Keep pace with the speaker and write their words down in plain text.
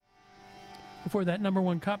Before that, Number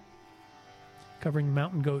One Cup, covering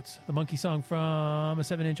Mountain Goats, the Monkey Song from a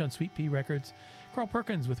 7-inch on Sweet Pea Records. Carl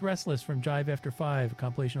Perkins with Restless from Jive After 5, a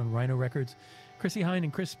compilation on Rhino Records. Chrissy Hine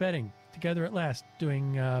and Chris Spedding, together at last,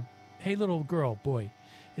 doing Hey Little Girl, Boy.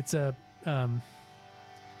 It's a... where'd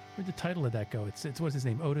the title of that go? It's what's his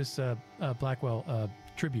name? Otis Blackwell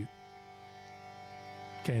tribute.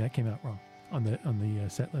 Okay, that came out wrong on the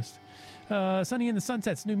set list. Sunny and the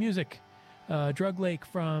Sunsets, new music. Drug Lake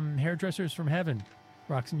from Hairdressers from Heaven.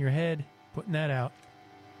 Rocks in Your Head, putting that out.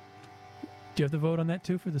 Do you have the vote on that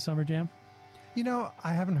too for the Summer Jam? You know,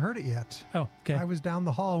 I haven't heard it yet. Oh, okay. I was down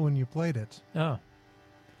the hall when you played it. Oh.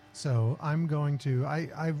 So I'm going to...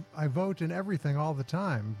 I vote in everything all the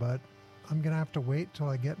time, but I'm going to have to wait till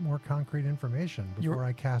I get more concrete information before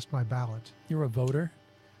I cast my ballot. You're a voter?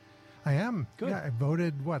 I am. Good. Yeah, I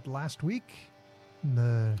voted, last week? In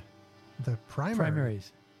the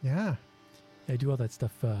primaries. Yeah. I do all that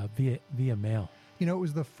stuff via mail. You know, it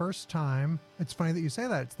was the first time, it's funny that you say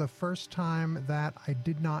that, it's the first time that I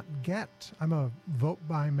did not get, I'm a vote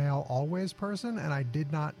by mail always person, and I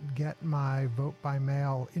did not get my vote by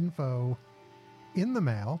mail info in the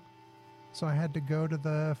mail. So I had to go to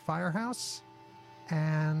the firehouse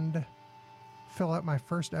and fill out my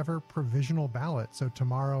first ever provisional ballot. So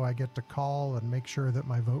tomorrow I get to call and make sure that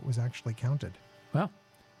my vote was actually counted. Well,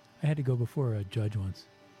 I had to go before a judge once.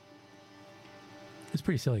 It's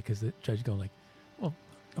pretty silly because the judge going like, well,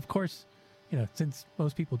 of course, you know, since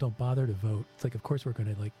most people don't bother to vote, it's like, of course we're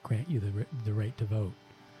going to grant you the right to vote.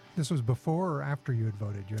 This was before or after you had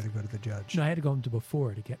voted? You had to go to the judge? No, I had to go to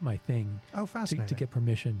before to get my thing. Oh, fascinating. To get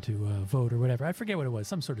permission to vote or whatever. I forget what it was.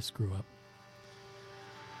 Some sort of screw up.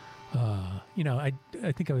 You know, I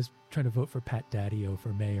think I was trying to vote for Pat Daddio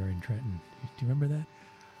for mayor in Trenton. Do you remember that?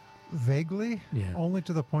 Vaguely. Yeah. Only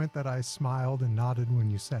to the point that I smiled and nodded when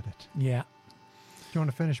you said it. Yeah. Do you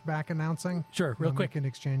want to finish back announcing? Sure, real quick. We can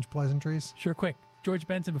exchange pleasantries. Sure, quick. George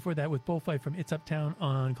Benson before that with Bullfight from It's Uptown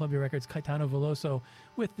on Columbia Records. Caetano Veloso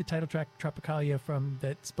with the title track Tropicalia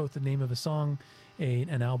that's both the name of a song,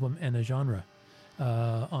 an album, and a genre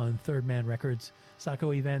on Third Man Records.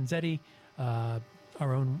 Sacco Vanzetti, our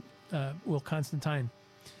own Will Constantine,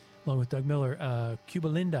 along with Doug Miller. Cuba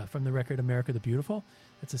Linda from the record America the Beautiful.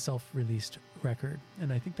 It's a self-released record.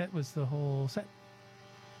 And I think that was the whole set.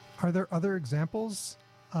 Are there other examples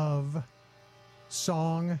of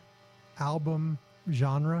song, album,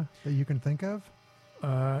 genre that you can think of?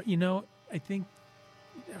 You know, I think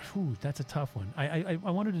that's a tough one. I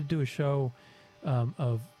wanted to do a show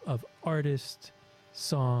of artist,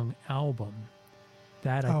 song, album.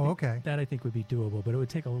 That I think would be doable, but it would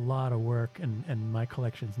take a lot of work, and my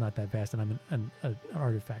collection's not that vast, and I'm an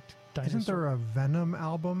artifact dinosaur. Isn't there a Venom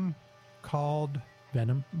album called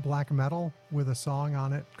Venom Black Metal with a song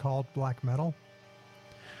on it called Black Metal?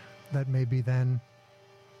 That maybe then...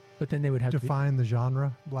 But then they would have define the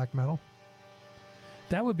genre black metal.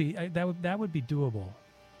 That would be be doable.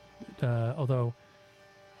 Although,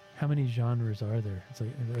 how many genres are there? It's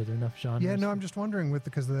like, are there enough genres? Yeah, no, I'm just wondering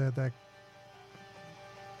because the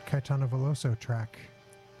Caetano Veloso track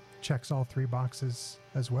checks all three boxes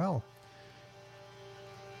as well.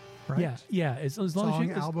 Right? Yeah. As long song, as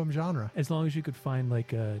you album, genre. As long as you could find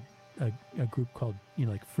like a group called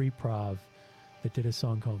like Free Prov that did a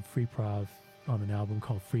song called Free Prov on an album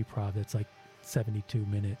called Free Prov that's like 72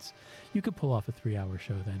 minutes. You could pull off a 3-hour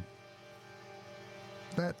show then.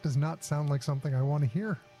 That does not sound like something I want to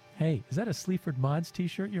hear. Hey, is that a Sleaford Mods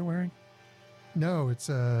t-shirt you're wearing? No, it's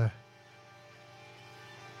a...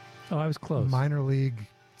 Oh, I was close. Minor league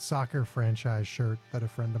soccer franchise shirt that a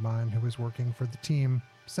friend of mine who was working for the team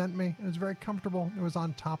sent me. It was very comfortable. It was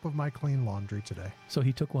on top of my clean laundry today. So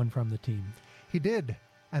he took one from the team. He did.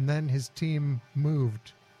 And then his team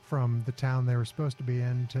moved from the town they were supposed to be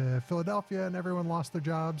in to Philadelphia, and everyone lost their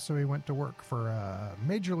jobs, so he went to work for a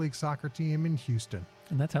Major League Soccer team in Houston.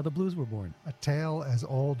 And that's how the Blues were born. A tale as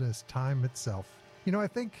old as time itself. You know, I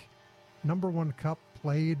think Number One Cup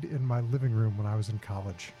played in my living room when I was in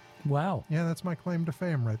college. Wow. Yeah, that's my claim to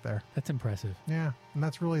fame right there. That's impressive. Yeah, and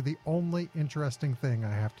that's really the only interesting thing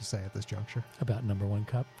I have to say at this juncture. About Number One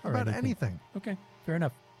Cup? Or about anything. Okay, fair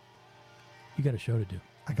enough. You got a show to do.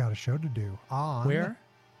 I got a show to do on... Where?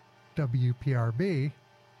 WPRB.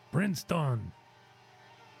 Princeton.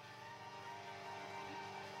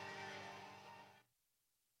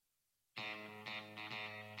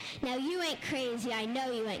 Now you ain't crazy. I know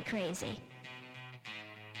you ain't crazy.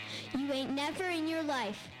 You ain't never in your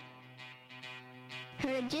life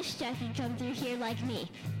heard a disc jockey come through here like me.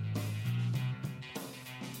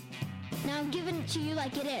 Now I'm giving it to you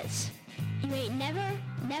like it is. You ain't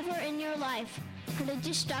never in your life heard a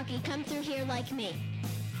disc jockey come through here like me.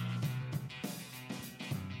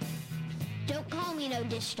 Don't call me no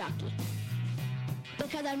disc jockey.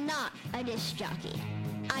 Because I'm not a disc jockey.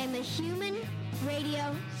 I'm a human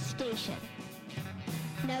radio station.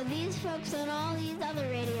 Now these folks on all these other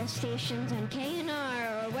radio stations on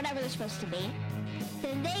KNR or whatever they're supposed to be,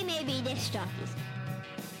 then they may be disc jockeys.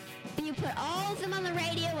 But you put all of them on the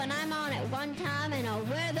radio when I'm on at one time and I'll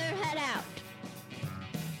wear their head out.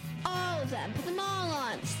 All of them. Put them all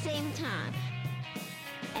on at the same time.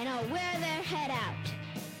 And I'll wear their head out.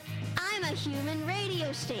 I'm a human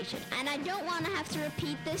radio station, and I don't want to have to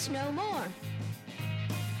repeat this no more.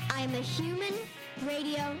 I'm a human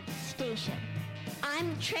radio station.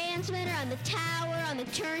 I'm the transmitter, I'm the tower, I'm the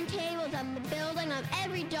turntables, I'm the building, I'm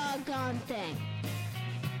every doggone thing.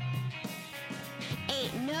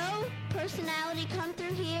 Ain't no personality come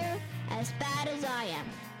through here as bad as I am.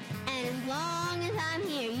 And as long as I'm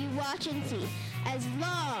here, you watch and see. As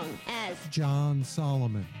long as Jon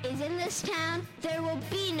Solomon is in this town, there will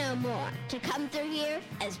be no more to come through here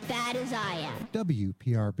as bad as I am.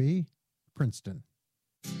 WPRB, Princeton.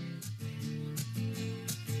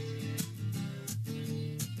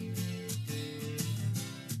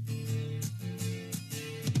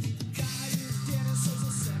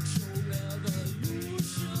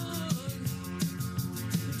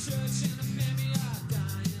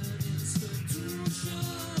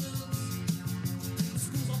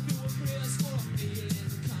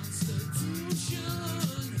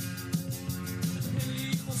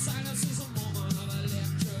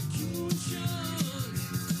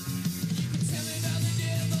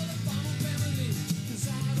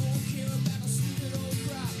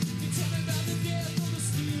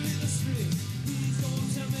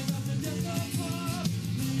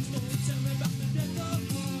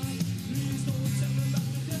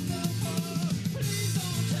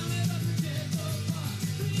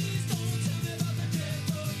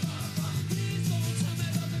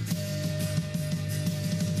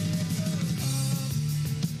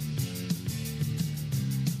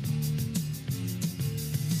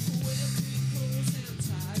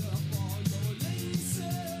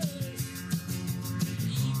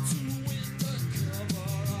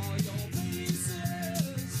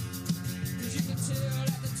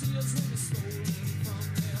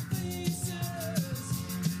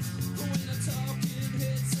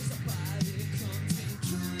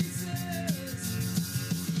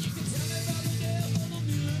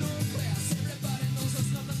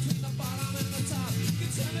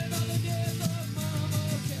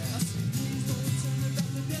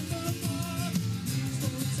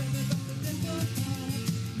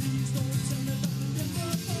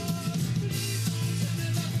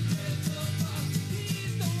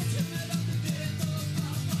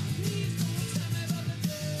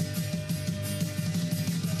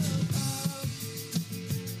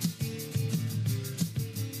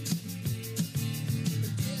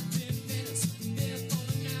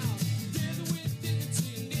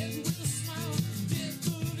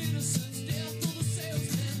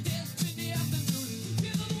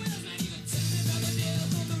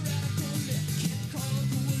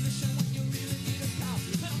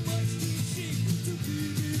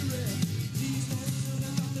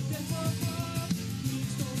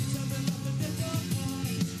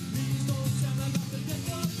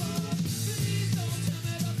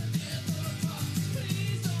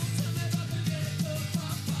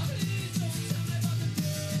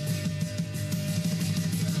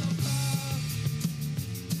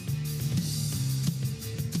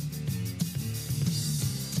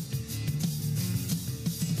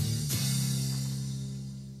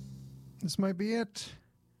 This might be it.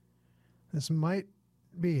 This might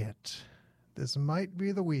be it. This might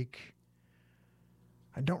be the week.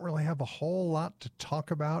 I don't really have a whole lot to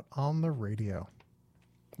talk about on the radio.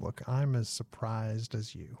 Look, I'm as surprised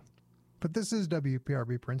as you. But this is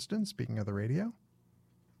WPRB Princeton, speaking of the radio.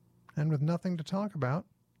 And with nothing to talk about,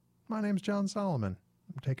 my name's Jon Solomon.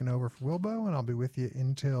 I'm taking over for Wilbo, and I'll be with you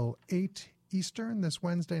until 8 Eastern this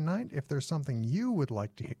Wednesday night. If there's something you would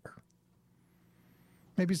like to hear,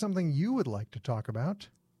 maybe something you would like to talk about,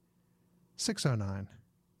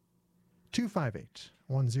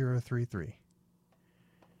 609-258-1033.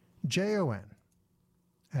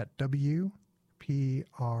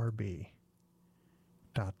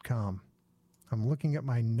 JON@WPRB.com. I'm looking at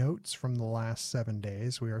my notes from the last 7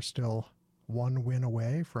 days. We are still one win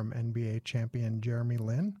away from NBA champion Jeremy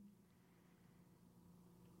Lin.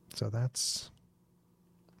 So that's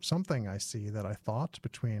something I see that I thought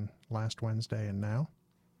between last Wednesday and now.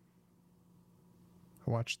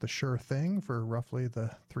 I watched The Sure Thing for roughly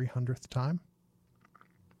the 300th time.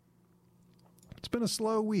 It's been a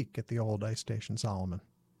slow week at the old Ice Station Solomon.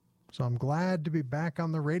 So I'm glad to be back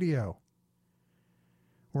on the radio.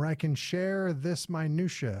 where I can share this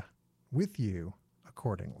minutia with you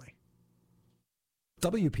accordingly.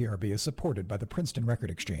 WPRB is supported by the Princeton Record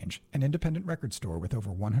Exchange, an independent record store with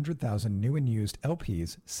over 100,000 new and used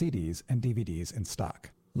LPs, CDs, and DVDs in stock.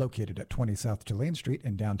 Located at 20 South Tulane Street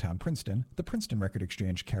in downtown Princeton, the Princeton Record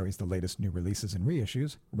Exchange carries the latest new releases and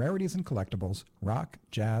reissues, rarities and collectibles, rock,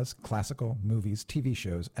 jazz, classical, movies, TV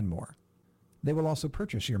shows, and more. They will also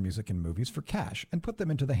purchase your music and movies for cash and put them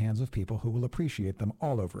into the hands of people who will appreciate them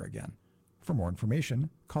all over again. For more information,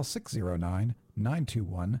 call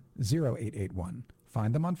 609-921-0881.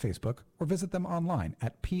 Find them on Facebook or visit them online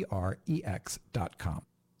at prex.com.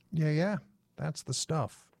 Yeah, that's the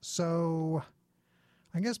stuff. So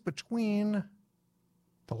I guess between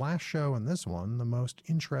the last show and this one, the most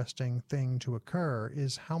interesting thing to occur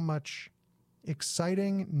is how much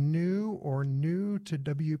exciting new to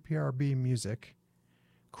WPRB music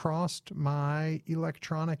crossed my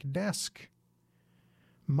electronic desk.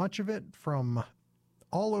 Much of it from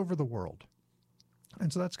all over the world.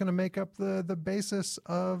 And so that's going to make up the basis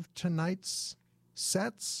of tonight's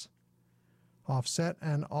sets, offset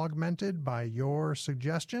and augmented by your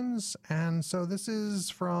suggestions. And so this is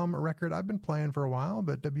from a record I've been playing for a while,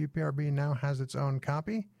 but WPRB now has its own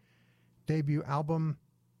copy. Debut album,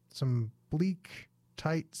 some bleak,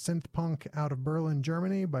 tight synth punk out of Berlin,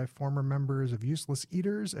 Germany by former members of Useless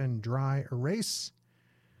Eaters and Dry Erase.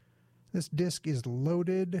 This disc is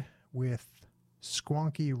loaded with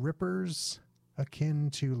squonky rippers akin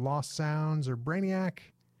to Lost Sounds or Brainiac.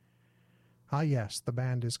 Ah yes, the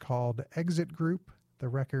band is called Exit Group, the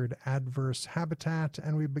record Adverse Habitat,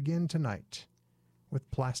 and we begin tonight with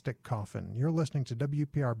Plastic Coffin. You're listening to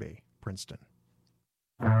WPRB, Princeton.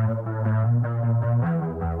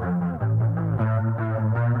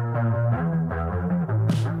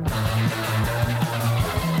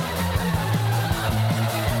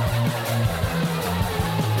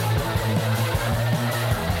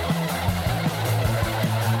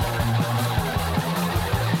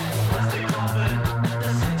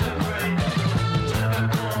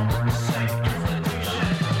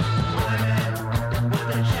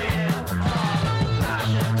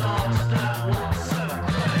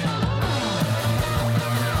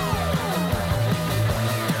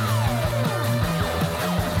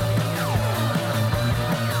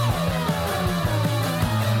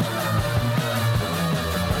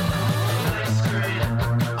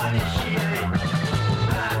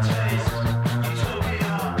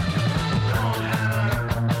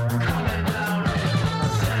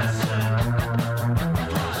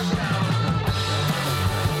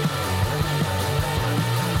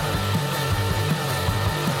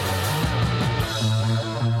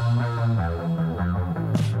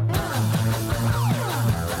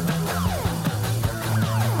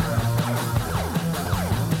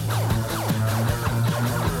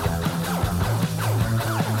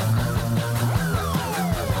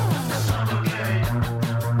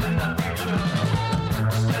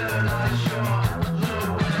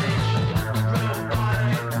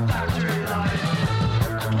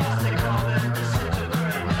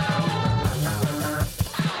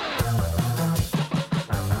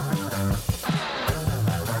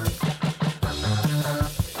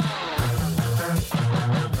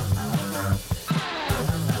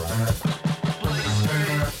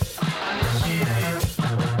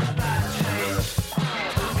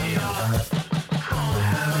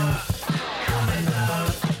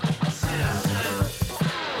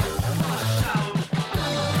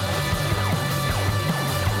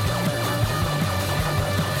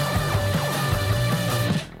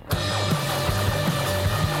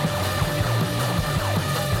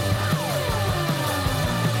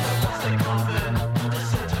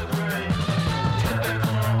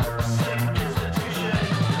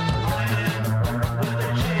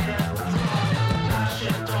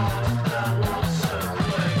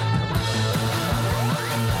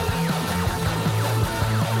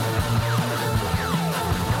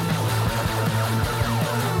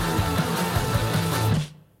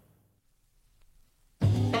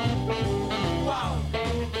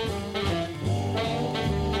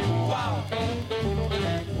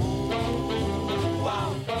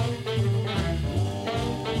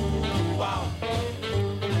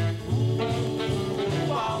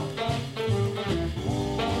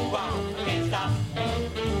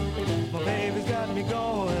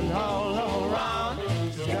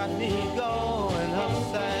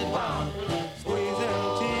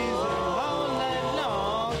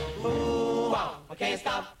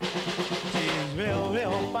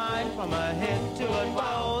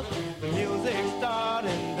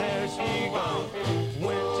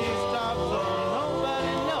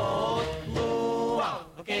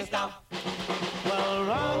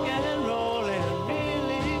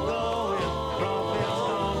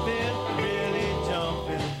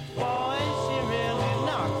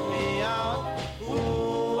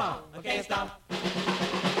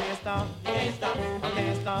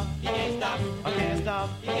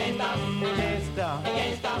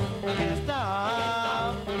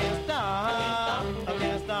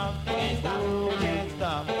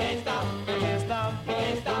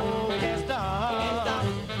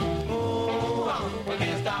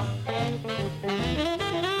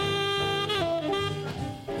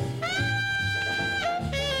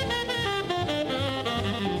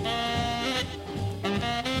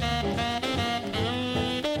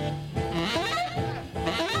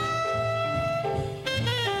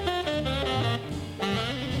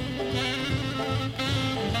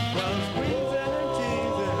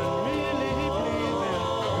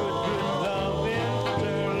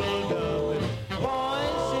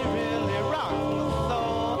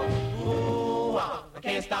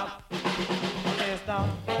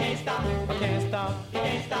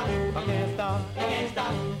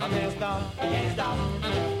 stop, can't stop.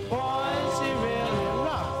 Boy, she really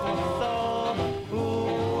rocks me so.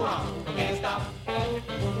 Ooh, can't stop,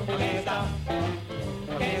 can't stop,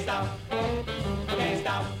 can't stop, can't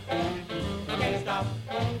stop, can't stop,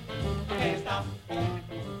 can't stop,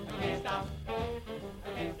 can't stop,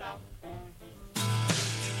 can't stop.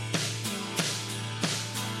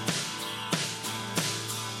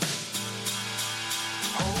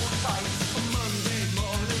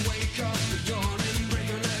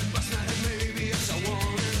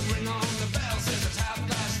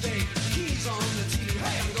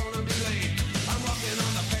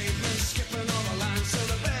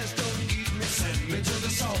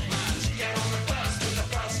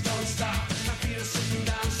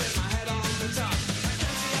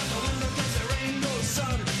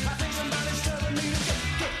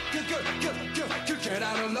 Get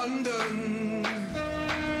out of London.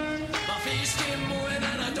 My feet's still moving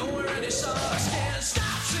and I don't wear any socks. Can't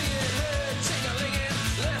stop singing, ting-a-linging.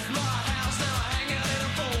 Left my house, now I hang out in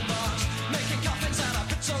a phone box. Making coffins out of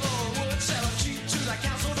bits of old wood. Sell them cheap to the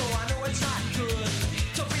council, though I know it's not good.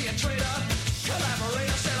 To be a traitor,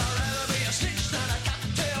 collaborator. Said I'd rather be a snitch than a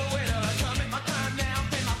cocktail waiter. Commit my crime now,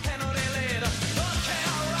 pay my penalty later. Okay,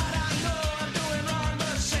 alright, I know I'm doing wrong,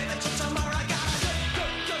 but save it till tomorrow. I gotta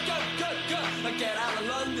go, get out of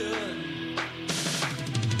London.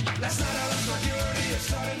 Last night I lost my purity, it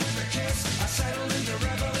started with a kiss. I settled into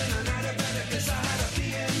rebel in a night of benefits. I had a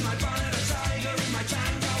bee in my bonnet, a tiger in my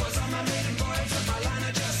tank. I was on my maiden voyage, but my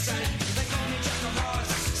liner just sank. They call me Jack of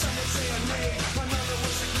Hearts, some would say a knave. My mother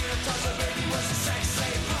was a queer toss, her baby was a sex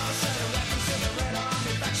slave. Paul said a reference to the Red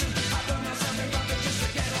Army faction. I burned myself in bucket just to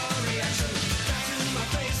get a reaction. Tattoo my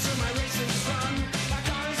face to my racing sun. My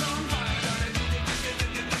car is on fire, darling.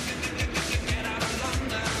 Get out of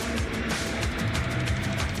London.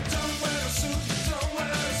 Don't wear a suit, don't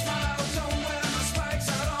wear a smile, don't wear my spikes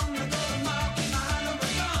out on the golden mile. Keep my hand on the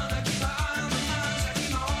gun, I keep my eye on the miles, I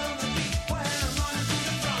keep my heart on the beat when I'm running through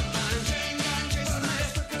the front line. Chain gang chasing me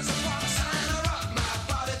as quick as a fox, and I rock my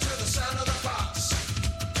body to the sound of the box.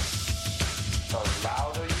 The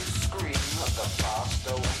louder you scream, the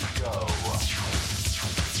faster we go.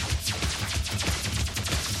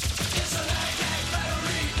 It's a night gang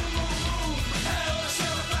battery, boom boom boom. Hell, it's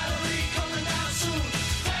a battery coming down soon.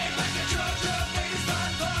 Hey, like a drug, baby's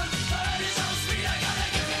bun, but it's on speed. I gotta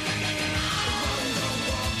get run, don't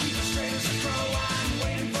walk, keep it straight as a crow. I'm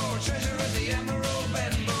waiting for treasure at the Emerald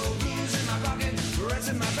Bend. Blues in my pocket, reds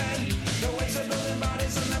in my bed. The weights are building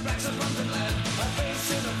bodies and the backs are pumping lead. My face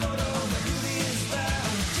in a photo, the beauty is there.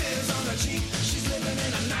 Tears on the cheek, she's living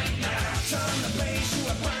in a nightmare. Turn the page to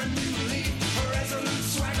a brand new leaf. A resolute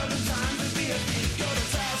swagger, the time to be a thief. Go to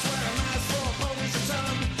task, wear a mask for police and tell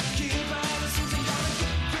them. Keep all the seats and gotta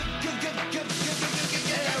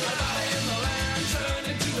get everybody in the land. Turn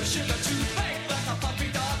into a ship or two. Fake like a puppy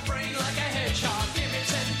dog, brain like a hedgehog. Give me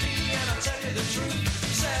 10p and I'll tell you the truth.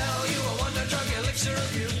 Sell you a wonder drug, elixir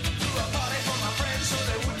of youth. Threw a party for my friends so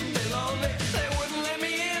they wouldn't be lonely. They wouldn't let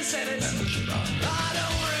me in, said it's.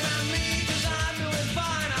 Don't worry about me, cause I'm doing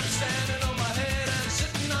fine. I'm standing on my head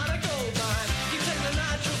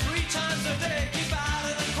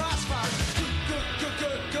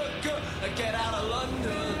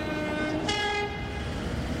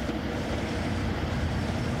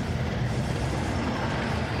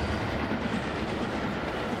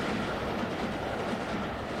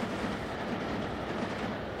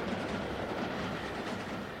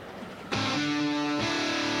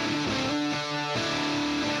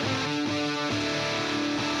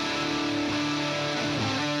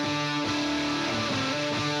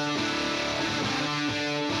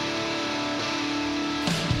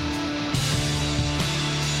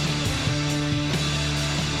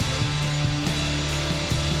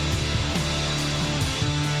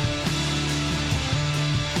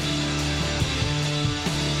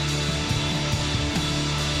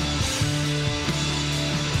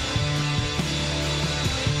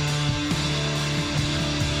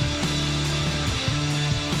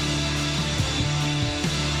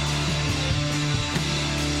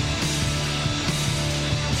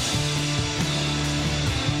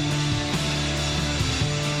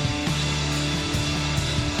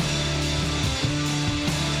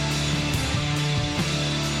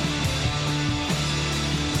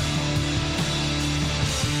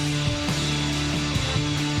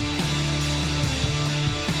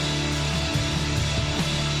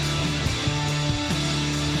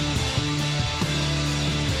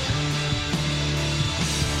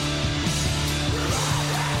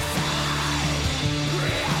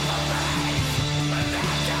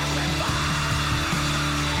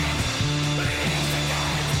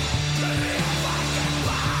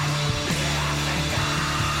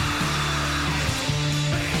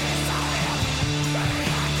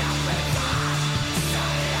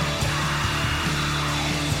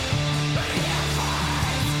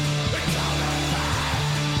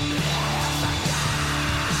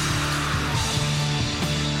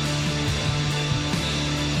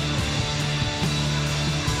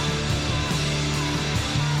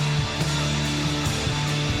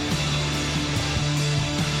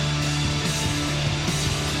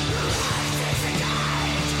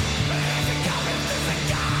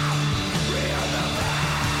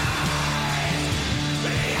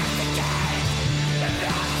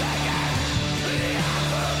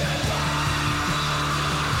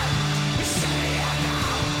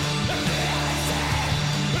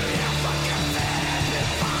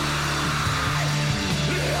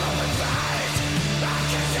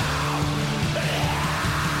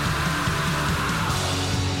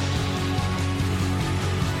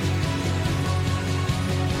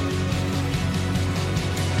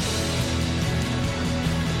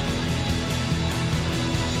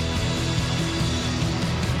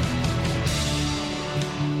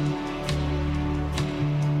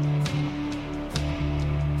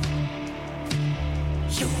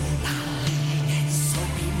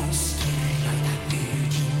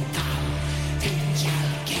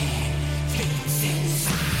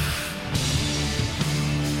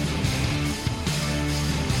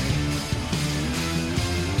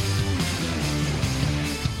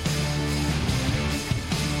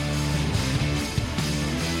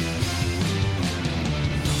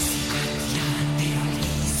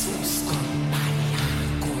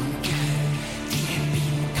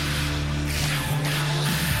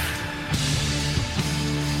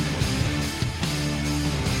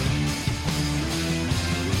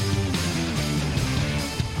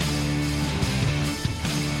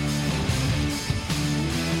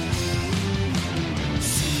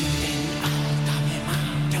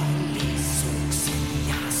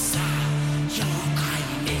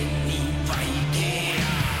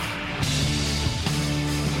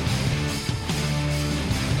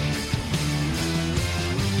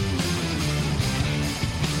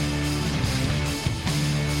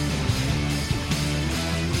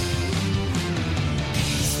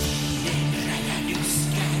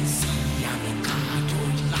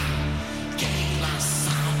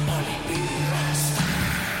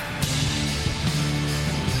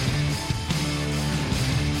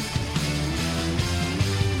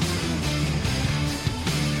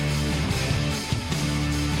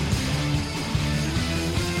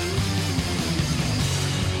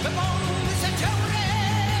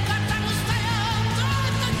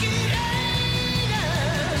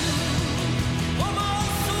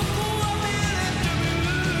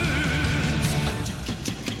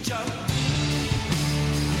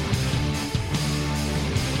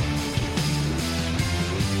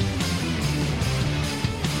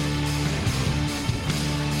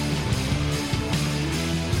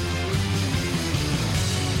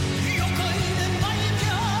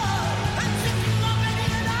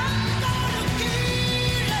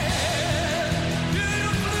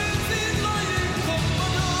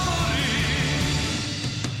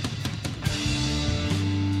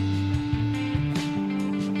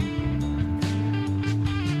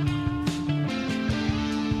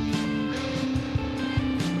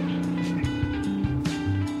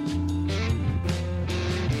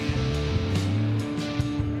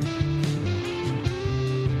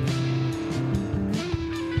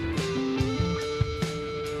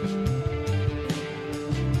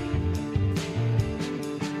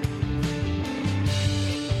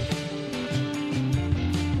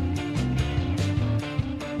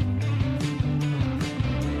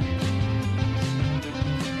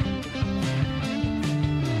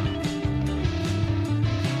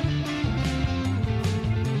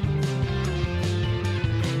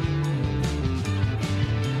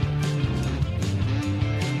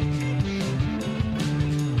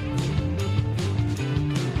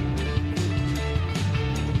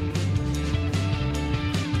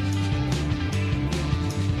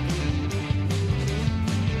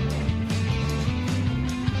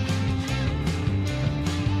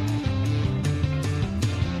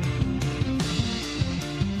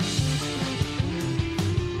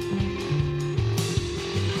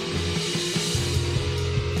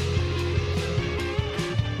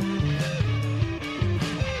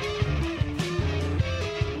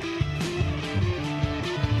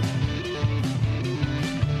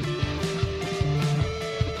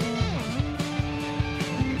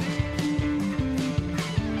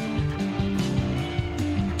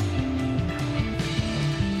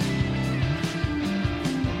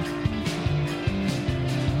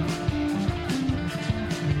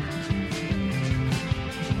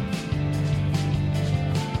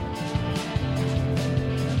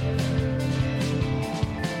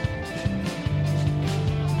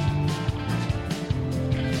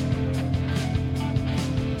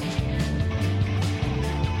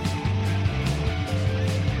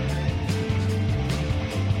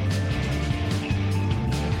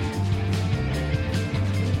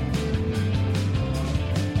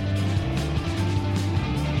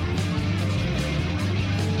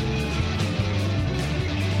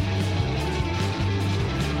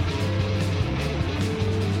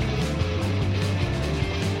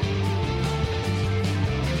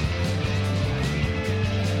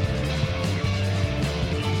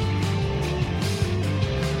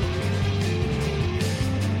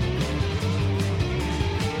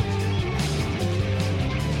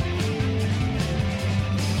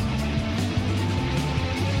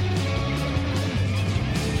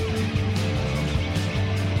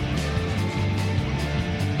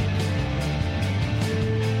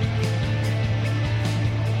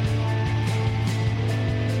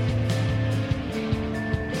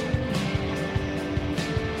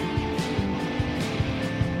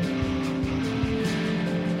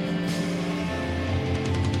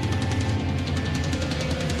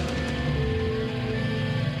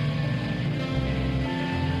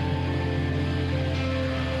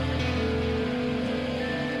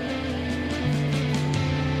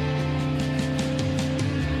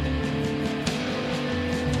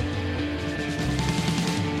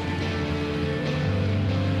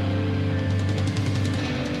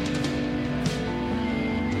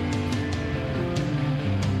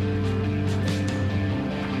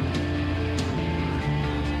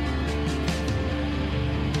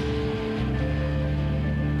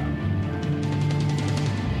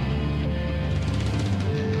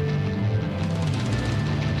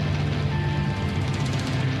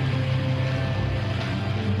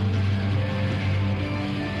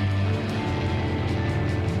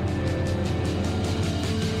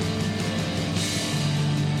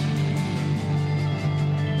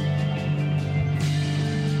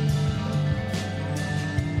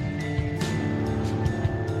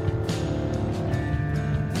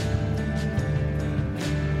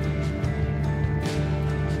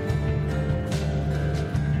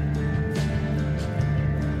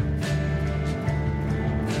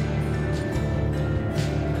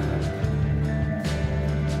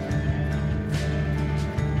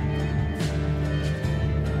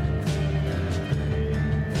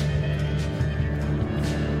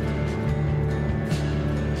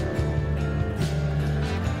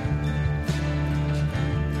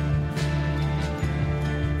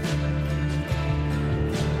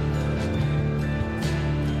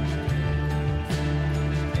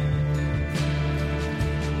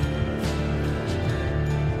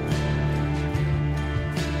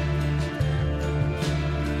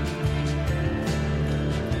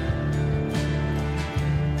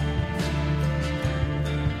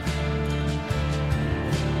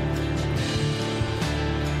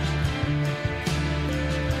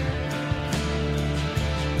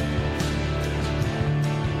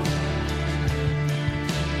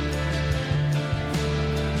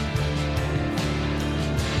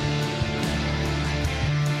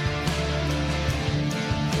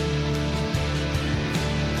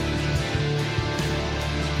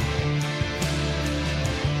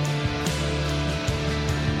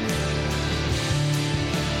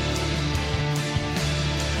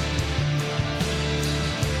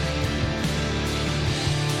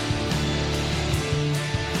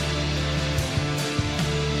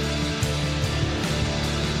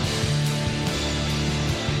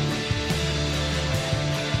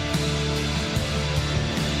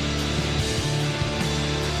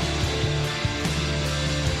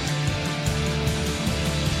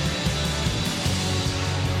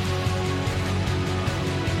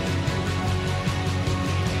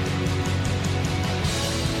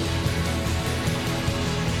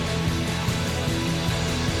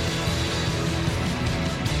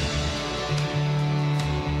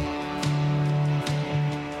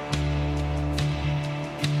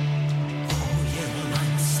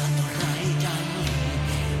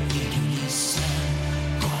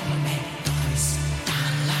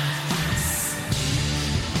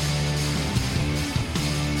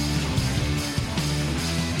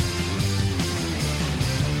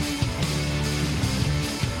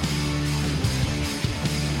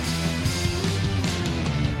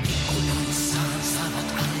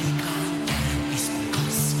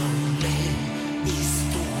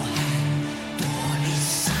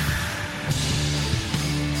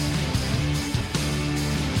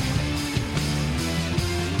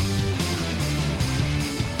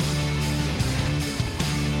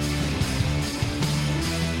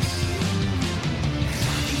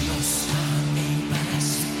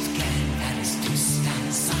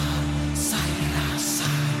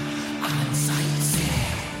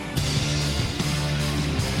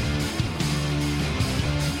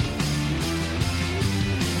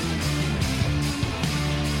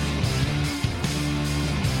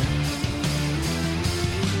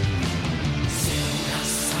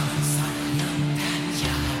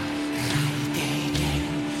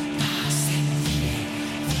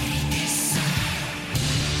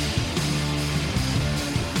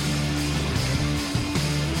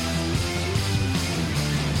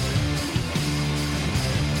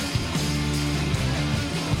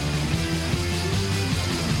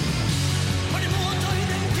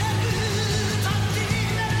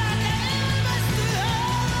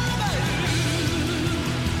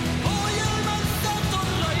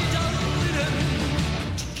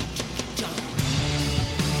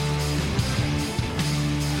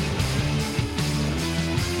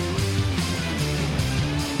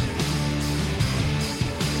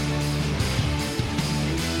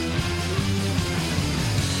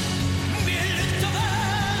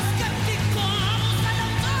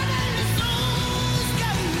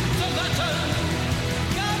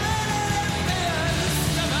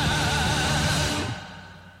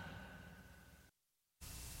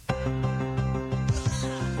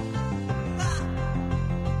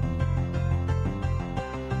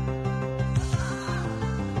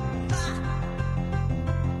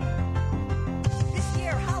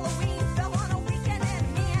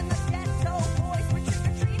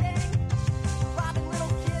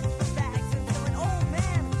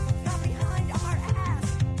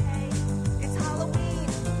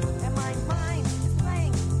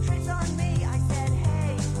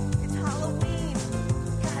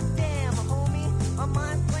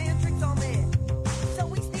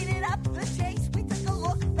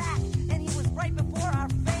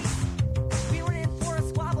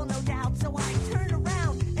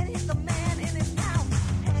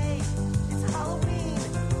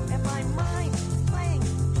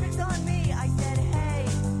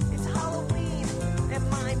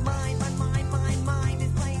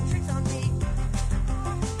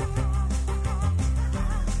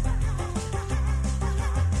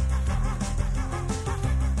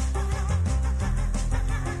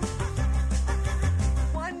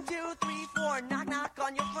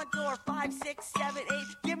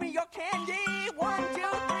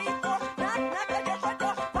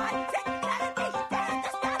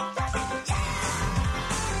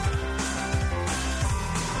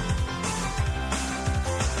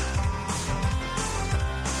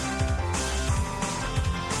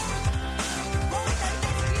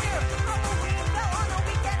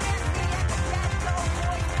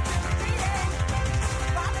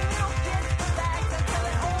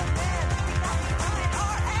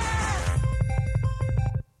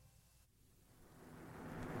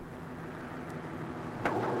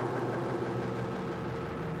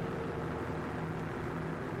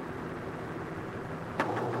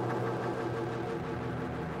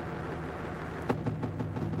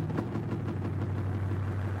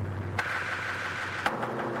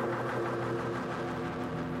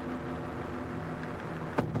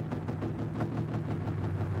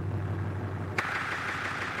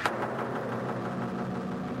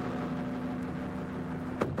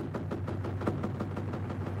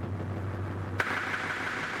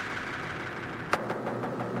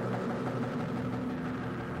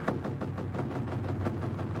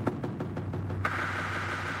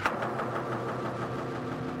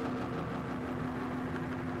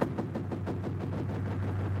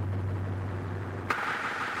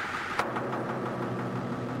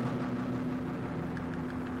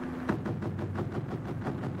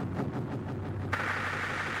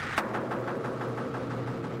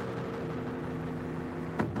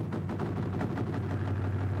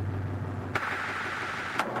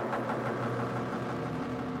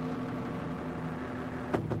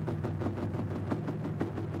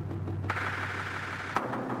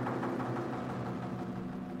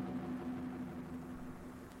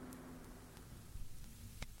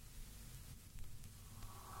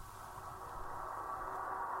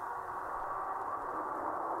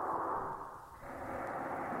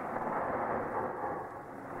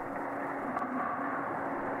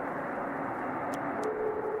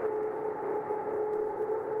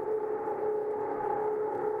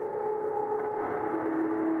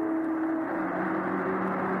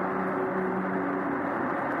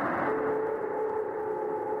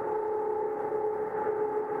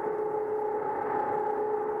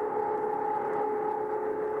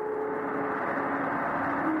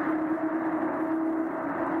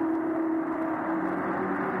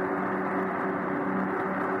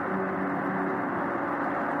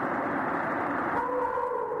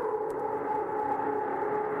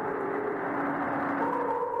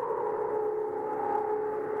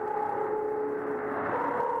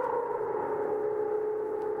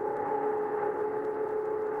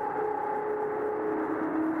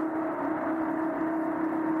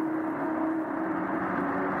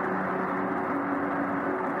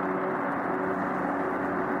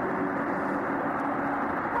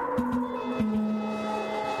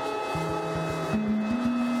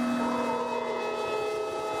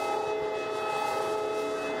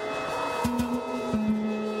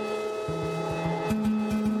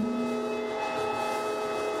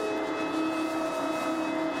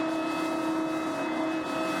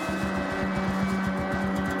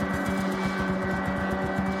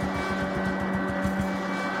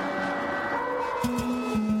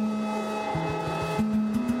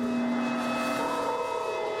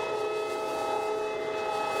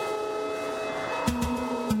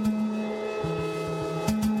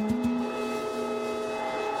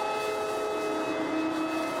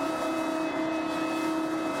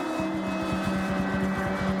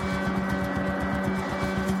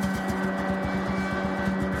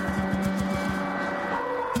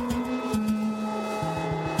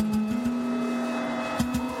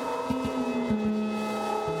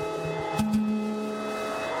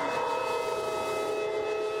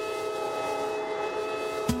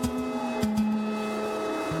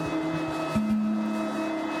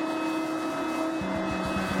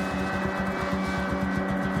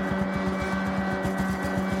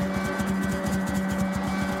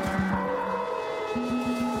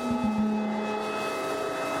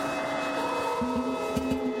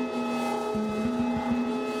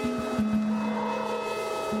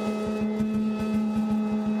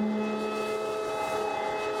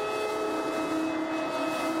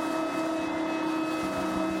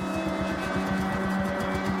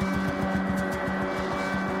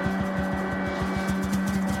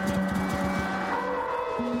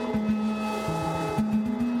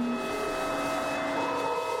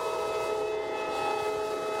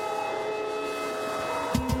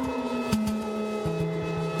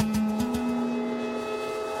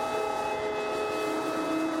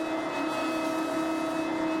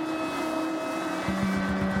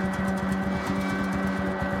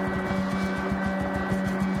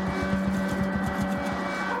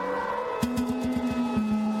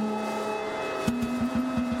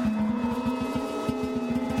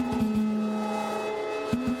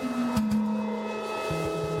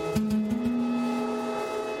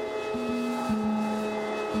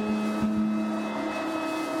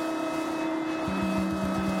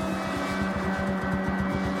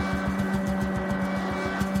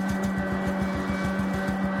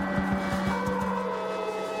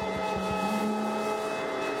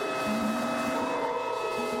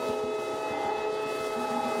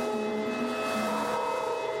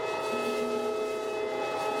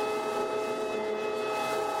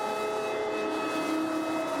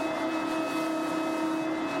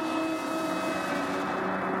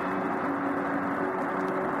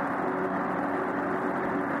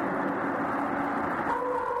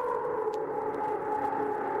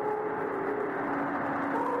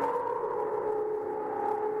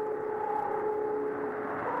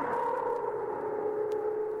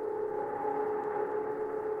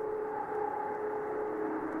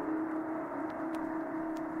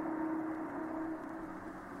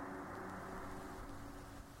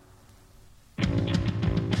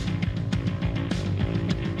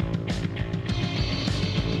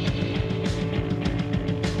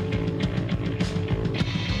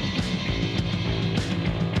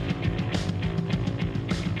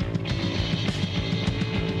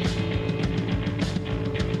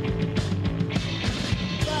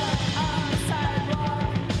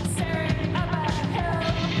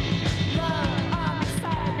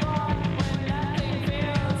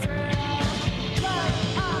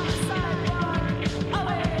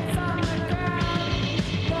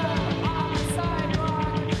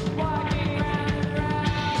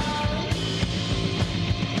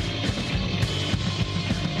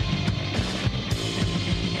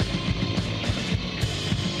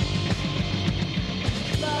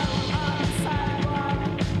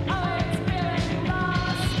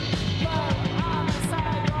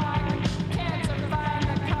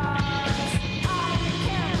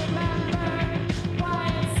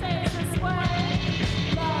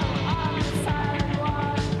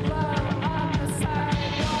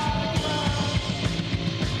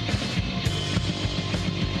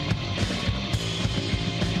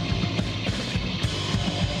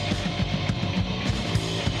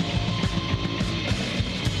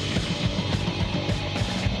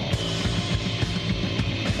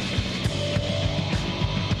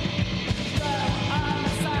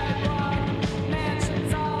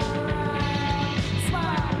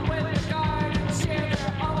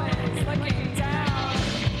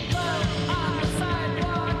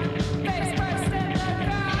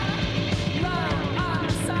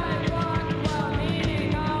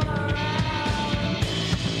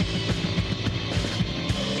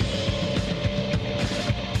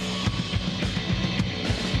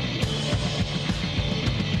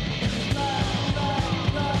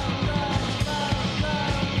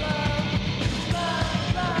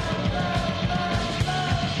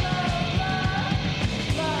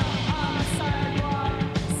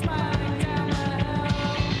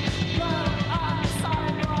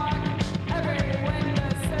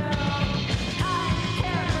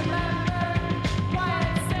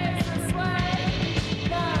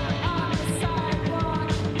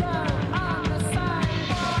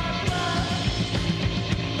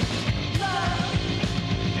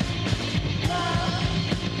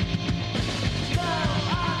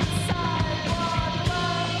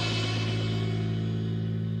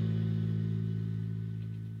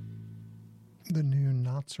The new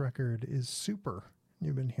Knots record is super.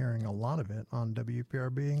 You've been hearing a lot of it on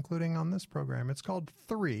WPRB, including on this program. It's called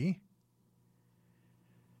 3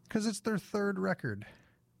 because it's their third record.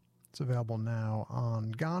 It's available now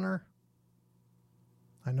on Goner.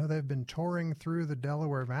 I know they've been touring through the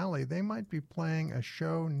Delaware Valley. They might be playing a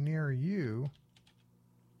show near you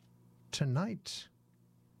tonight.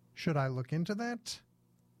 Should I look into that?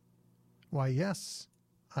 Why, yes,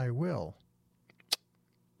 I will.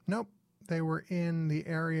 Nope, they were in the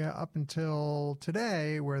area up until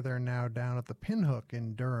today, where they're now down at the Pinhook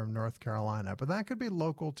in Durham, North Carolina. But that could be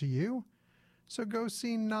local to you. So go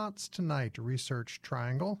see Knots tonight, Research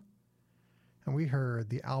Triangle. And we heard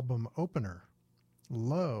the album opener,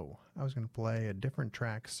 Low. I was going to play a different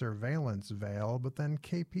track, Surveillance Veil, but then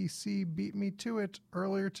KPC beat me to it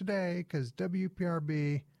earlier today because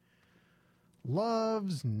WPRB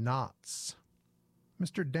loves Knots.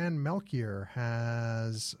 Mr. Dan Melchior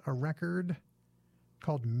has a record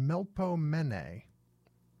called Melpomene.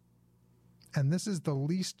 And this is the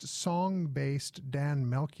least song-based Dan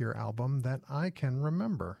Melchior album that I can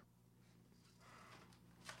remember.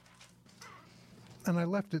 And I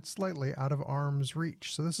left it slightly out of arm's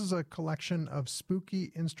reach. So this is a collection of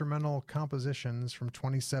spooky instrumental compositions from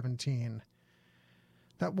 2017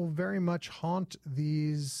 that will very much haunt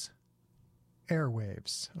these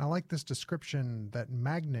airwaves. And I like this description that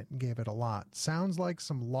Magnet gave it a lot. Sounds like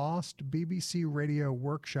some lost BBC radio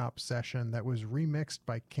workshop session that was remixed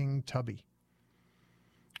by King Tubby.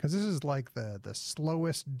 Because this is like the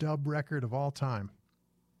slowest dub record of all time.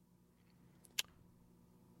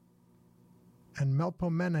 And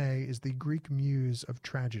Melpomene is the Greek muse of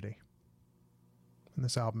tragedy. And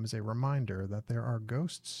this album is a reminder that there are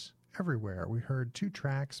ghosts everywhere. We heard two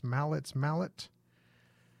tracks, Mallet's Mallet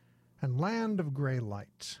and Land of Grey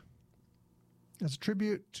Light. As a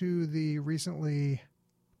tribute to the recently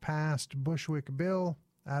passed Bushwick Bill,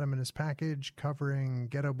 Adam and His Package covering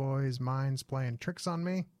Ghetto Boys' Minds Playing Tricks on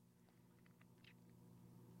Me,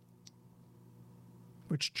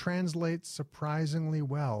 which translates surprisingly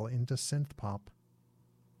well into synth pop.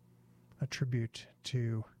 A tribute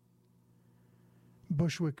to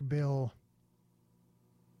Bushwick Bill,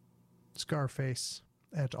 Scarface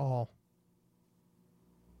et al.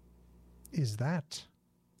 Is that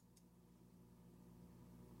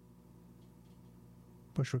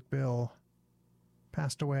Bushwick Bill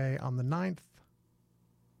passed away on the 9th.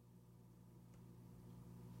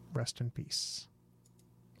 Rest in peace.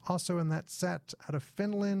 Also in that set, out of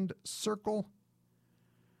Finland, Circle.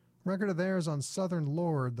 Record of theirs on Southern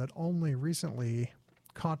Lord that only recently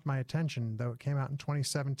caught my attention, though it came out in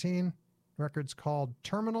 2017. Record's called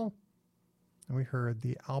Terminal. And we heard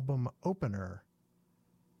the album opener,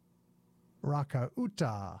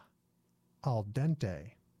 Rakauta Al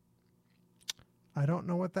Dente. I don't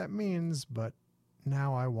know what that means, but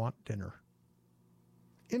now I want dinner.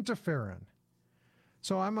 Interferon.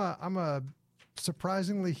 So I'm a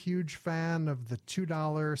surprisingly huge fan of the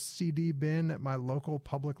 $2 CD bin at my local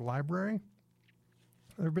public library.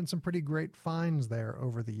 There have been some pretty great finds there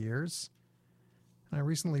over the years. I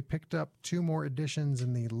recently picked up 2 more editions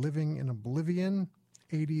in the Living in Oblivion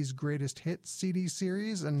 80s Greatest Hits CD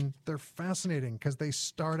series, and they're fascinating because they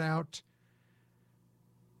start out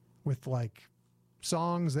with like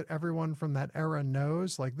songs that everyone from that era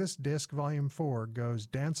knows. Like this disc, Volume 4, goes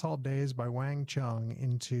Dance Hall Days by Wang Chung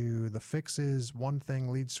into The Fix's One Thing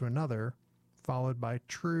Leads to Another, followed by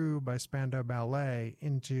True by Spandau Ballet,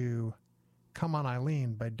 into Come On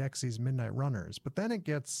Eileen by Dexy's Midnight Runners. But then it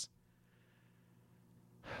gets...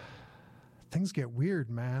 things get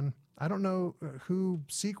weird, man. I don't know who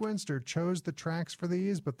sequenced or chose the tracks for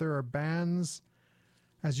these, but there are bands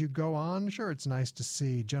as you go on. Sure, it's nice to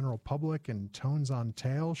see General Public and Tones on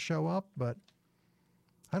Tail show up, but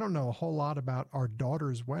I don't know a whole lot about Our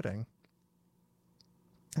Daughter's Wedding.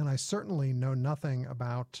 And I certainly know nothing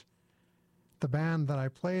about the band that I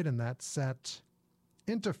played in that set,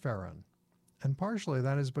 Interferon. And partially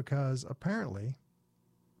that is because apparently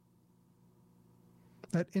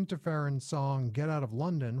that Interferon song, Get Out of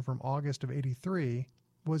London, from August of '83,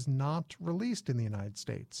 was not released in the United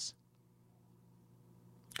States.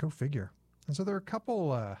 Go figure. And so there are a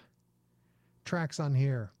couple tracks on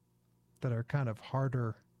here that are kind of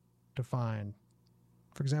harder to find.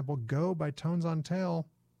 For example, Go by Tones on Tail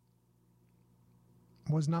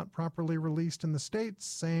was not properly released in the States.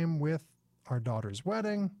 Same with Our Daughter's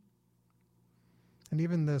Wedding. And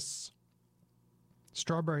even this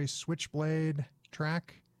Strawberry Switchblade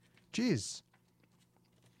track, geez,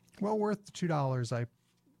 well worth the $2 I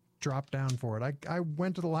dropped down for it. I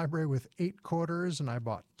went to the library with 8 quarters and I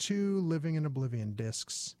bought 2 Living in Oblivion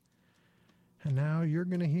discs. And now you're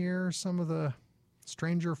going to hear some of the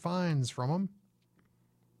stranger finds from them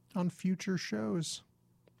on future shows.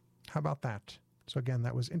 How about that? So again,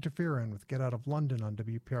 that was Interferon with Get Out of London on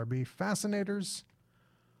WPRB. Fascinators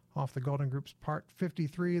off the Golden Group's Part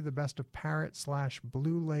 53, the Best of Parrot /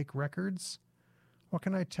 Blue Lake Records. What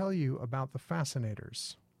can I tell you about the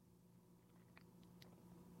Fascinators?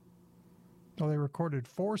 Well, they recorded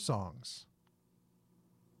 4 songs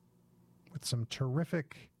with some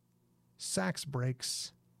terrific sax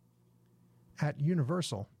breaks at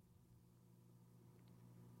Universal.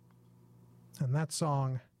 And that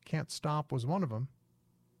song, Can't Stop, was one of them.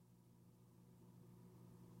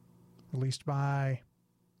 Released by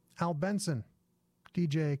Al Benson,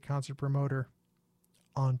 DJ, concert promoter,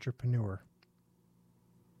 entrepreneur.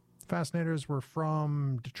 Fascinators were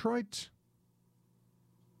from Detroit.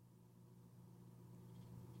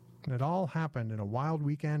 And it all happened in a wild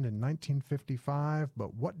weekend in 1955,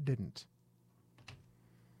 but what didn't?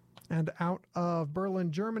 And out of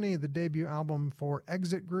Berlin, Germany, the debut album for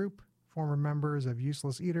Exit Group, former members of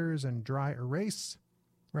Useless Eaters and Dry Erase.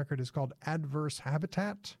 Record is called Adverse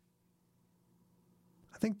Habitat.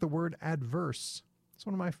 I think the word adverse is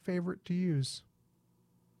one of my favorite to use.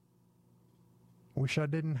 Wish I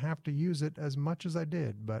didn't have to use it as much as I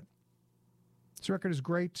did, but this record is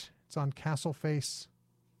great. It's on Castle Face.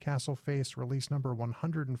 Castle Face release number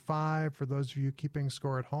 105 for those of you keeping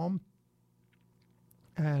score at home.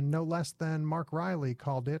 And no less than Mark Riley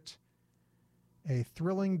called it a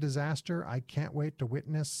thrilling disaster I can't wait to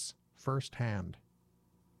witness firsthand.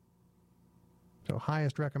 So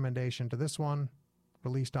highest recommendation to this one,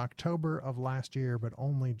 released October of last year, but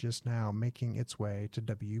only just now making its way to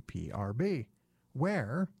WPRB,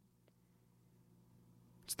 where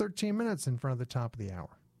it's 13 minutes in front of the top of the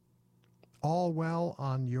hour. All well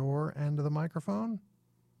on your end of the microphone?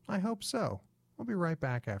 I hope so. We'll be right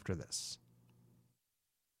back after this.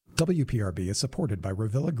 WPRB is supported by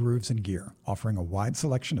Revilla Grooves and Gear, offering a wide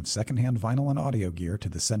selection of secondhand vinyl and audio gear to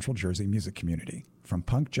the Central Jersey music community. From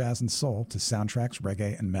punk, jazz, and soul to soundtracks,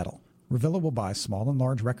 reggae, and metal. Revilla will buy small and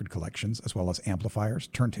large record collections, as well as amplifiers,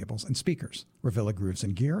 turntables, and speakers. Revilla Grooves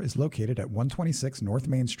and Gear is located at 126 North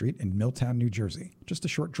Main Street in Milltown, New Jersey, just a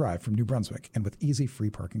short drive from New Brunswick, and with easy free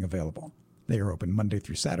parking available. They are open Monday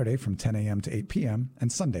through Saturday from 10 a.m. to 8 p.m.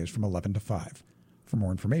 and Sundays from 11 to 5. For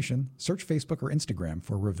more information, search Facebook or Instagram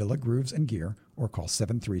for Revilla Grooves and Gear or call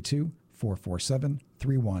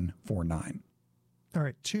 732-447-3149. All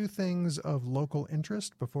right, two things of local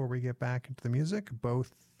interest before we get back into the music,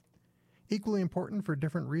 both equally important for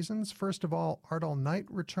different reasons. First of all, Art All Night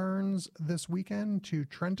returns this weekend to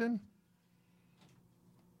Trenton.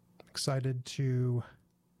 Excited to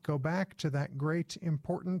go back to that great,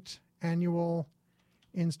 important annual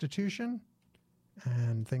institution.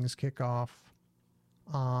 And things kick off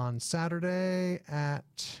on Saturday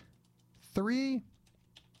at 3.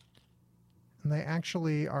 And they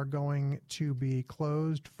actually are going to be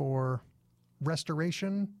closed for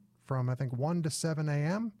restoration from, I think, 1 to 7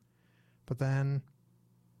 a.m. But then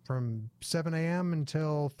from 7 a.m.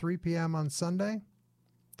 until 3 p.m. on Sunday,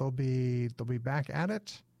 they'll be back at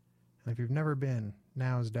it. And if you've never been,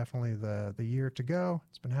 now is definitely the year to go.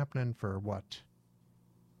 It's been happening for,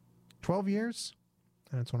 12 years?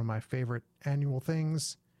 And it's one of my favorite annual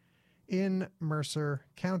things in Mercer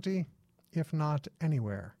County, if not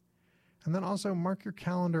anywhere. And then also mark your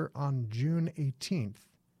calendar on June 18th,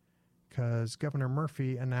 because Governor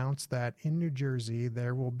Murphy announced that in New Jersey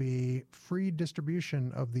there will be free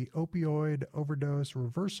distribution of the opioid overdose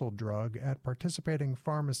reversal drug at participating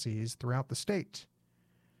pharmacies throughout the state.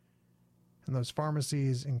 And those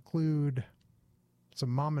pharmacies include some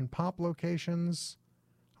mom and pop locations,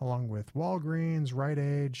 along with Walgreens, Rite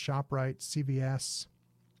Aid, ShopRite, CVS,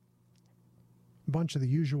 a bunch of the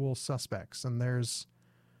usual suspects. And there's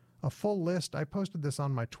a full list. I posted this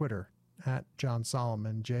on my Twitter, at Jon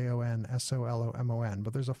Solomon, JonSolomon,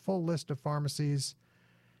 but there's a full list of pharmacies.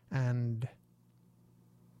 And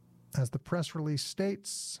as the press release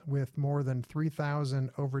states, with more than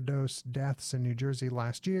 3,000 overdose deaths in New Jersey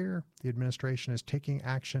last year, the administration is taking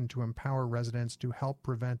action to empower residents to help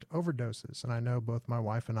prevent overdoses. And I know both my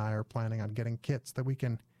wife and I are planning on getting kits that we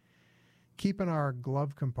can keep in our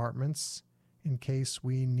glove compartments in case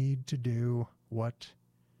we need to do what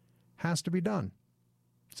has to be done.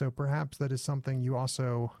 So perhaps that is something you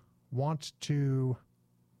also want to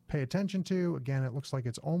pay attention to. Again, it looks like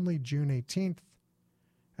it's only June 18th.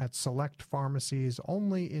 At select pharmacies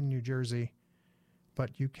only in New Jersey,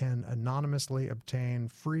 but you can anonymously obtain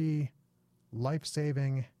free,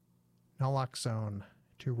 life-saving naloxone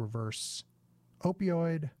to reverse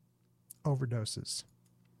opioid overdoses.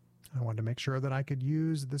 I wanted to make sure that I could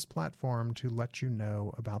use this platform to let you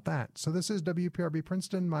know about that. So this is WPRB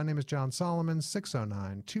Princeton. My name is Jon Solomon,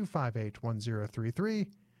 609-258-1033,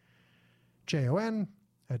 JON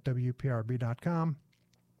at WPRB.com.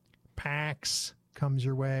 PAX comes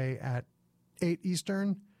your way at 8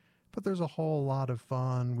 Eastern, but there's a whole lot of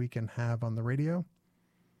fun we can have on the radio.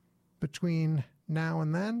 Between now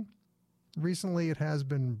and then, recently it has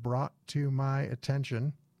been brought to my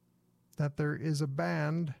attention that there is a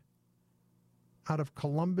band out of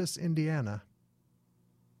Columbus, Indiana,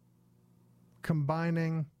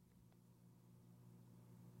 combining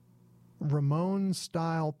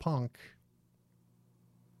Ramones-style punk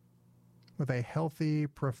with a healthy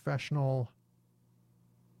professional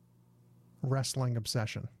wrestling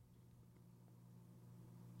obsession.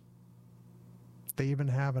 They even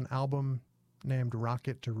have an album named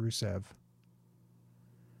Rocket to Rusev.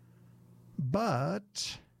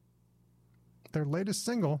 But their latest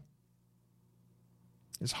single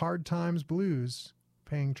is Hard Times Blues,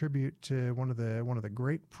 paying tribute to one of the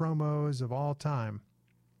great promos of all time,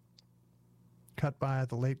 cut by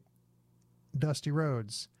the late Dusty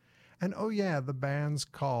Rhodes. And oh yeah, the band's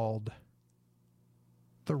called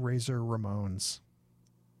the Razor Ramones.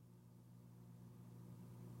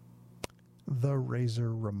 The Razor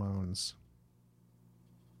Ramones.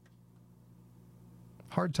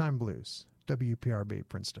 Hard Time Blues, WPRB,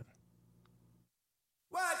 Princeton.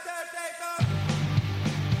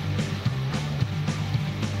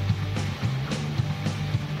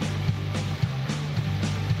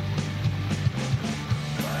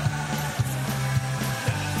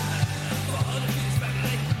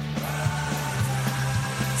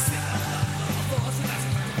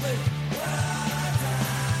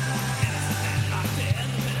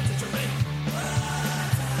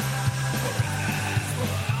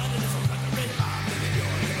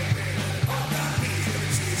 Living your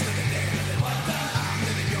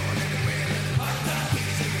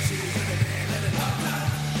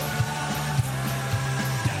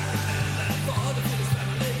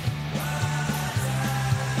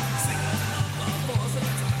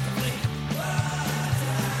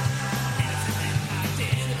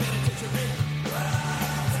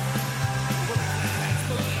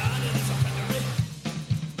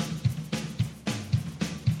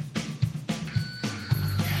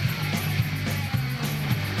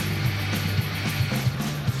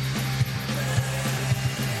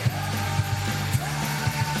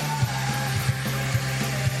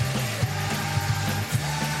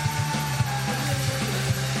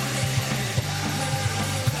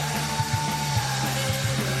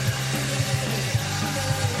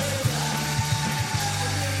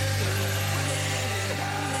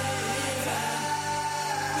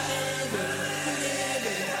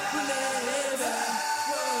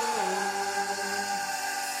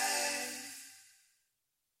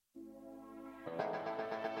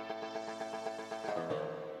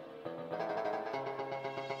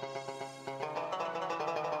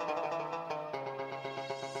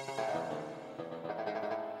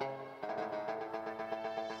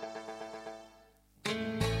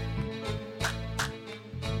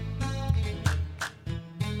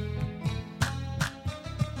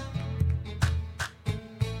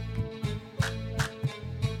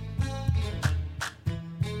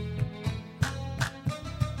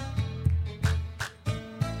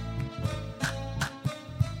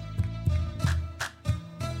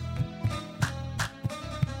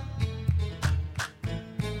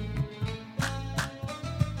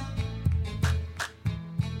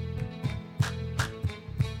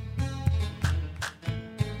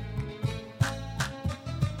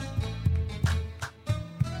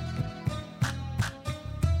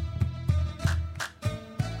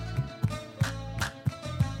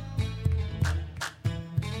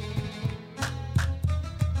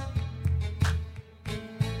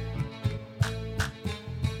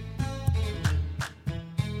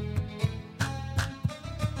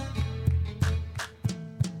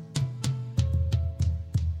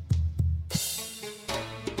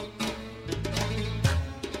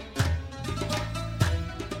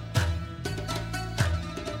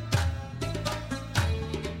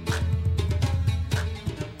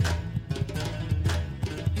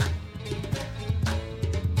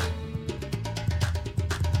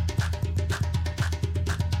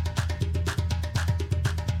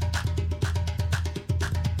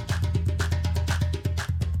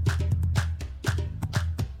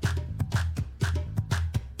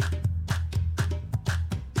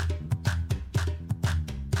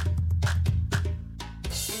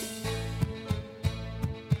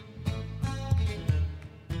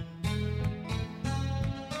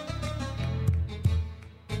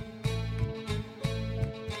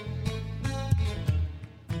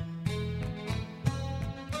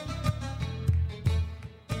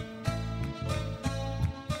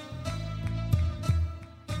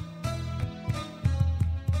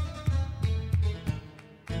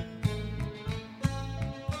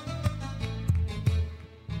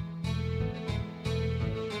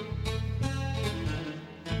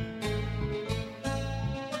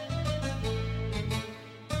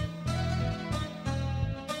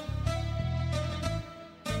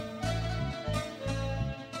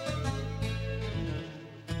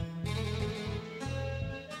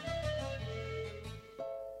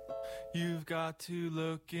You've got to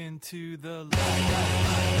look into the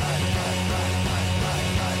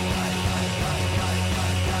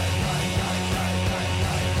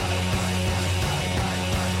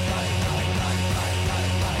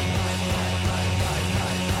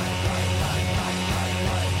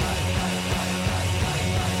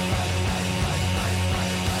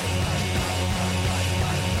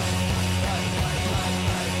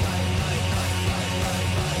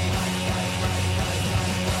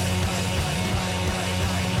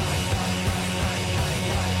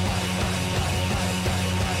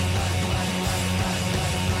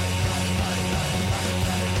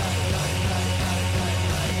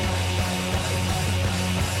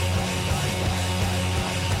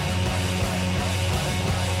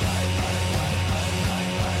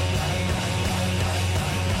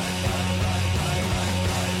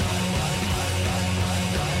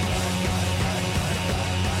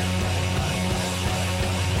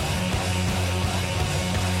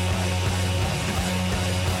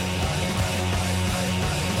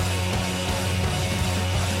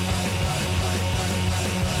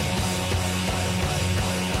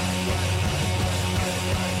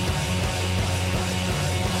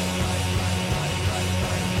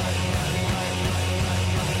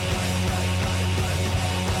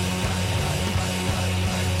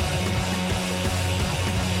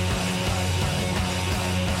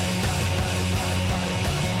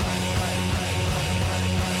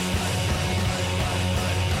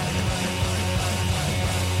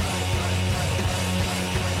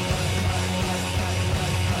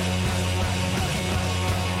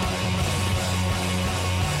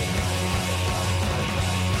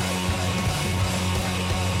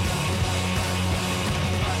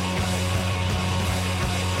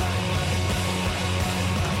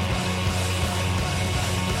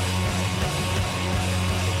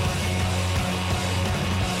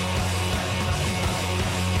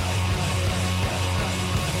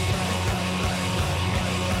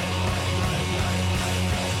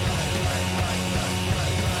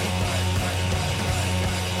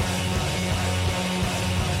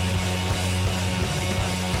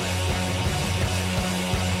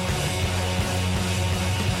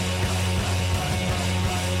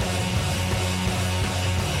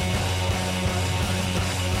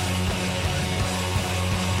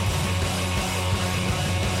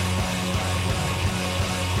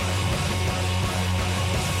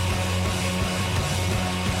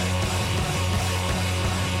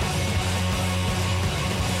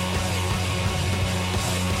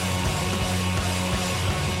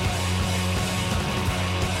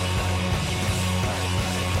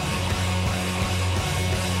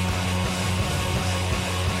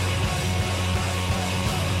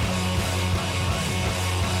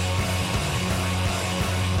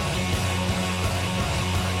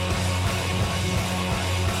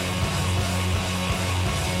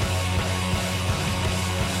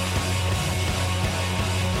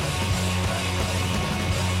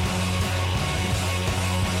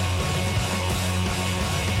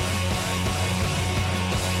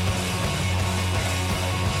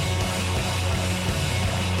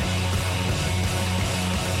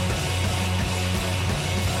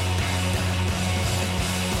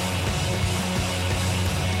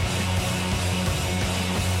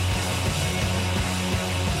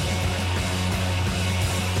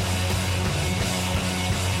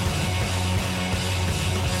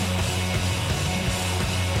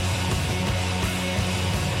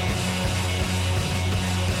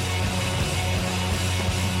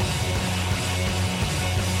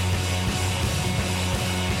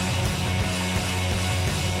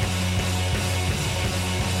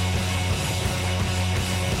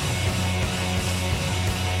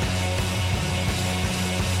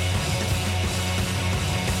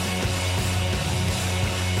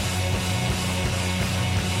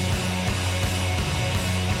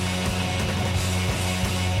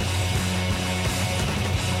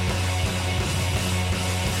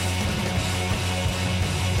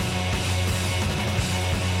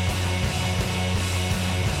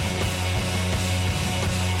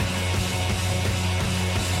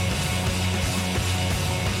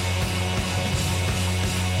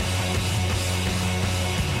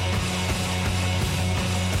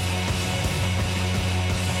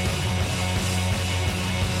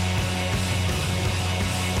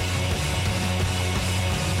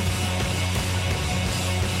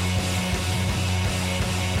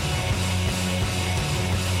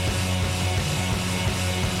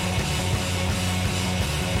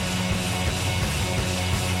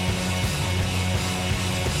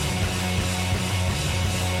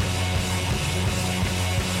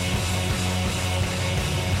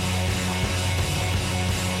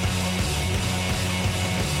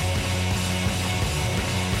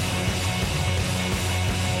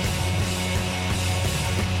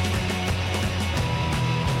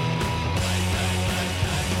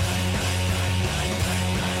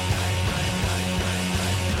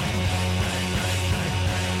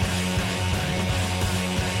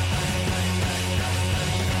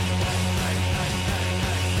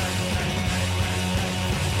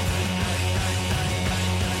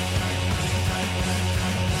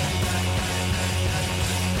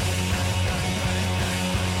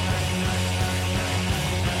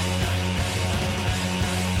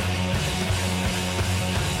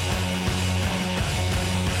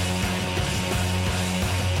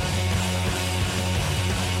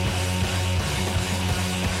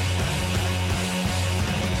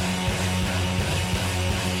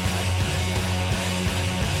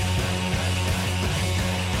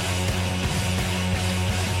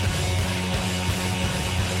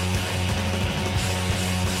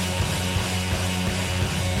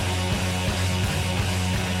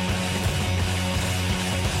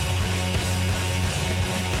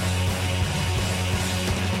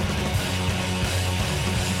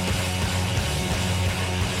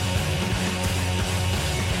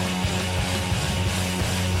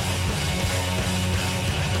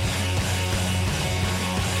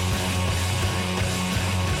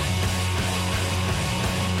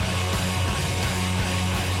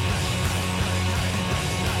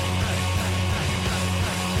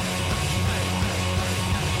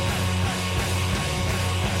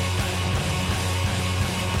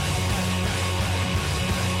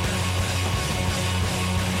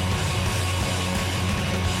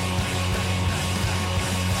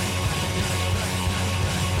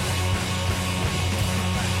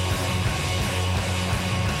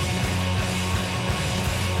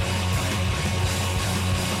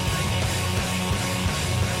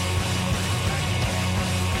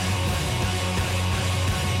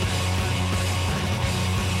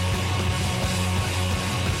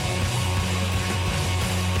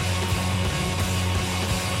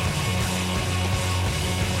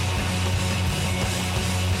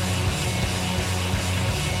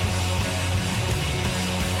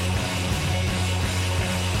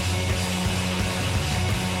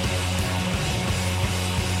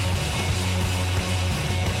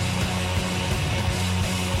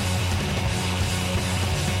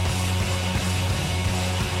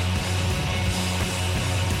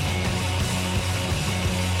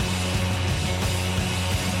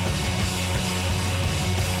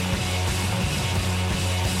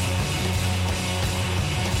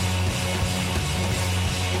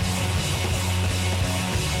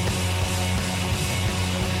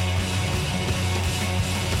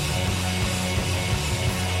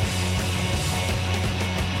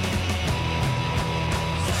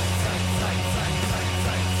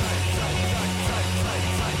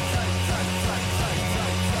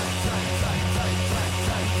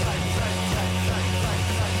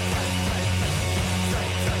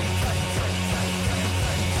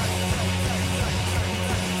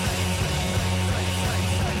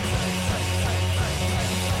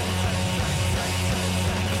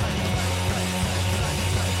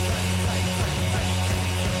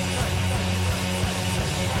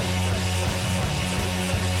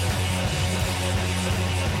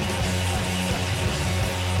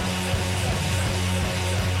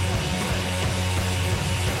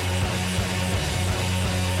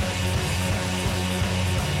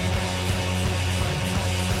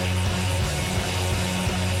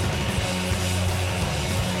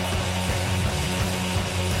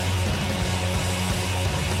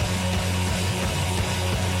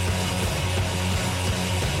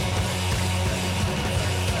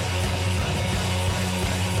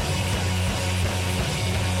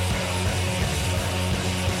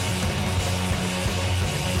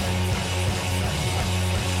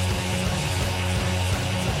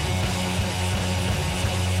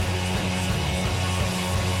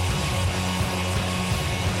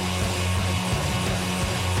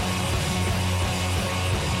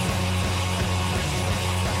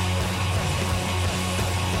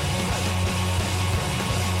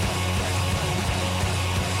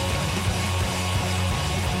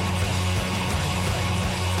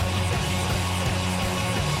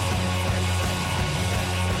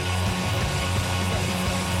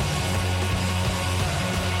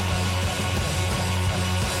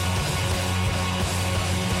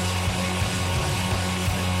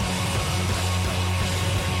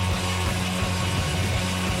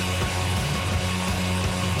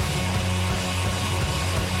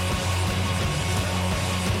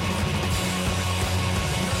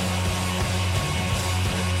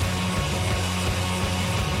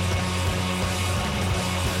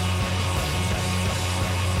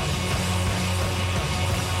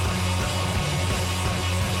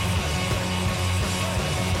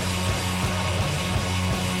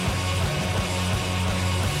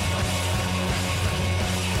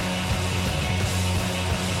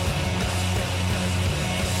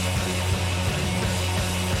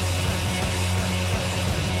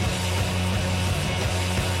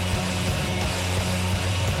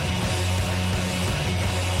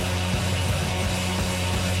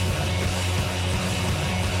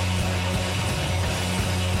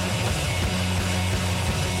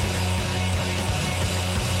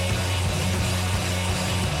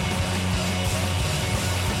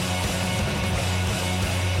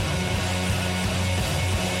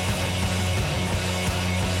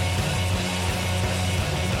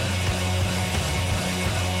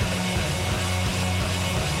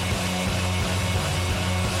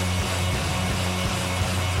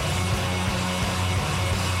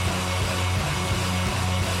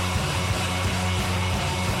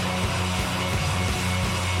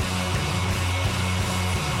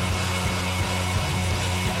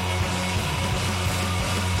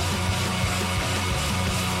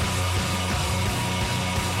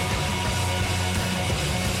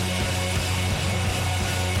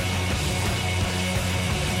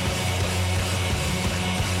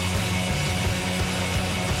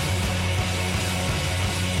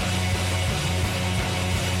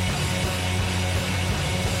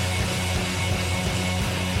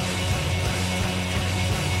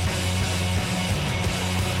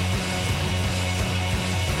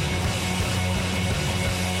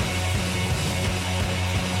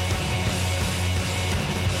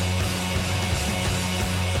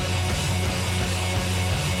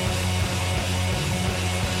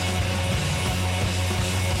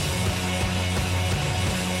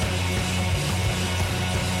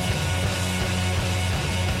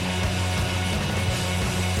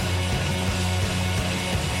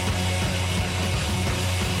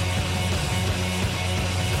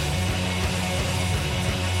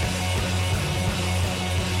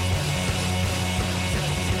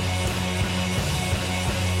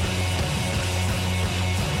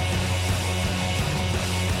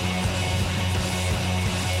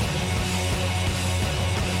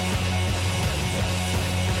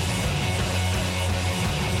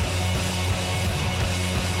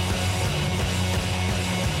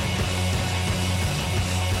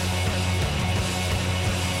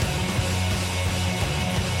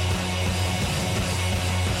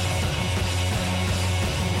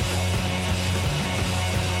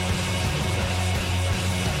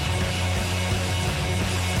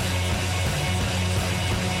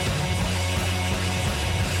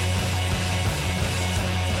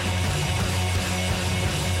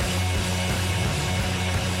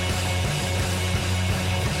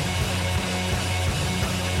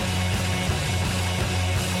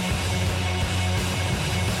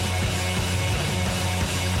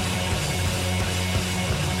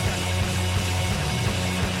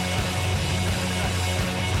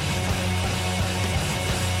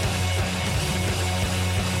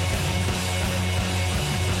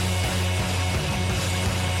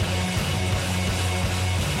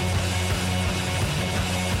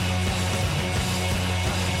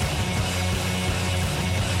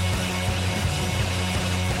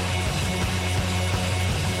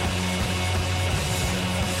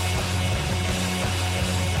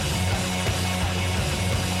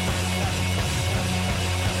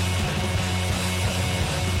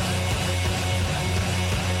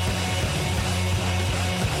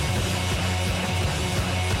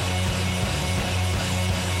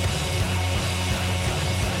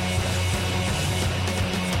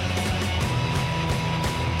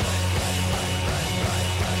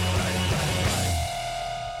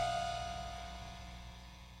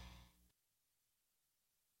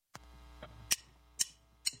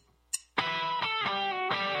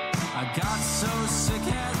I got so sick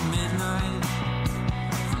at midnight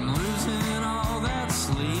from losing all that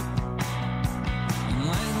sleep and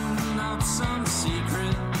letting out some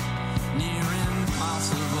secret near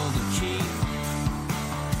impossible to keep.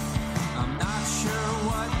 I'm not sure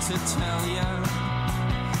what to tell you.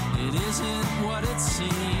 It isn't what it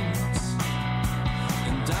seems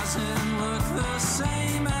and doesn't look the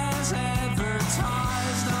same as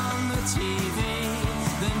advertised on the TV.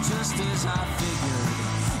 Then just as I figured,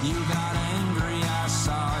 you got angry. I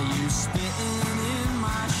saw you spitting in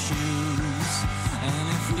my shoes. And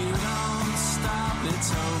if you don't stop, it's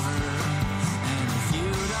over. And if you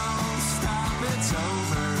don't stop, it's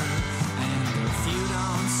over. And if you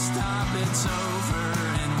don't stop, it's over.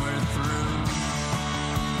 And we're through.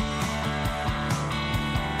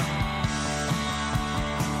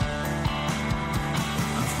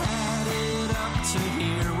 I've had it up to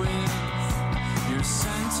here with your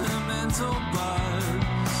sentimental buzz.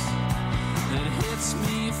 It hits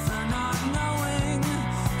me for not knowing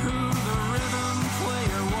who the rhythm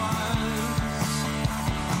player was.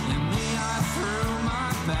 And me, I threw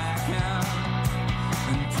my back out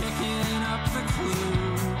and picking up the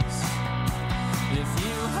clues. If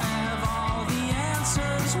you have all the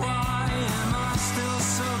answers, why am I still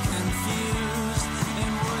so confused?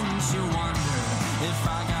 And wouldn't you wonder if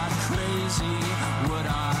I got crazy, would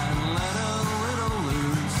I let a little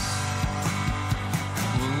loose?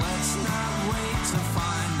 Well, let's not wait to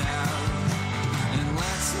find out. And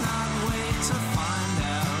let's not wait to find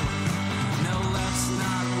out. No, let's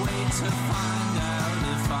not wait to find out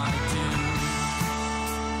if I do.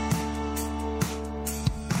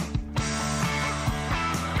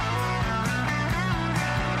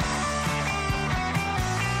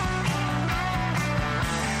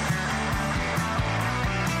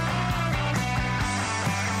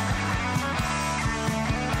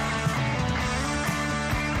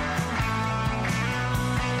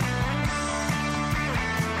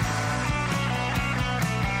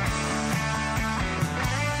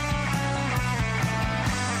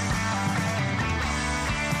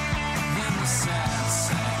 Then the sad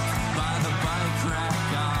sack by the bike rack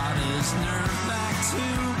got his nerve back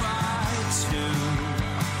 2x2.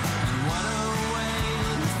 And what a way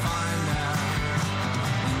to find out.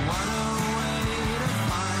 And what a way to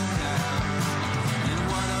find out. And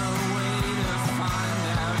what a way to find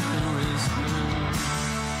out who is who.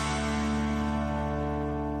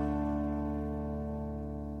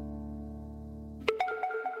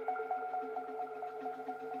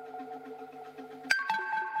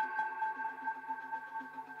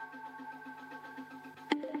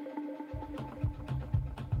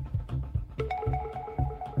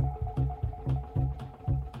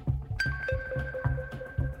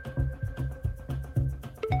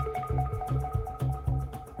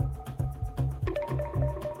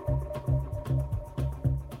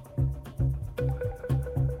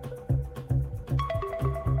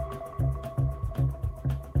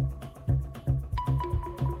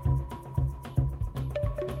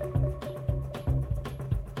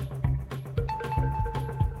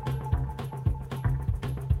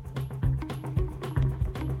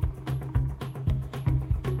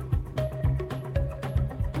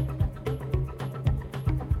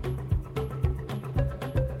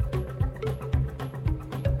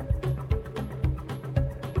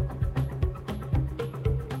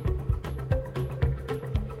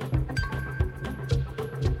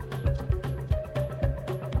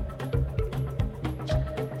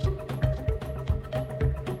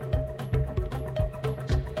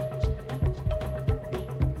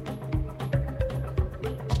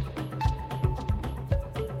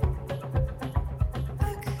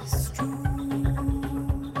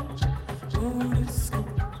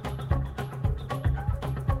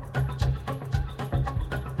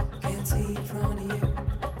 Can't see in front of you.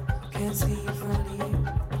 Can't see in front of you.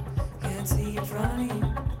 Can't see in front of you.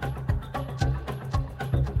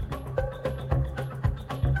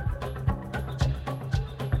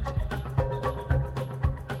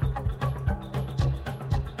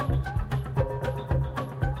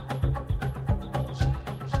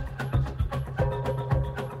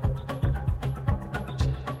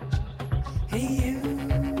 Hey you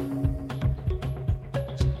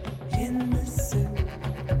in the suit,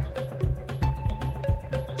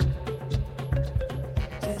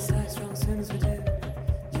 just like strong soon as we do,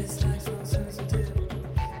 just like strong soon as we do,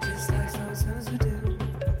 just like strong soon as we do.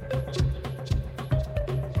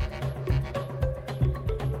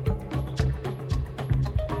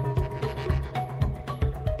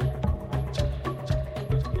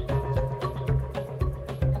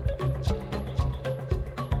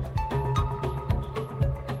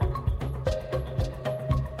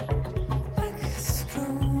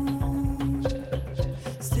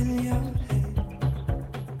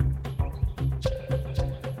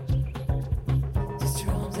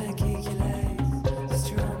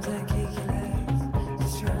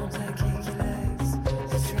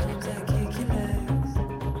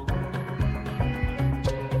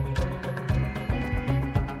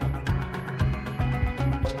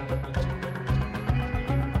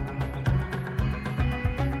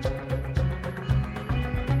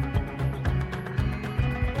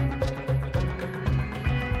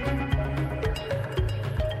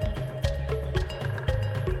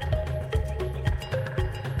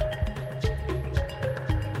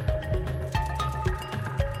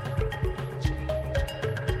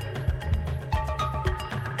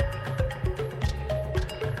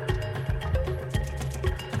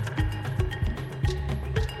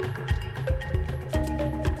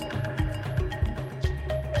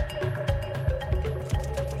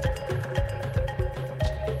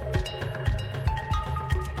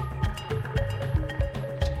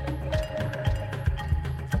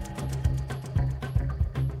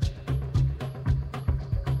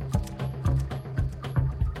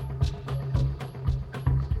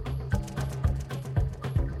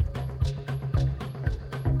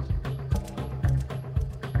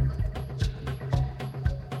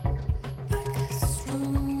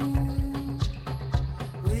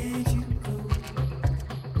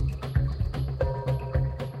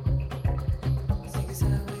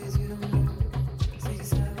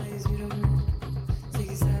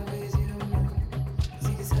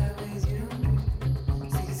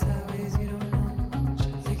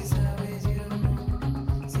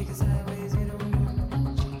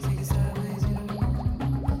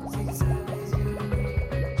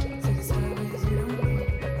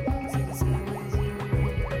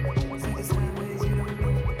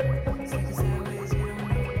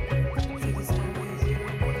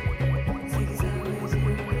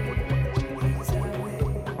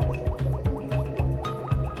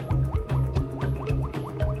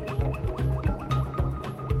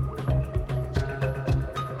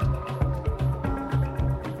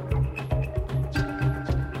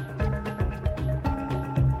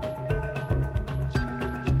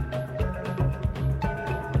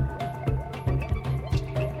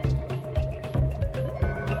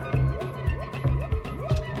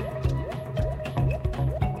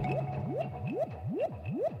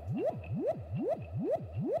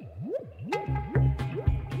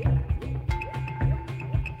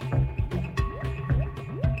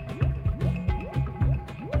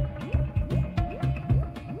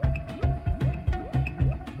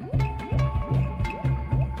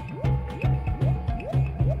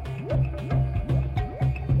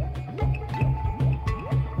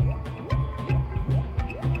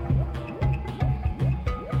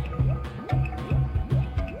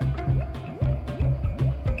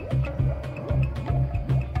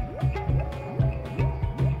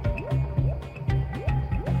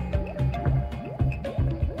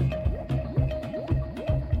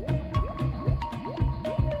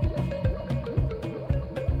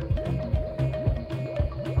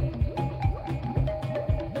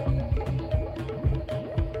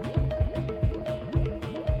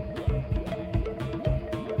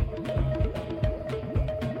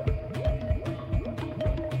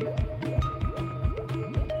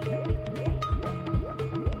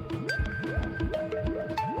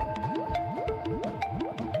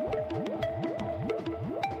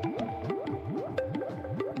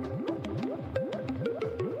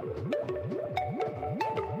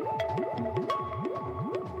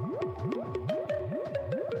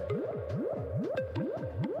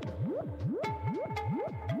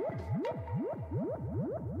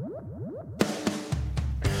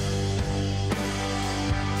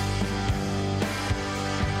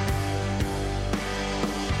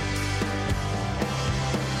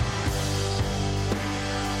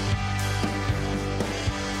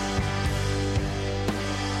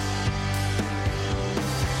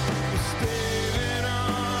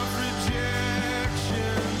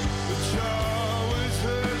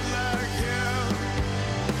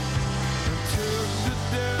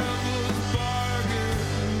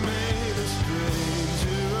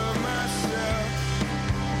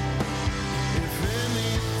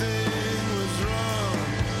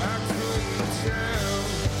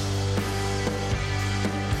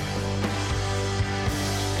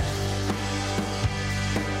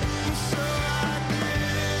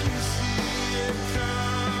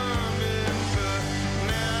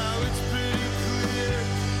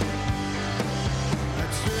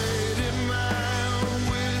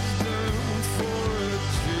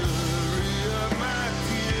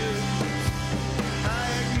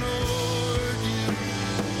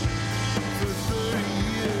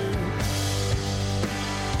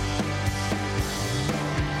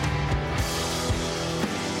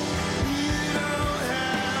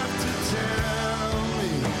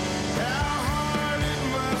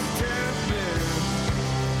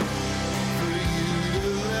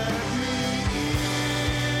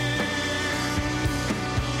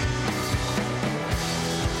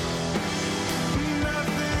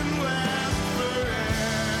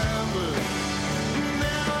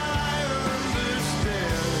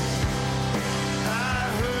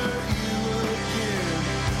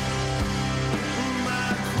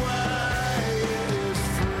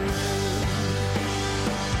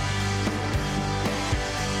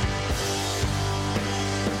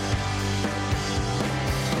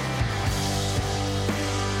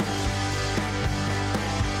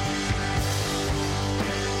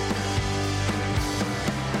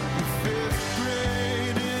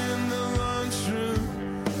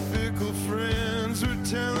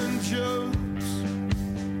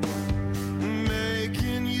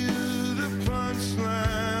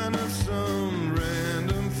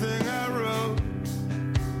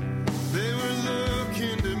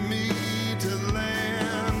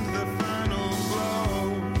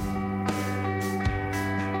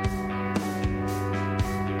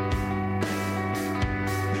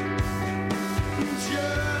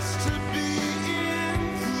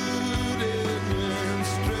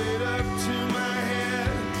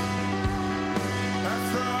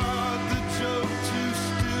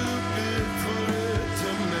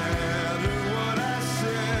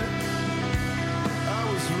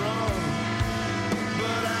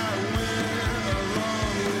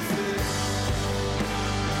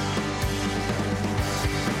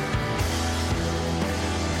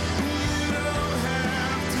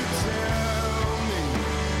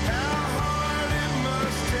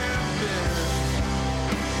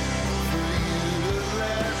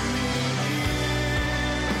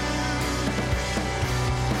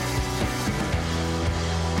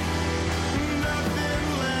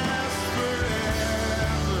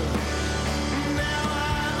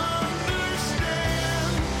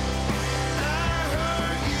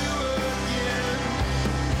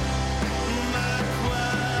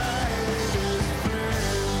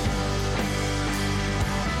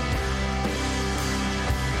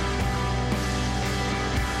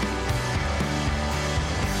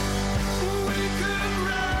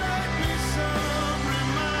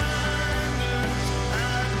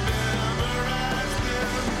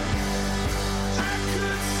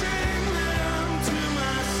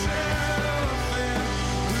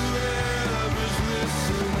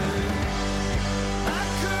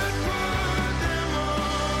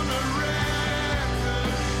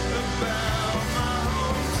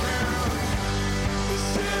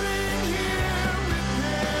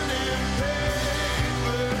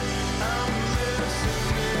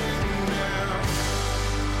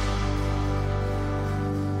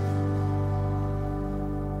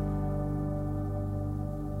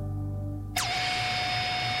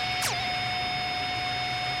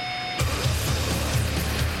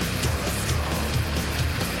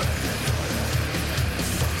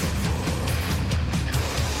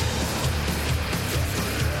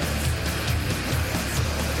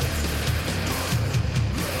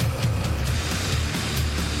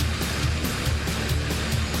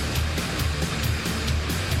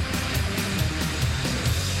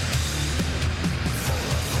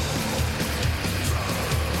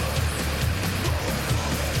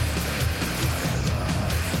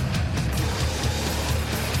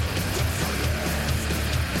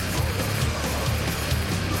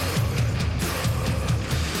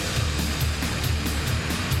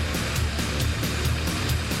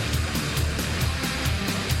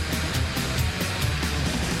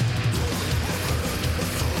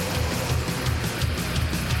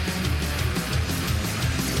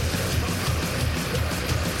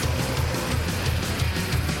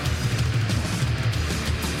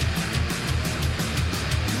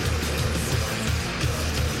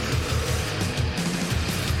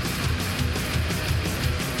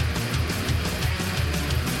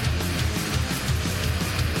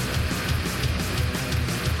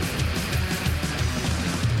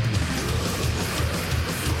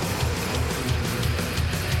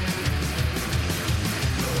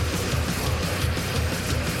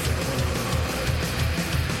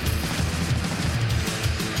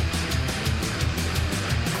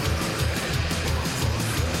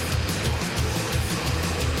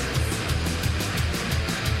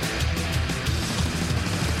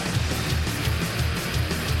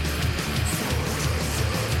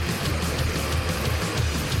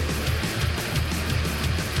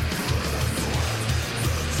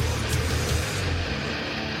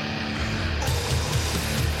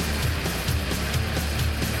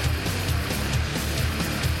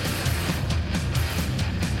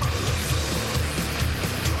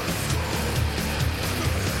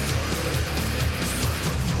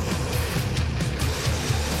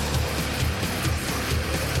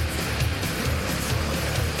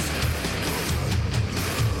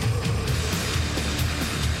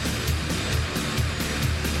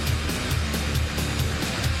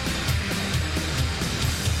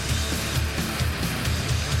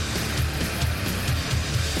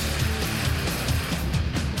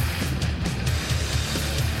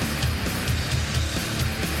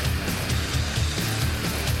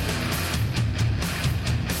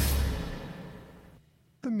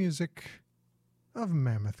 music of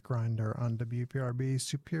Mammoth Grinder on WPRB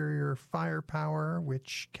Superior Firepower,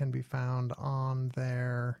 which can be found on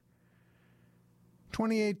their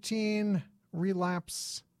 2018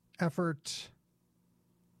 relapse effort,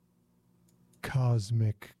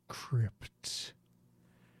 Cosmic Crypt.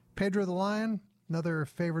 Pedro the Lion, another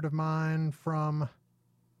favorite of mine from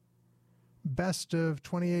Best of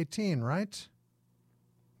 2018, right?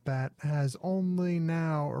 That has only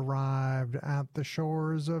now arrived at the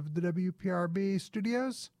shores of the WPRB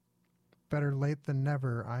studios. Better late than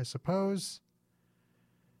never, I suppose.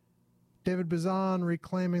 David Bazan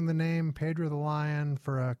reclaiming the name Pedro the Lion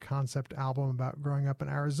for a concept album about growing up in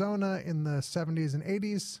Arizona in the 70s and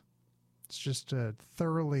 80s. It's just a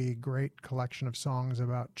thoroughly great collection of songs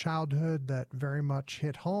about childhood that very much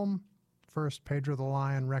hit home. First Pedro the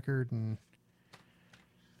Lion record in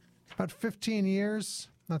about 15 years.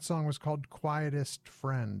 That song was called Quietest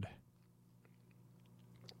Friend.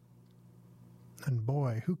 And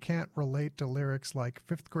boy, who can't relate to lyrics like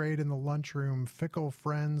fifth grade in the lunchroom, fickle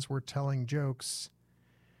friends were telling jokes,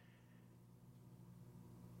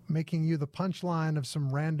 making you the punchline of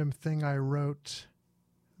some random thing I wrote.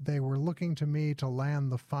 They were looking to me to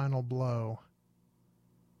land the final blow.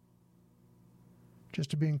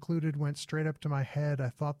 Just to be included went straight up to my head. I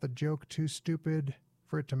thought the joke too stupid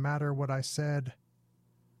for it to matter what I said.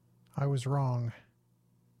 I was wrong,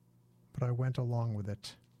 but I went along with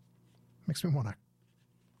it. Makes me want to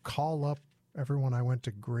call up everyone I went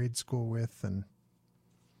to grade school with and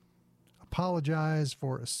apologize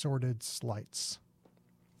for assorted slights.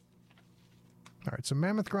 All right, so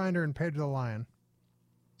Mammoth Grinder and Pedro the Lion.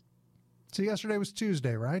 So yesterday was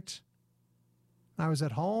Tuesday, right? I was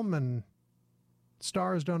at home and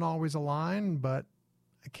stars don't always align, but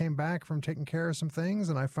I came back from taking care of some things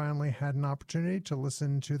and I finally had an opportunity to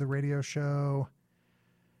listen to the radio show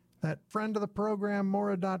that friend of the program,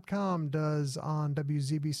 Mora.com, does on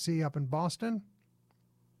WZBC up in Boston.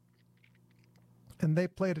 And they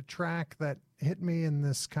played a track that hit me in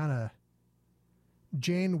this kind of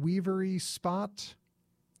Jane Weaver-y spot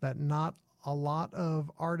that not a lot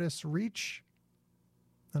of artists reach.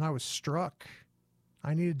 And I was struck.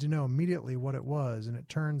 I needed to know immediately what it was, and it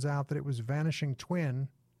turns out that it was Vanishing Twin,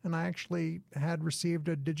 and I actually had received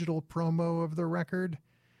a digital promo of the record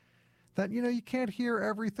that, you know, you can't hear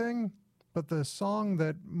everything, but the song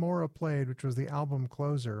that Mora played, which was the album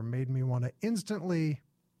closer, made me want to instantly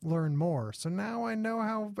learn more. So now I know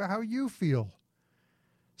how you feel.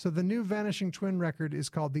 So the new Vanishing Twin record is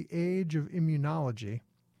called The Age of Immunology.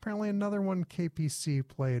 Apparently another one KPC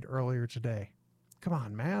played earlier today. Come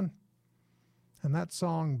on, man. And that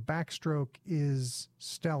song, Backstroke, is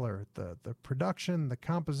stellar. The production, the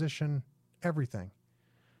composition, everything.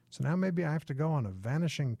 So now maybe I have to go on a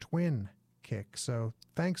Vanishing Twin kick. So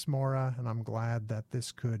thanks, Mora, and I'm glad that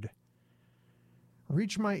this could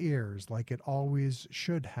reach my ears like it always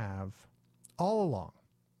should have all along.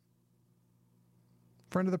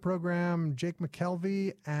 Friend of the program, Jake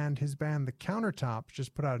McKelvey, and his band The Countertops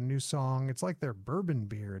just put out a new song. It's like their bourbon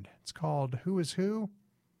beard. It's called Who Is Who?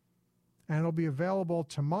 And it'll be available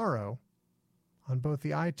tomorrow on both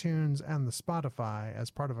the iTunes and the Spotify as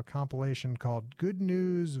part of a compilation called Good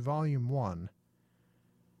News Volume 1.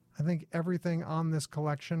 I think everything on this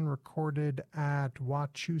collection recorded at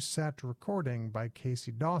Wachusett Recording by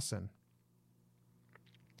Casey Dawson.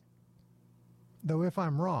 Though if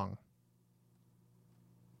I'm wrong,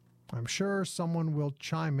 I'm sure someone will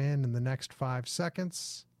chime in the next 5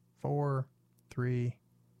 seconds. 4, 3,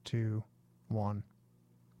 2, 1.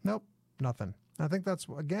 Nope, nothing. I think that's,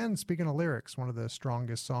 again, speaking of lyrics, one of the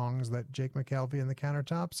strongest songs that Jake McKelvey and the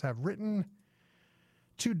Countertops have written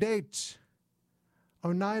to date.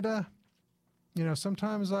 Oneida, you know,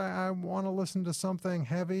 sometimes I want to listen to something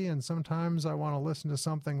heavy, and sometimes I want to listen to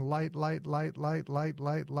something light,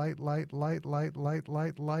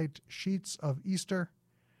 Sheets of Easter,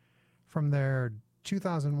 from their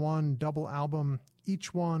 2001 double album,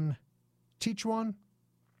 Each One, Teach One.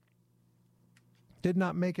 Did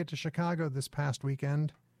not make it to Chicago this past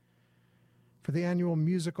weekend. For the annual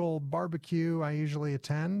musical barbecue I usually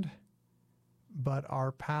attend, but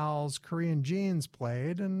our pals Korean Jeans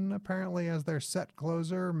played, and apparently as their set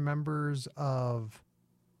closer, members of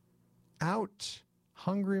Out,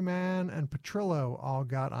 Hungry Man, and Petrillo all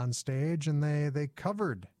got on stage, and they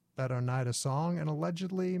covered that Oneida song and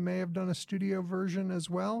allegedly may have done a studio version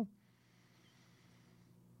as well.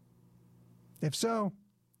 If so,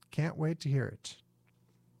 can't wait to hear it.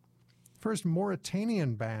 First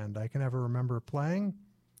Mauritanian band I can ever remember playing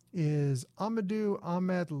is Amadou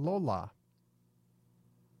Ahmed Lola.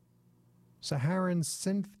 Saharan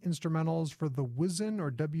synth instrumentals for the WZN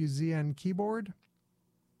or WZN keyboard.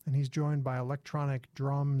 and he's joined by electronic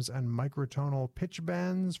drums and microtonal pitch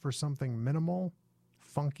bends for something minimal,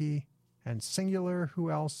 funky, and singular.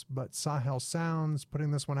 Who else but Sahel Sounds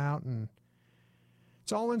putting this one out, and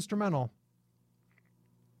it's all instrumental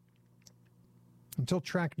until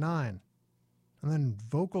track 9, and then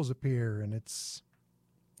vocals appear, and it's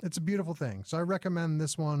a beautiful thing. So I recommend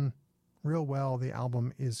this one real well. The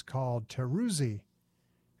album is called Teruzi,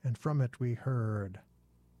 and from it we heard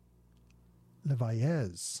Le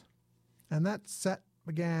Valles. And that set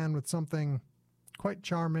began with something quite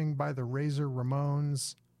charming by the Razor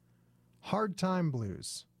Ramones, Hard Time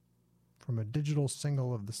Blues, from a digital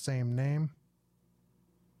single of the same name.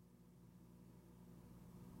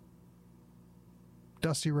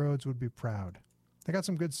 Dusty Rhodes would be proud. They got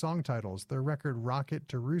some good song titles. Their record Rocket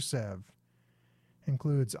to Rusev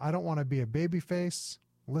includes I Don't Want to Be a Babyface,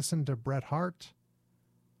 Listen to Bret Hart,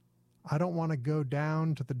 I Don't Want to Go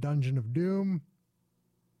Down to the Dungeon of Doom,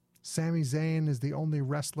 Sami Zayn is the Only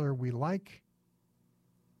Wrestler We Like,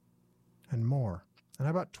 and more. And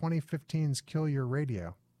how about 2015's Kill Your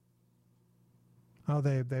Radio? Oh,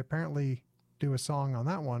 they apparently do a song on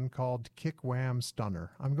that one called Kick Wham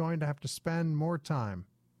Stunner. I'm going to have to spend more time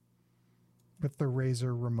with the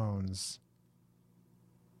Razor Ramones.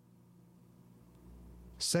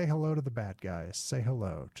 Say hello to the bad guys. Say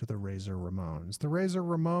hello to the Razor Ramones. The Razor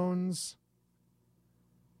Ramones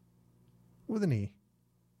with an E.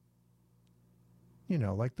 You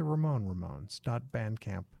know, like the Ramon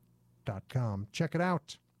Ramones.bandcamp.com. Check it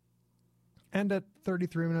out. And at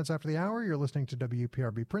 33 minutes after the hour, you're listening to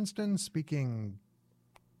WPRB Princeton, speaking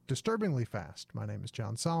disturbingly fast. My name is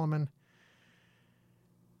Jon Solomon.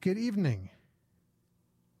 Good evening,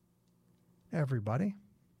 everybody.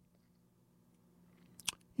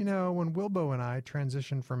 You know, when Wilbo and I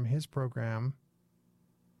transitioned from his program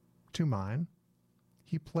to mine,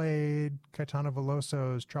 he played Caetano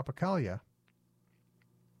Veloso's Tropicalia.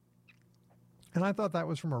 And I thought that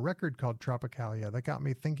was from a record called Tropicalia. That got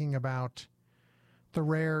me thinking about the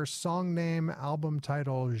rare song name, album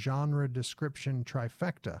title, genre description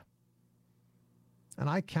trifecta. And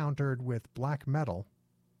I countered with black metal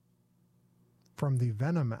from the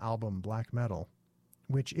Venom album Black Metal,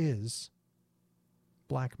 which is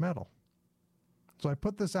black metal. So I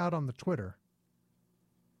put this out on the Twitter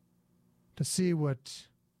to see what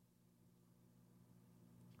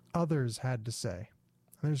others had to say.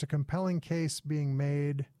 There's a compelling case being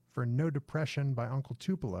made for No Depression by Uncle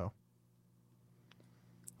Tupelo.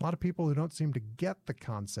 A lot of people who don't seem to get the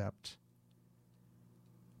concept.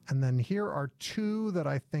 And then here are two that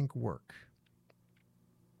I think work.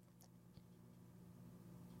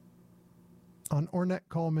 On Ornette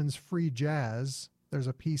Coleman's Free Jazz, there's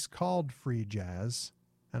a piece called Free Jazz.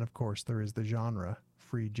 And of course, there is the genre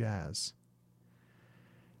Free Jazz.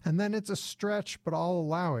 And then it's a stretch, but I'll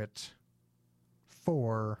allow it,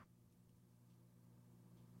 for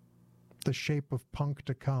The Shape of Punk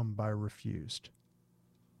to Come by Refused.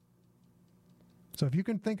 So if you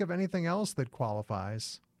can think of anything else that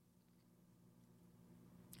qualifies,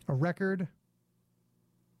 a record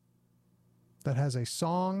that has a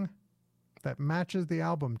song that matches the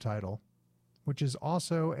album title, which is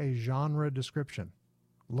also a genre description,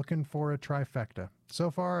 looking for a trifecta.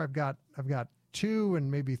 So far, I've got 2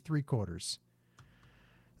 and maybe 3/4.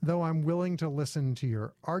 Though I'm willing to listen to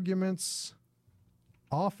your arguments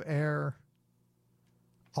off air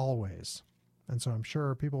always. And so I'm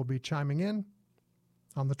sure people will be chiming in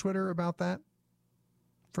on the Twitter about that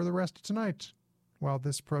for the rest of tonight while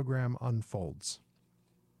this program unfolds,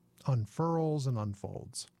 unfurls and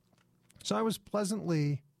unfolds. So I was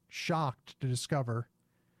pleasantly shocked to discover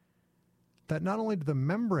that not only do the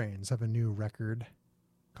Membranes have a new record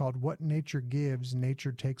called What Nature Gives,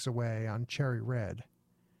 Nature Takes Away on Cherry Red,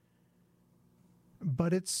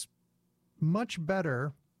 but it's much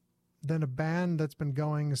better than a band that's been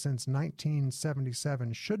going since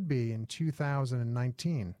 1977 should be in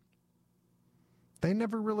 2019. They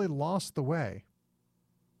never really lost the way.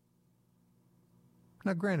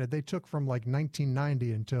 Now, granted, they took from like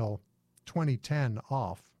 1990 until 2010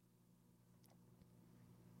 off.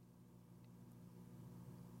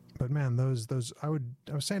 But man, those I was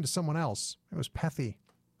saying to someone else, it was Pethy,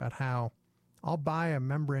 about how I'll buy a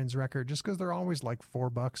Membranes record just because they're always like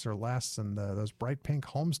 $4 or less, and those bright pink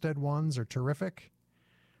Homestead ones are terrific.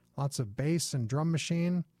 Lots of bass and drum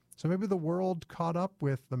machine. So maybe the world caught up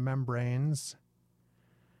with the Membranes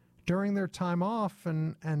during their time off,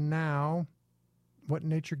 and now What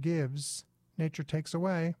Nature Gives, Nature Takes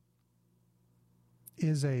Away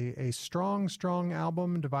is a strong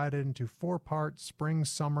album divided into 4 parts: spring,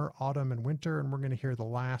 summer, autumn, and winter. And we're going to hear the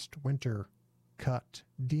last winter cut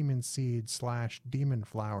demon seed / demon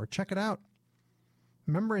flower. Check it out.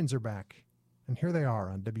 Membranes are back, and here they are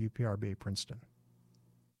on WPRB Princeton.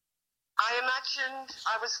 I imagined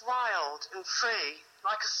I was wild and free,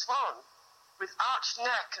 like a swan, with arched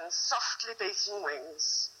neck and softly beating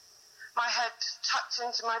wings. My head tucked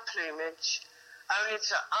into my plumage, only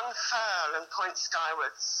to unfurl and point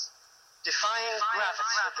skywards, defying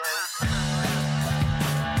gravity again.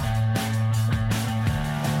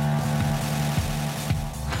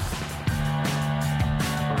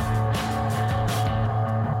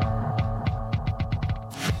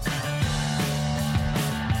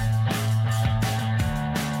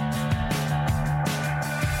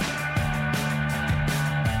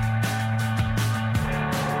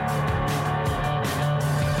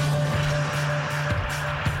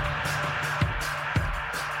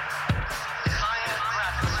 Defying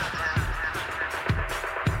gravity again.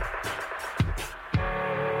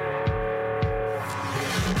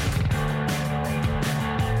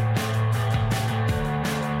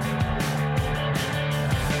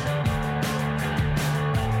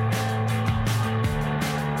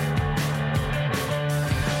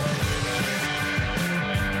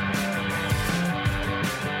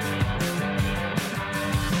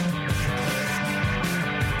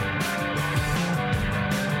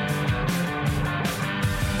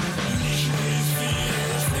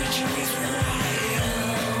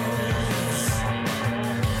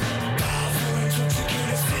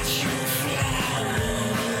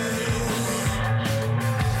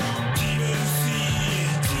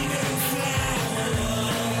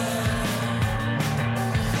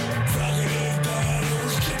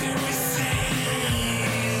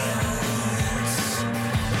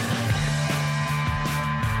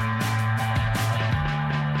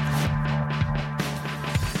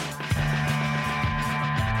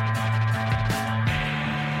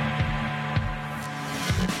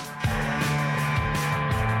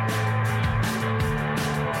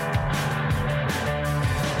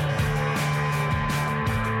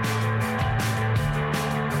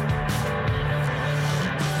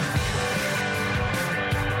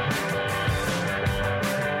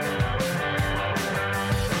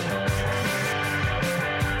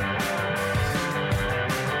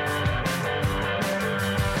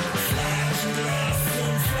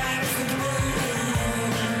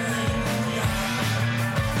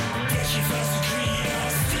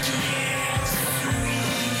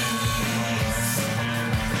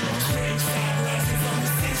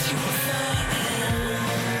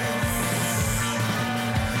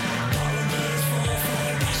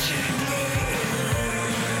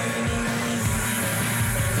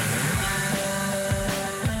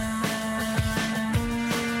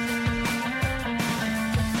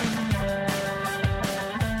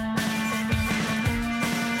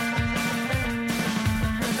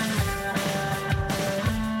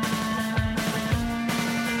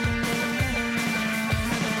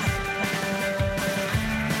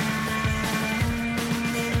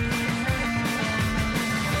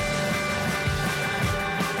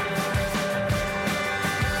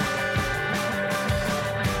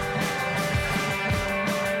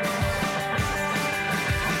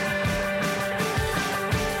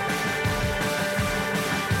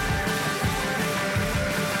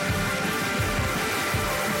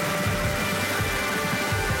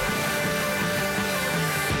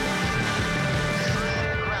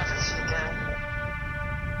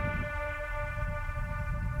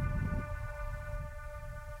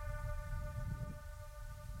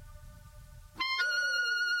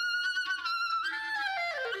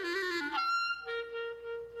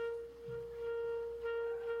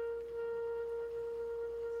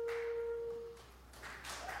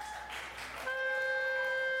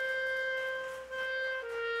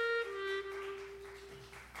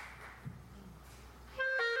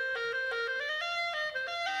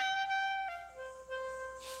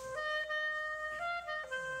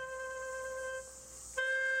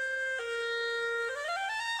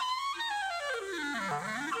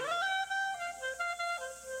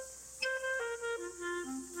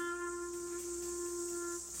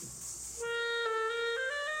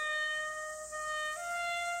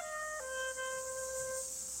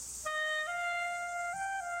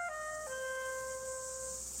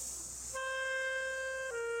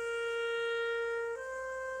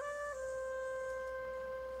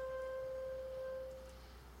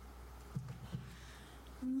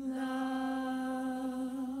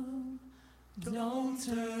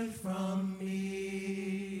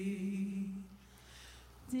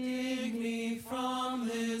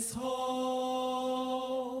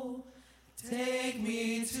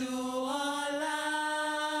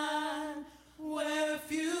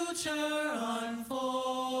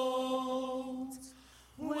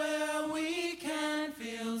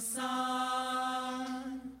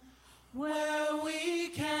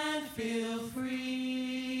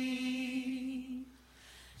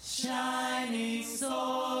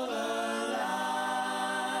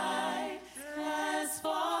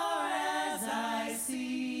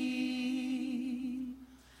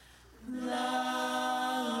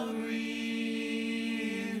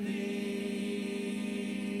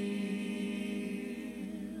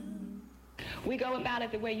 We go about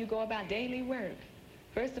it the way you go about daily work.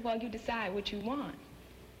 First of all, you decide what you want.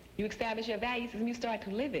 You establish your values and you start to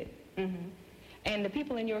live it. And the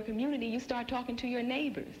people in your community, you start talking to your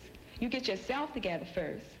neighbors. You get yourself together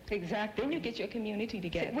first. Exactly. Then you get your community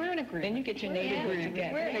together. We're in agreement. Then you get your neighborhood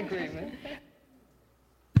together. We're in agreement.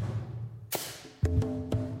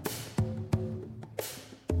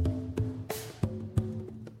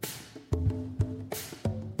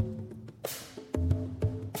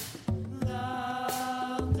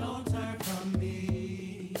 Love, don't turn from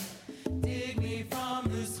me. Dig me from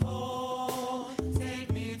this hole.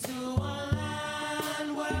 Take me to a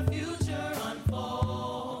land where future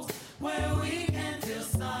unfolds, where we can feel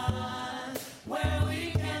sun, where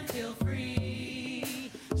we can feel free.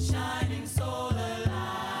 Shining solar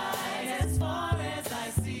light as far as I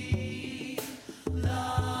see.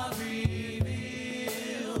 Love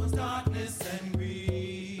reveals darkness and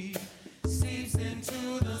greed. Seeps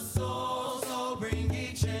into the soul, so bring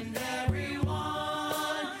each and every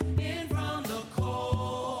one in from the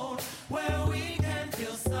cold, where we can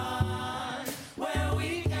feel sun, where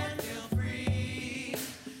we can feel free.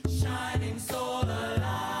 Shining solar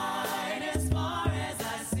light as far as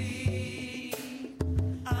I see.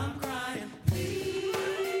 I'm crying, please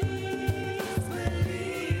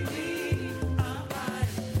believe me. I'm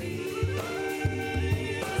crying, please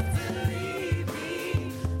believe me.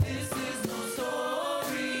 This is no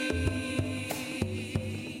story.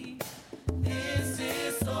 This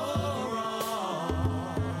is so wrong.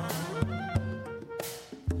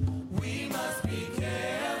 We must be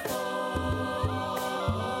careful.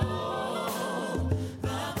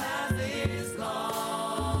 The path is gone.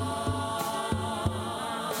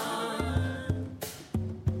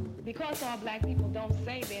 Because all black people don't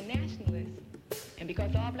say they're nationalists, and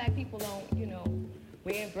because all black people don't,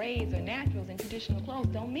 wear braids or naturals and traditional clothes,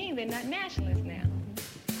 don't mean they're not nationalists now.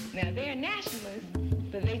 Now, they're nationalists,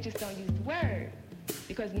 but they just don't use the word,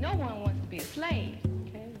 because no one wants to be a slave.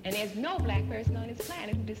 And there's no black person on this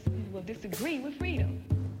planet who will disagree with freedom.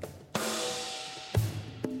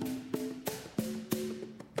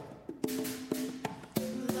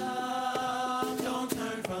 Love, don't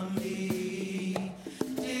turn from me.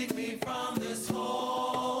 Dig me from this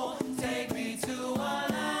hole. Take me to a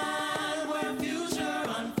land where future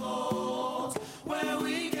unfolds, where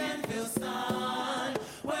we can feel sun,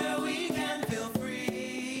 where we can feel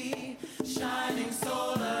free. Shining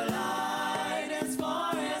solar light as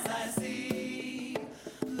far as I see.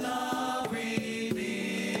 Love reveals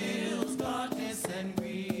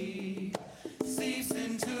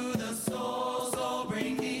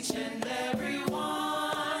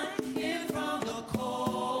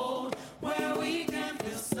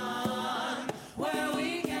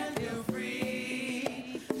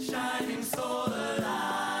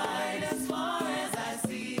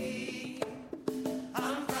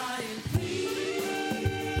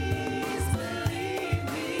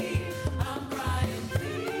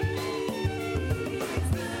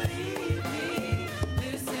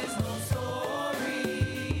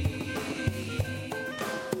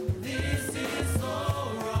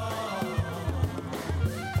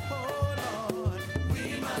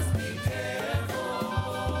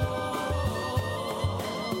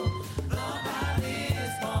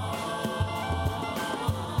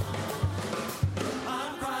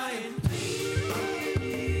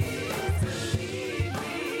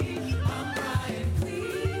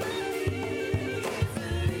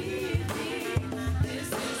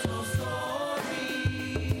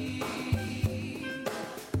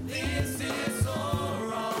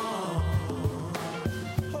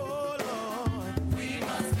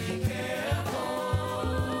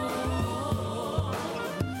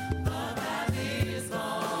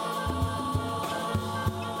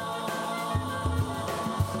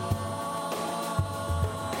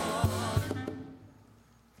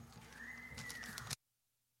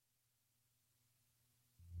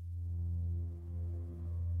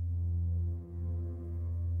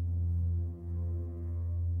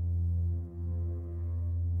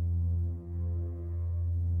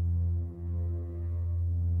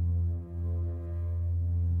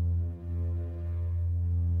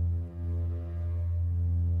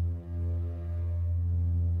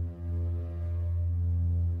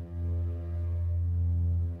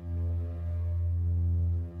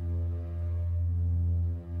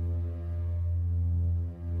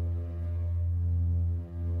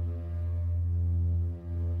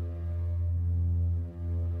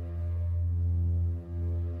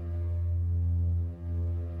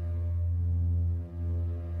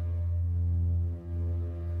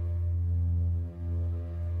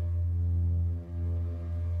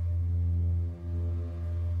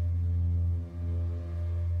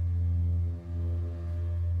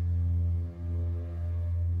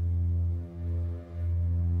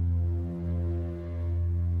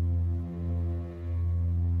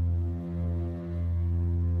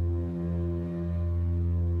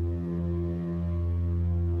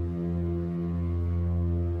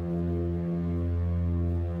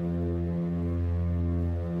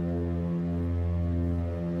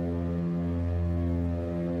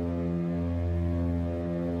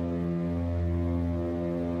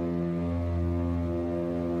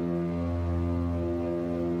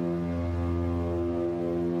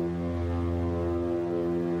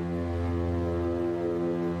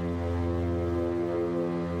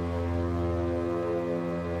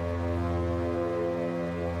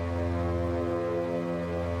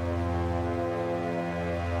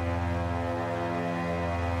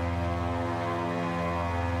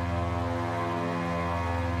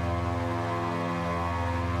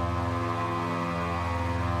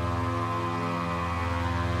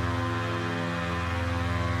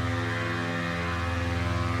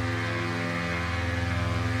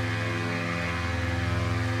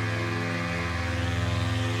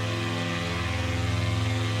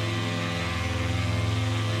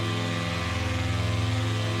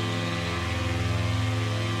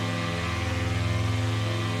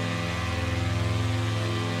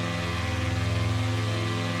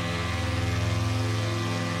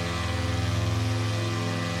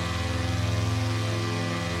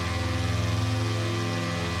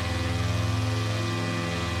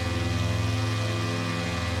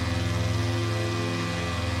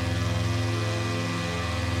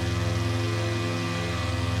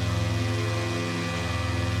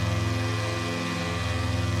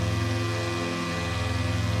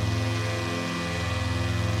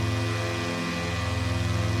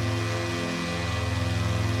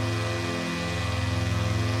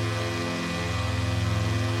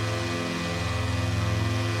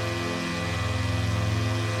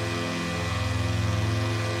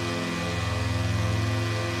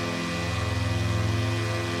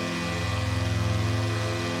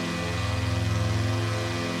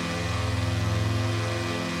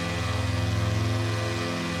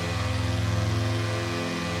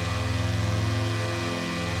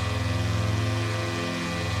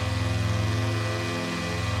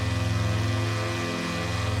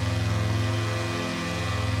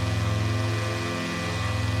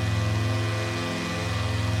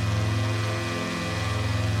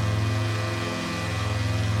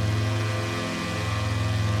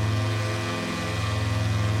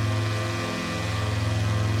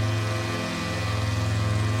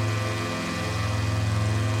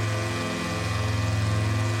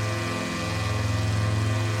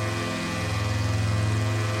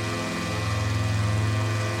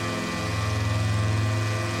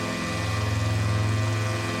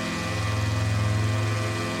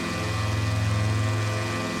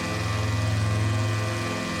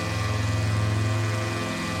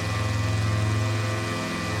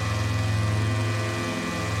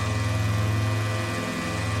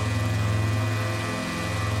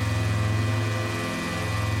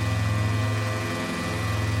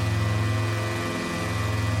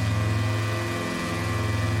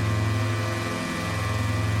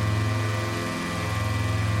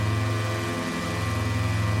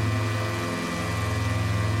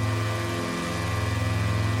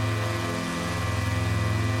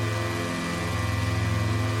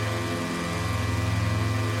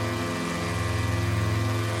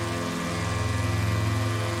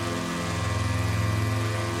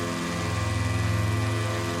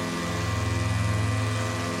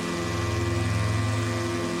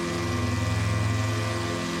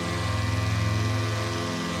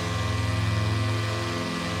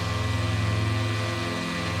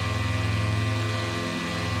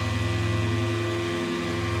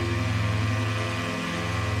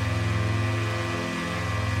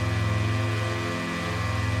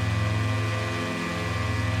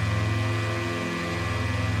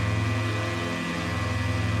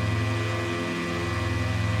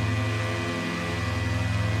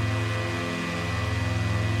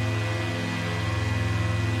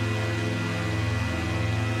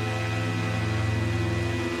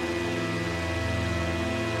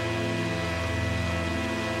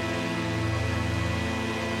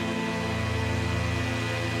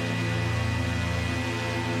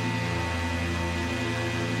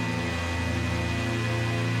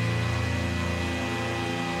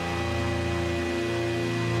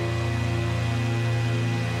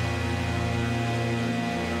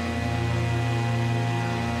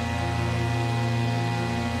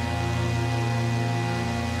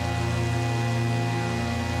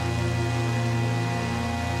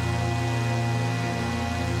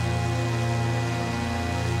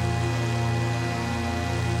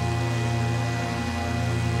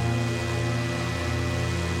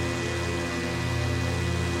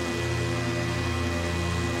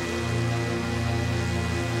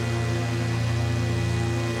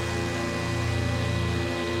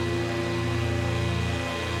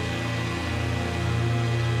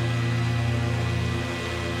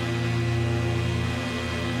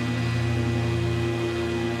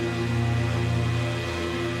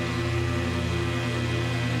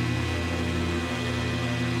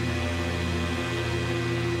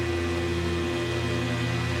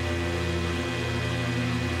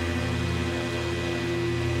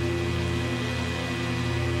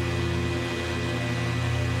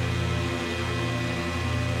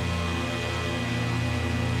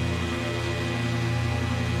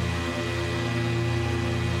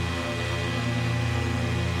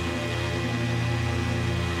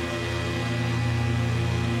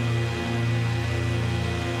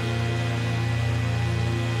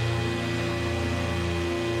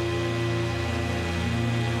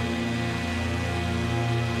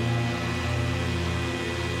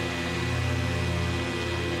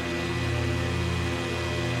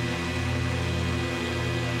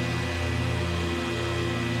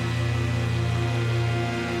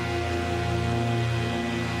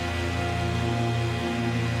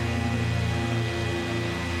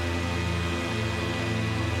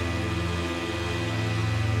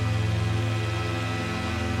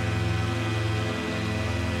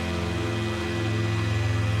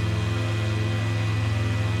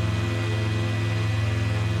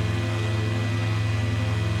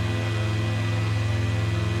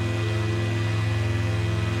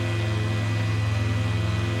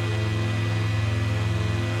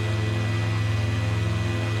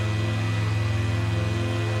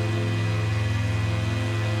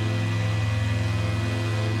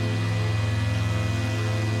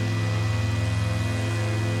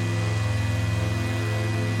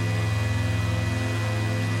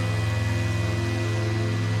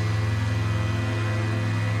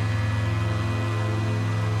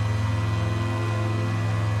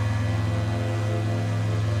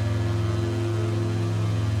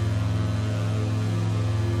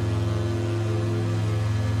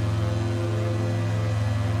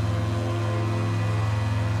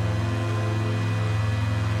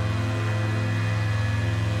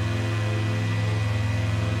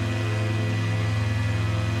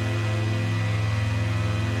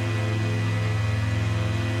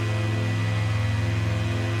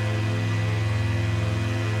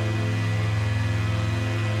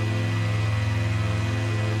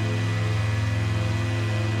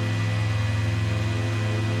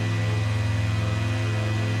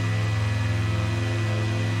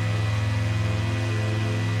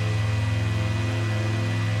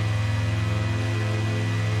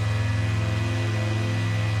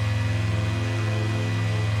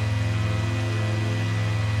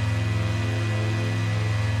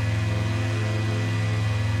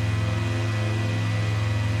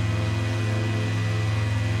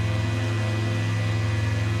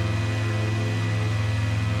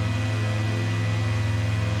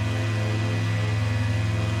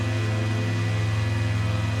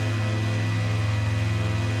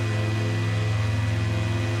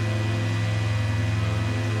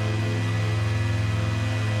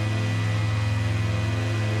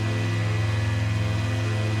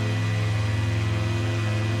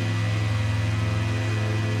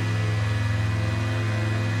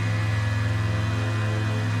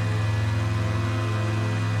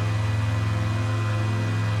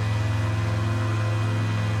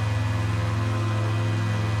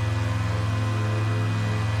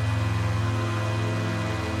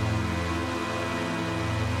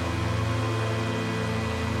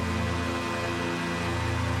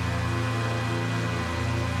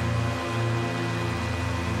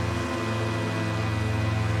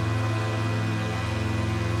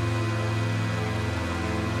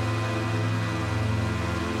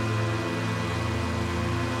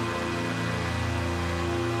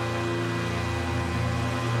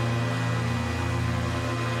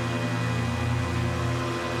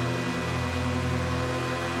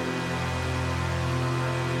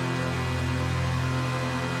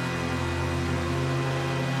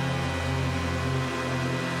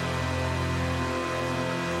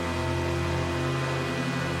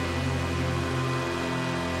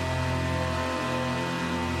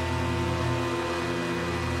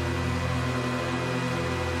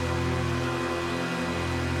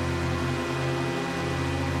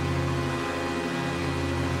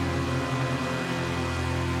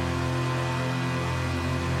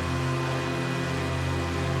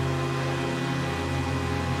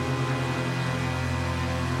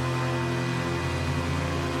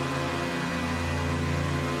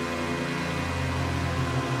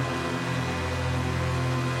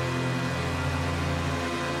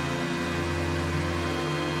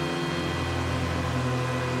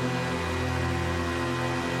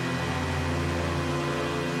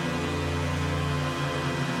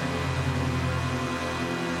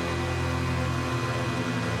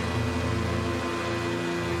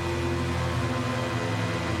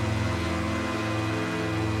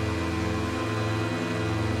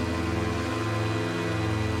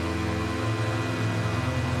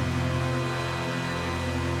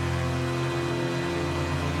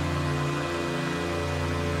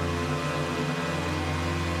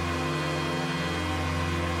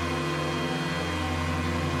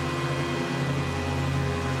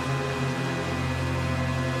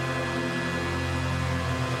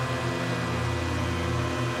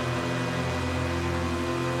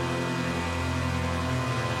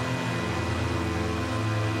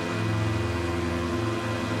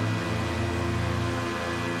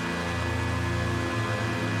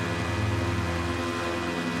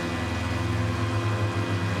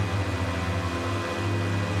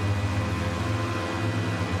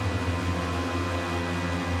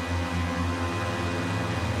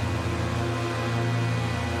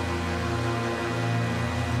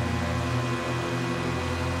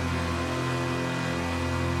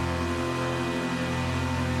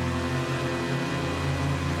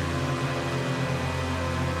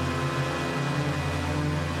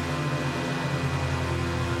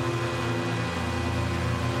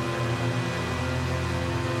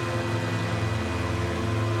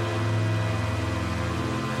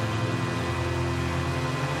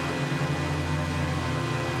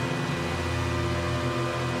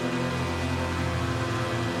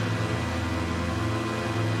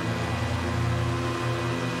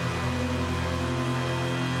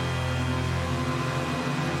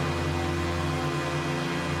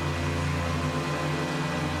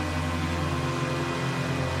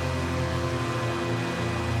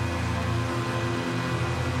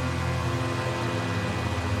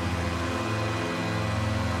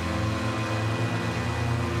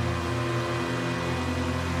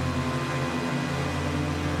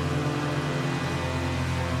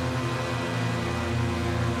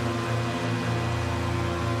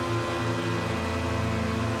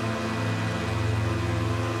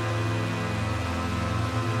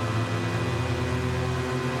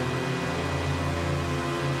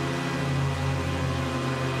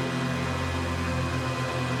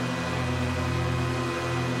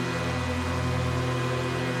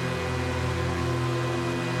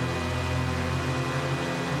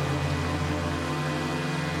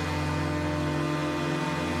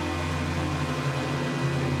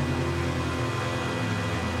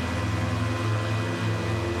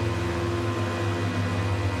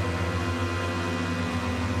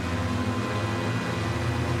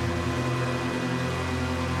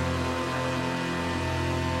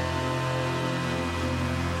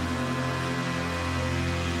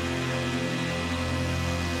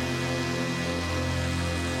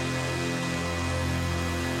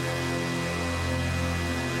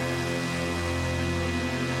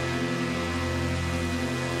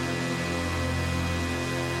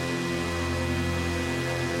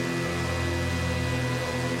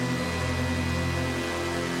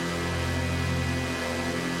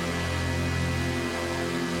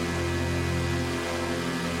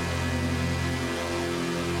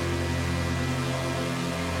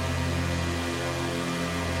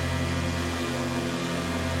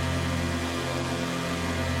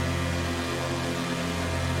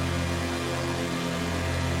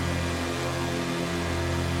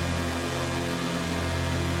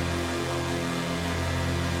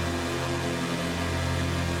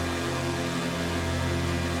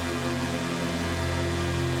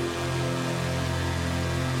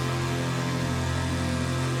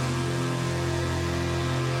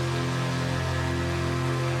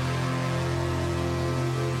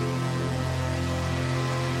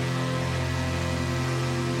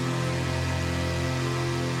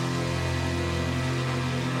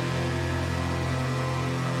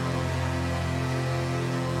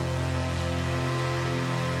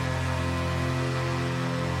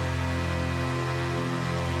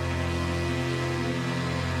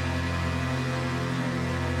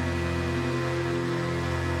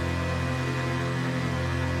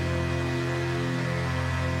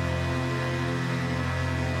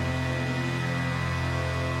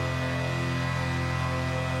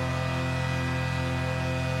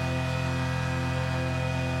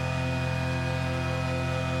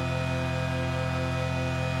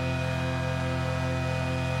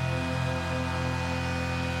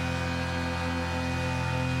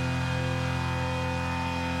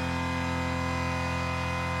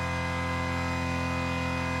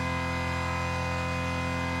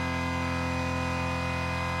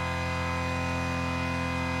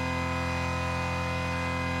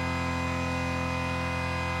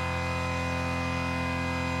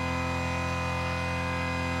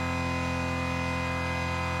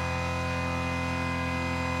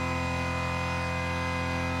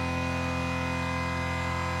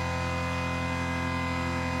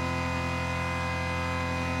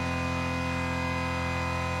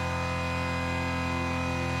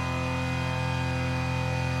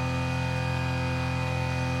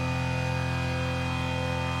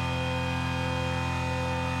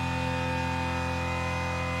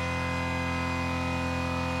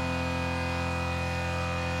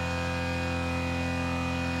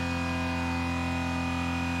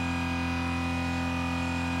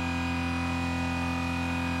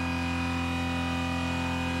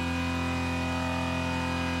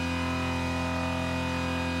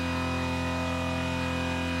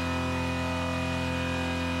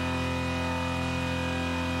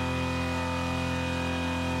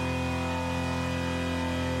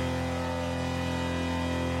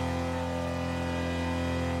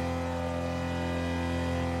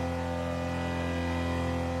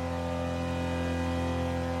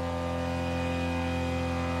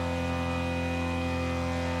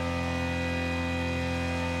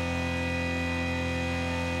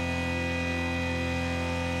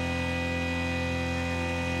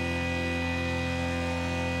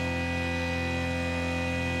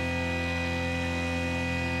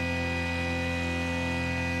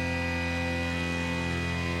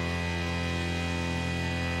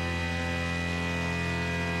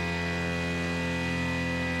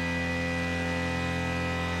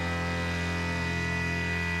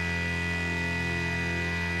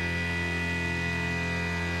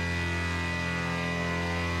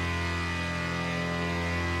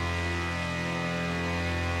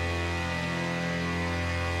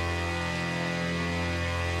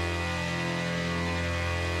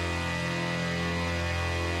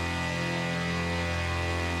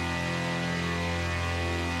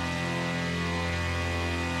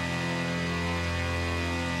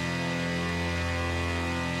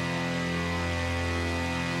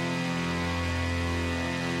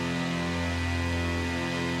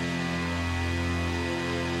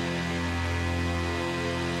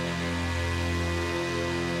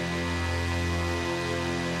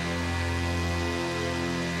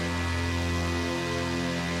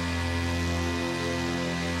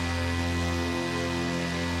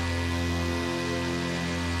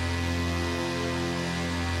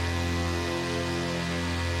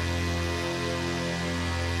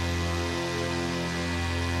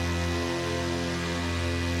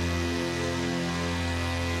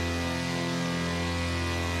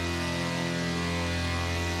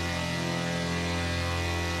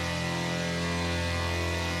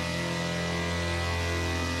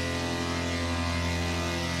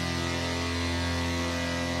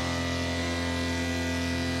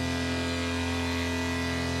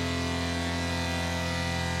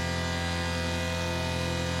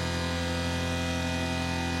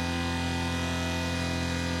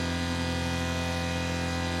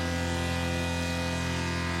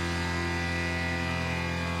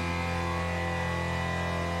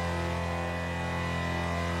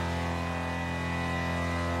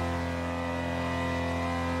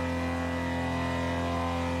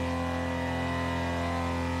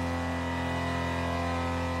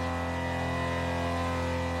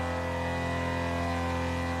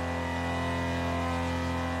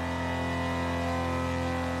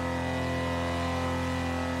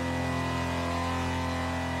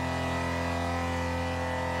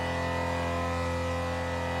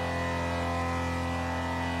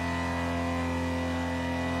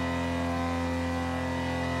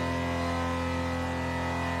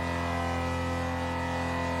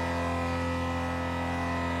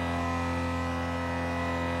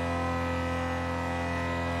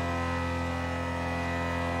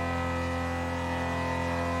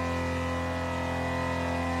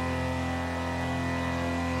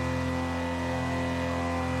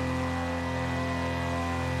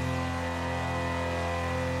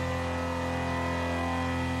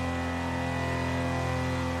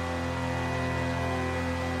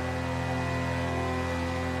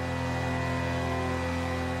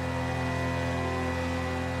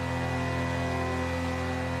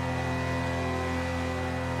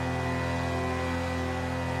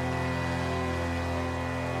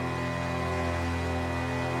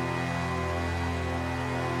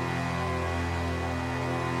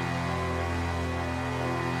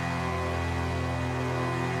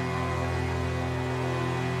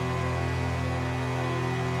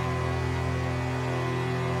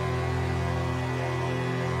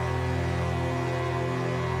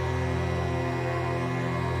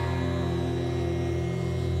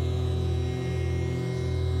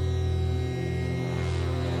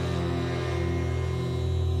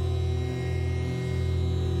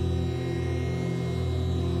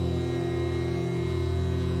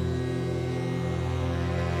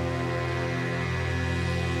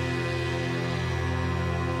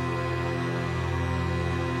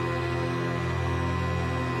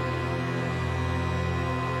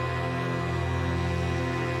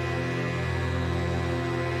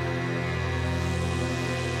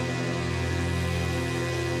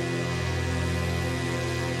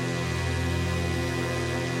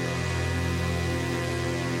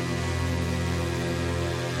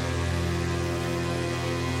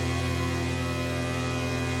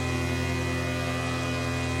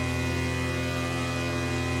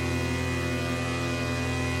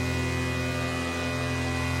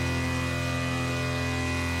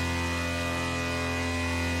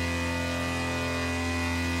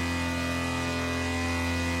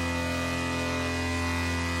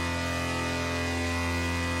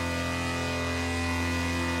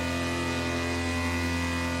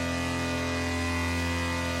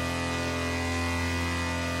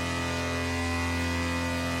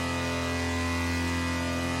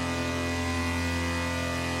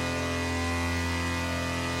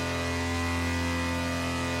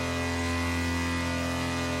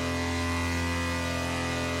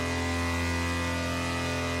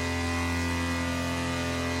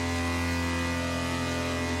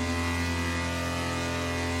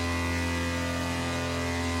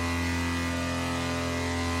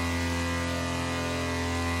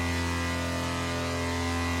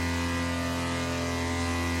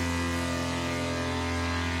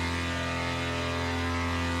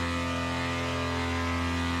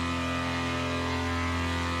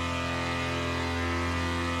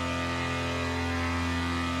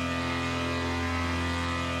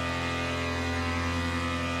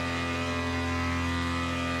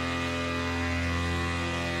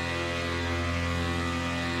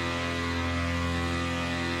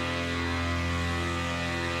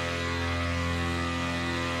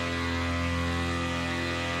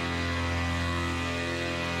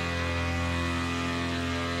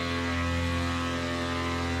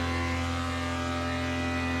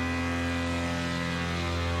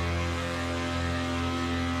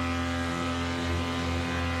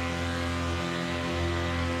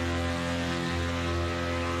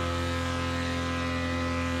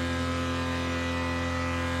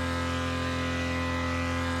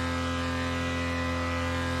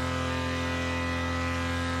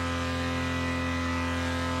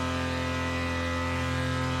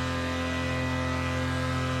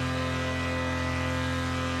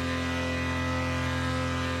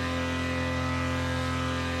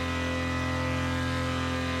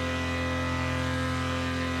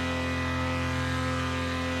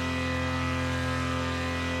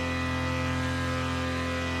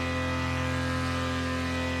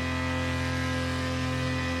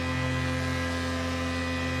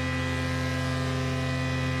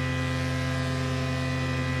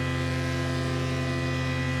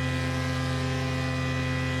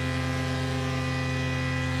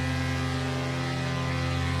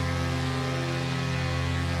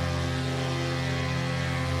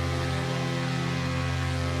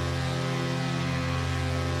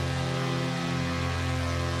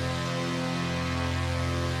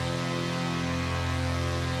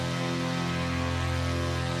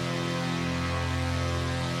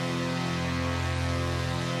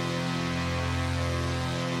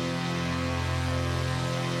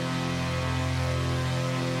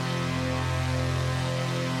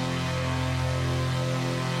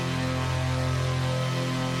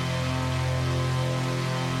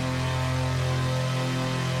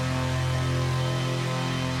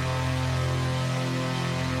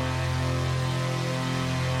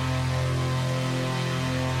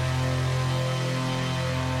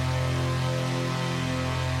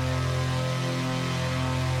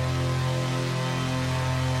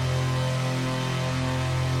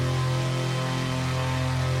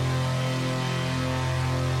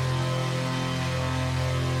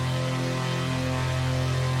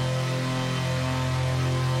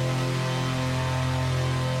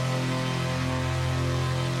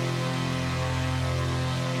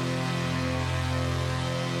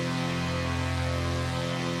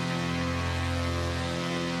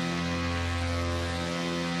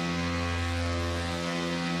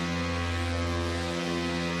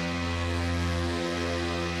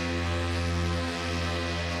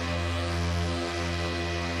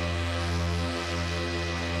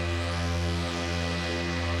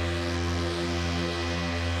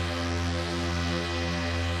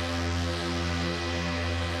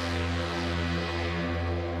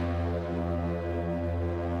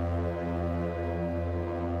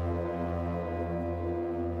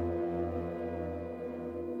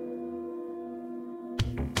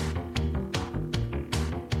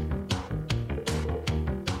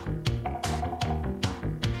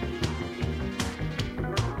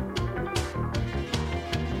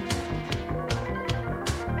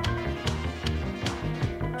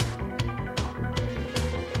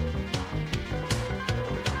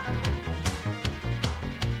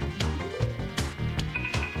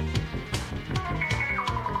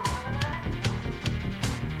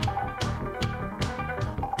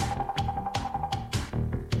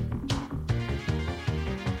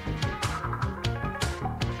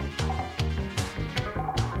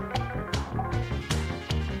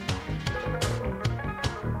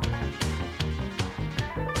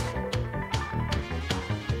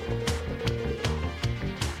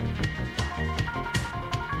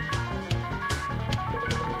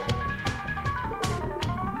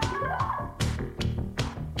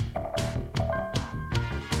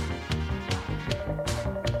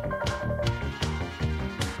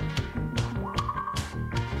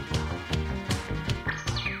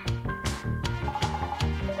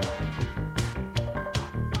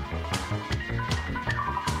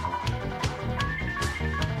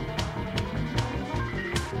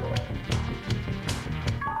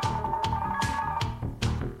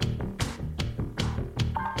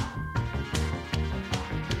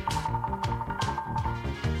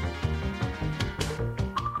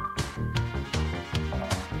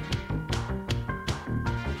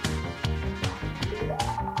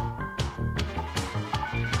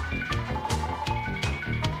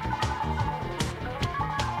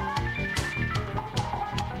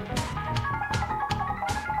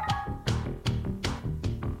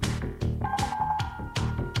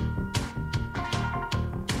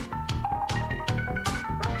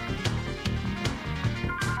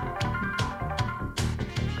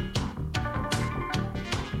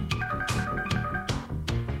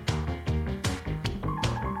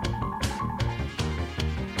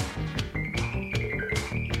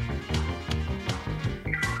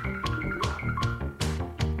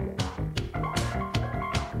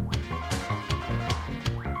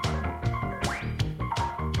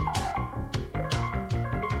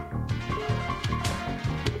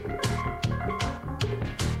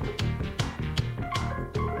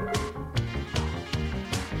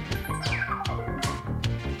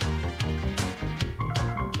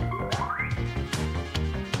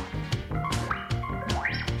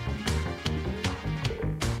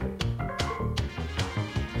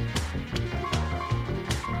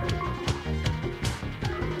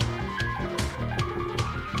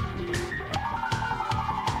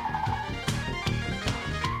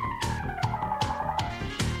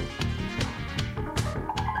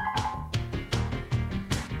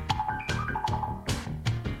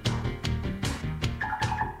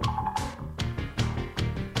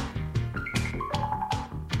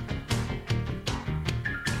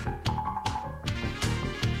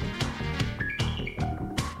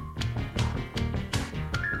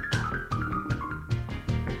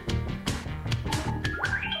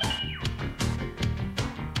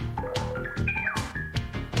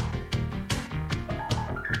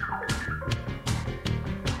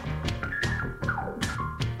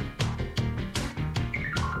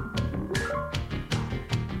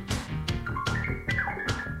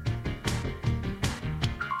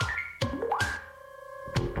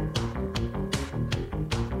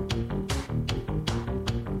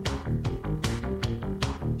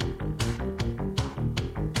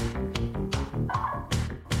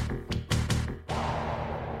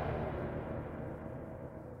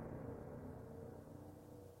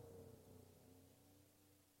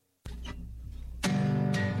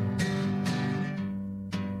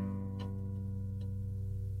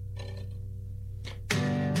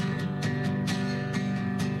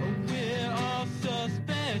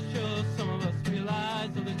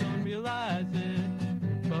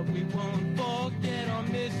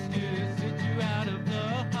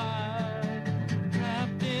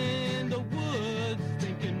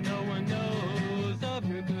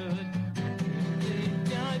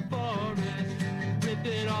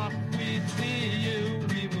we see you,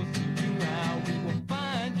 we will seek you out, we will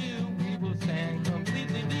find you, we will stand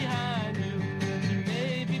completely behind you. You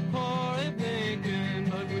may be poor at Lincoln,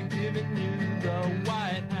 but we're giving you the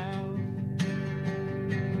White House.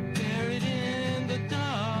 Buried in the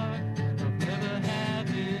dark of never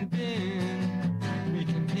having been, we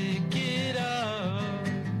can pick it up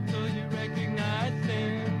so you recognize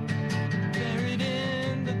them. Buried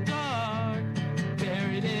in the dark,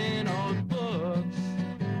 buried in old books,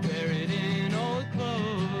 buried in old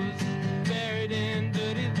clothes, buried in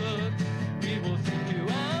dirty looks. We will seek you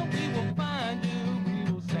out, we will find you,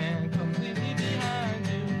 we will stand completely behind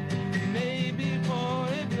you. Maybe for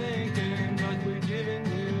a Lincoln, but we're giving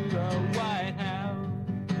you the White House.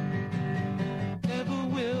 Never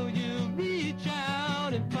will you reach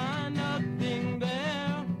out and find nothing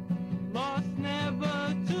there. Lost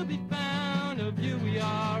never to be found, of you we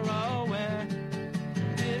are aware.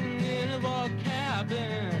 Hidden in a log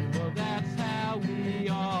cabin, well that's how we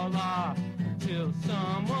all are. Till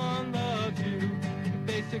someone loves you,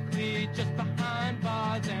 basically just behind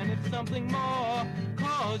bars. And if something more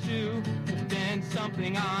calls you, then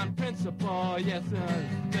something on principle. Yes,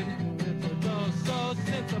 it's so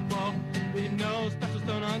sensible. Leave no special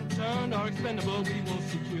stone unturned or expendable. We will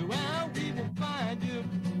seek you out, we will find you,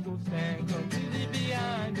 we will stand completely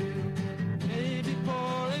behind you. Maybe for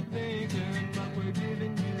a Lincoln, but we're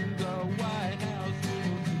giving you the White House. We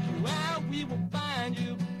will seek you out, we will find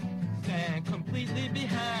you, stand completely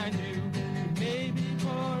behind you. Maybe for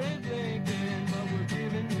a Lincoln, but we're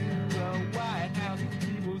giving you the White House.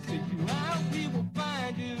 We will seek you out, we will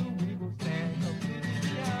find you, we will stand completely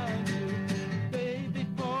behind you. Maybe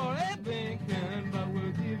for a Lincoln, but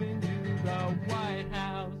we're giving you the White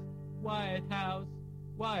House, White House,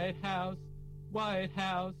 White House, White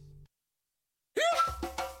House.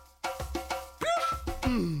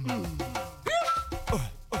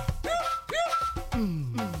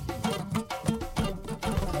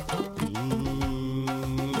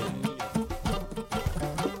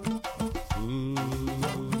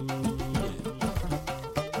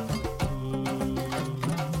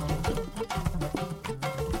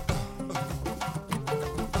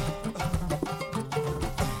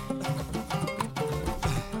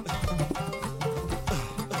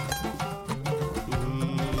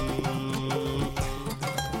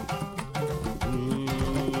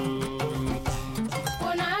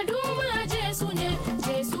 When I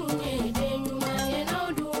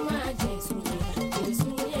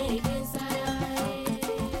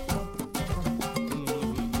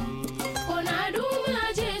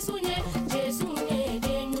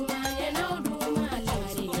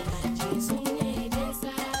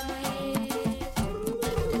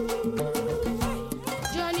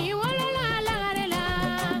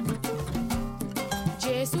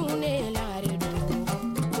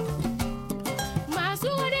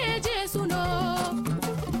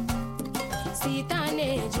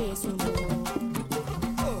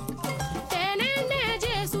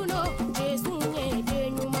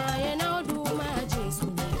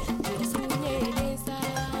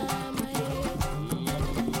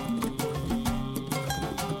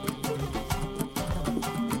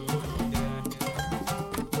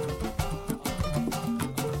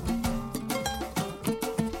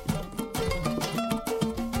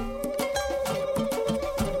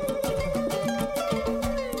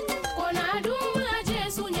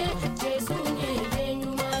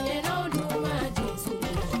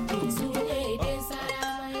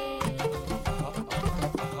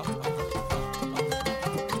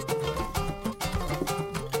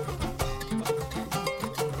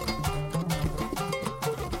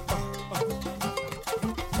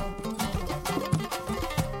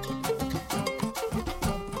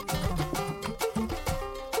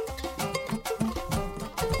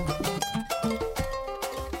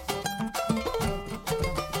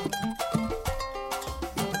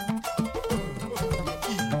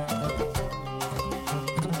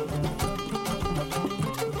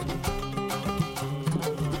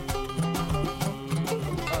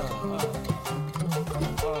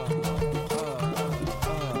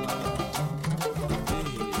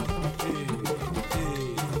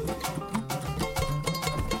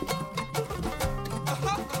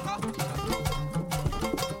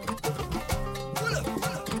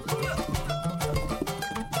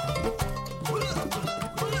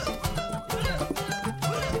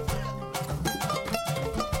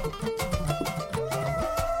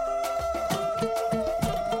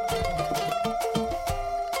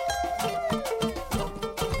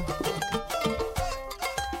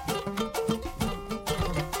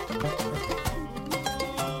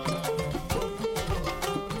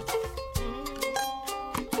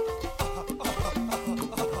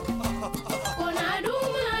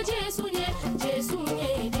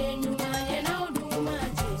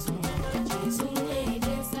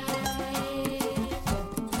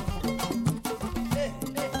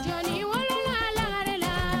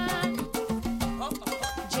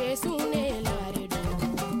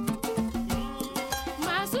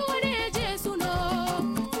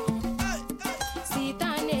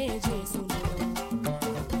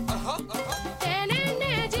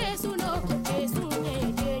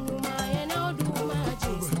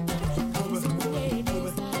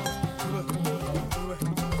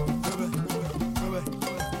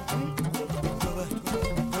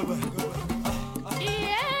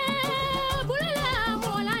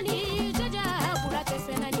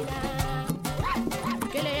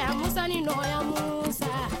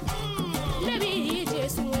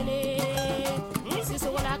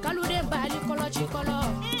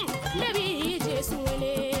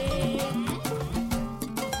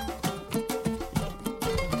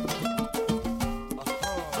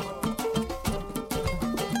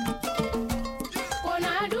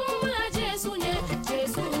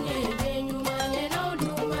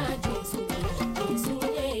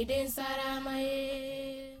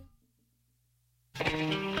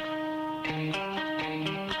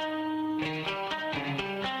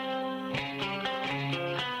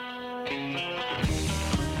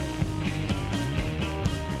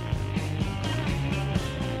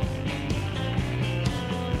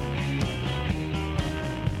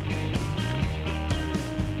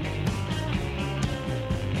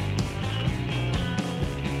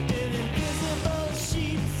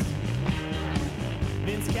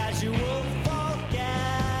you will fork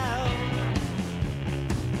out.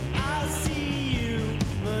 I'll see you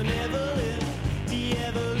malevolent, the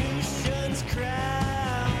evolution's crown.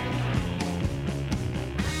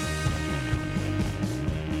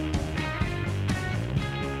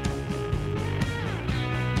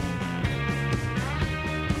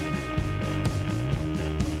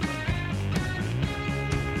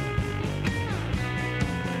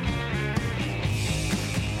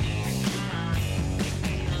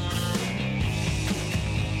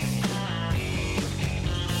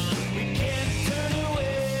 We can't turn away.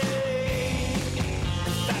 In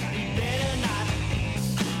fact, we better not.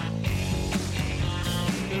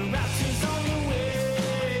 The rapture's on the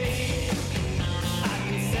way. I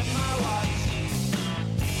can set my watch.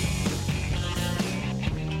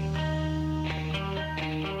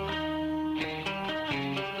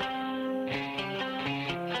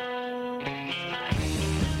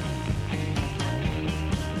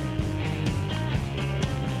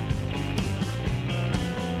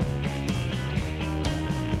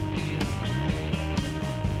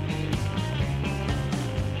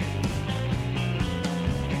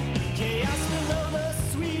 Chaos below the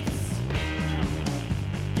sweeps.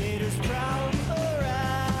 Gators prowl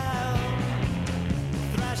around.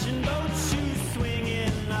 Thrashing boat shoes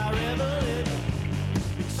swinging. I revel it.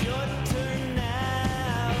 It's your turn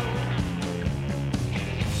now.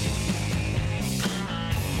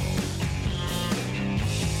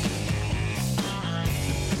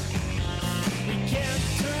 We can't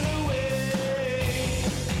turn away.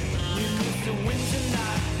 You need to win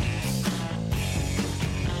tonight.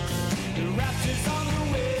 The rapture's on the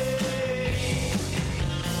way.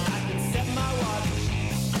 I can set my watch.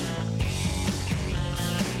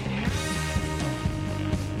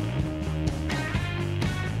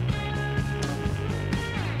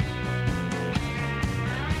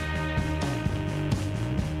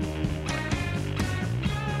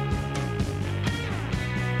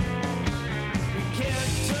 We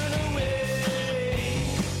can't turn away.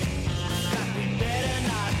 God, we better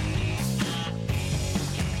not.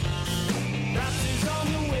 Rapture's on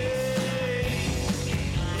the way.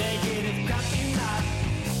 Negative crap you not.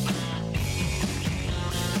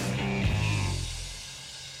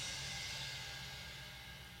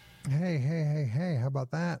 Hey, how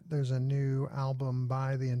about that? There's a new album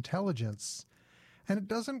by The Intelligence, and it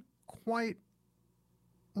doesn't quite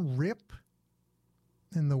rip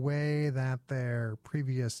in the way that their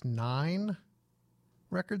previous 9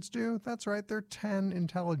 records do. That's right, they're 10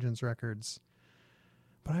 Intelligence records.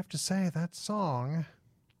 But I have to say, that song,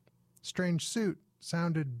 Strange Suit,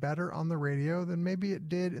 sounded better on the radio than maybe it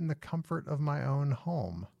did in the comfort of my own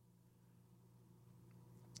home.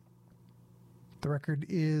 The record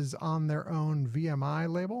is on their own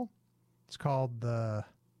VMI label. It's called the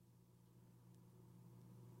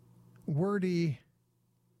wordy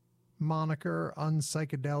moniker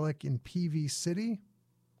Unpsychedelic in PV City.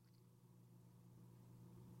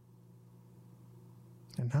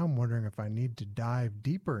 And now I'm wondering if I need to dive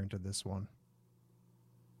deeper into this one.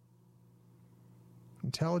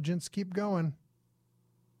 Intelligence, keep going.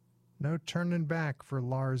 No turning back for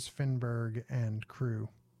Lars Finberg and crew.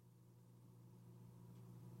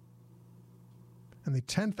 And the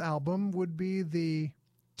 10th album would be the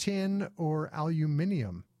tin or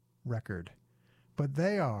aluminium record. But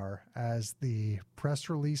they are, as the press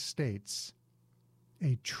release states,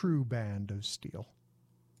 a true band of steel.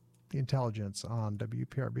 The Intelligence on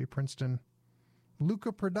WPRB Princeton.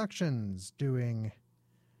 Luca Productions doing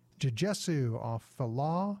Jejesu off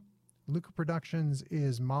Falah. Luca Productions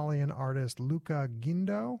is Malian artist Luca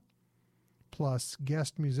Guindo, plus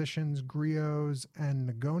guest musicians Griots and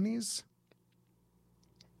Nagonis.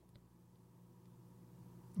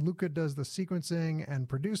 Luca does the sequencing and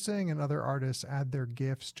producing, and other artists add their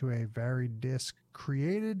gifts to a varied disc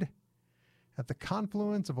created at the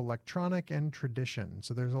confluence of electronic and tradition.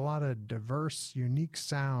 So there's a lot of diverse, unique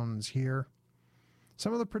sounds here.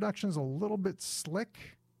 Some of the production's a little bit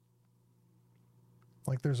slick.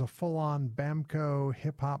 Like there's a full-on Bamco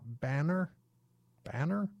hip-hop banger.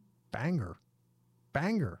 Banners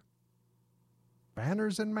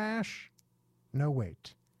and mash? No,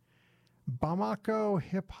 wait. Bamako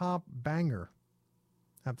hip-hop banger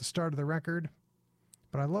at the start of the record.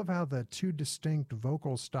 But I love how the two distinct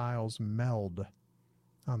vocal styles meld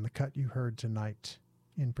on the cut you heard tonight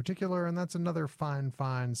in particular, and that's another fine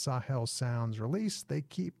Sahel Sounds release. They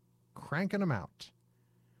keep cranking them out.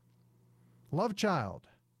 Love Child,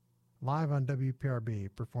 live on WPRB,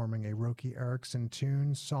 performing a Roky Erickson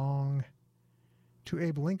tune, Song to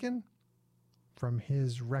Abe Lincoln, from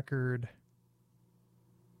his record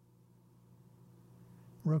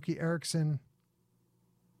Roky Erickson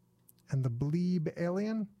and the Bleeb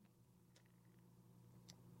Alien.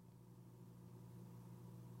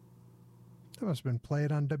 That must have been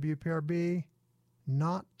played on WPRB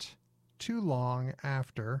not too long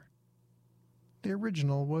after the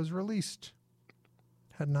original was released.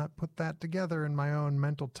 Had not put that together in my own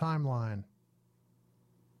mental timeline.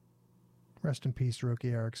 Rest in peace, Roky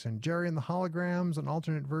Erickson. Jerry and the Holograms, an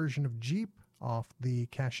alternate version of Jeep off the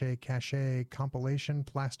Cache Cache compilation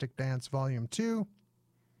Plastic Dance Volume 2.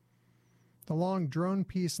 The long drone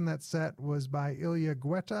piece in that set was by Ilya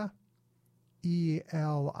Gweta,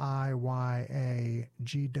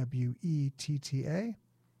 ELIYAGWETTA.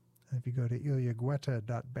 If you go to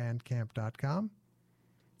ilyagweta.bandcamp.com,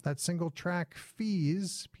 that single track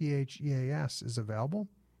Pheas, P-H-E-A-S, is available.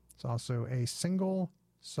 It's also a single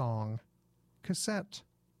song cassette.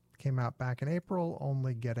 Came out back in April,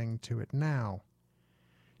 only getting to it now.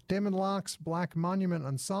 Damon Locke's Black Monument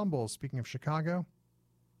Ensemble, speaking of Chicago,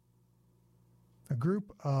 a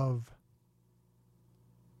group of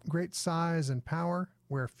great size and power,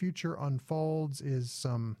 where Future Unfolds is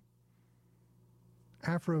some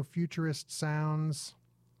Afrofuturist sounds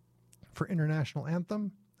for International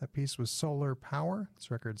Anthem. That piece was Solar Power.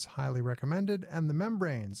 This record's highly recommended. And the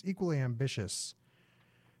Membranes, equally ambitious,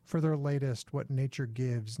 for their latest What Nature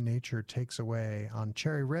Gives, Nature Takes Away on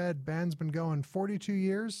Cherry Red. Band's been going 42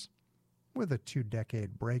 years with a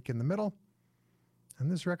 2-decade break in the middle.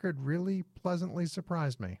 And this record really pleasantly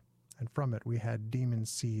surprised me. And from it, we had Demon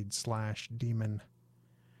Seed / Demon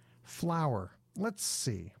Flower. Let's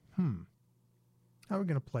see. How are we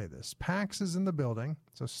going to play this? PAX is in the building.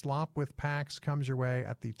 So Slop with PAX comes your way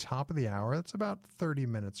at the top of the hour. That's about 30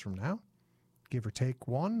 minutes from now. Give or take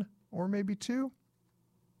 1 or maybe 2.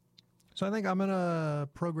 So I think I'm going to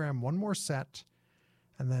program one more set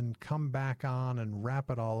and then come back on and wrap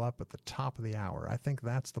it all up at the top of the hour. I think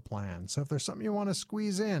that's the plan. So if there's something you want to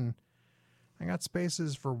squeeze in, I got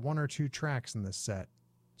spaces for 1 or 2 tracks in this set.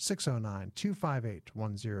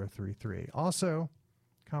 609-258-1033. Also,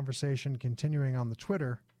 conversation continuing on the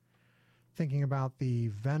Twitter, thinking about the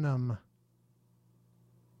Venom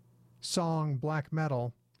song Black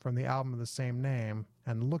Metal from the album of the same name,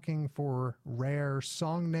 and looking for rare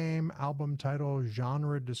song name, album title,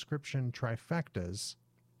 genre description trifectas.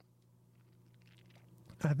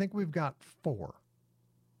 I think we've got 4.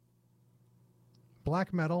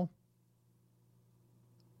 Black Metal,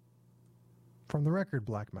 from the record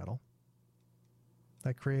Black Metal,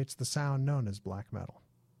 that creates the sound known as black metal.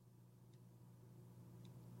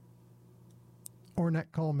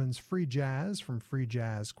 Ornette Coleman's Free Jazz from Free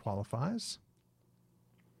Jazz Qualifies.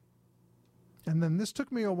 And then this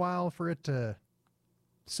took me a while for it to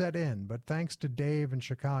set in, but thanks to Dave in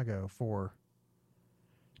Chicago for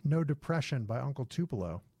No Depression by Uncle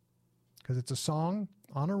Tupelo, because it's a song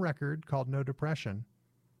on a record called No Depression,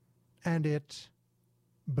 and it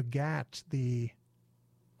begat the,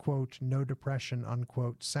 quote, no depression,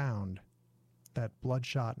 unquote, sound that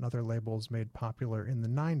Bloodshot and other labels made popular in the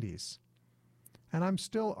 90s. And I'm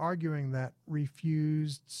still arguing that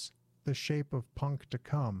Refused's The Shape of Punk to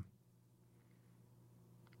Come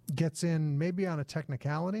gets in maybe on a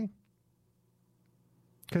technicality,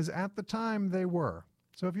 because at the time they were.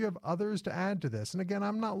 So if you have others to add to this, and again,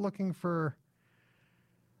 I'm not looking for,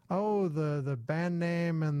 the band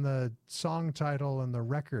name and the song title and the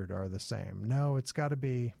record are the same. No, it's got to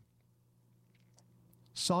be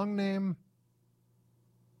song name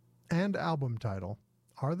and album title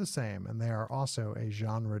are the same, and they are also a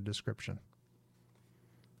genre description.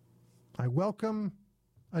 I welcome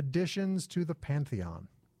additions to the Pantheon.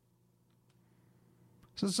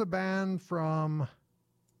 So this is a band from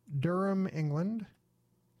Durham, England,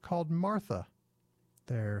 called Martha.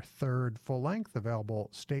 Their 3rd full length, available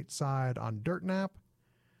stateside on Dirtnap.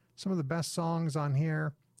 Some of the best songs on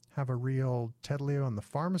here have a real Ted Leo and the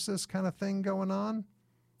Pharmacist kind of thing going on.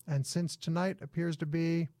 And since tonight appears to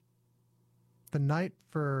be the night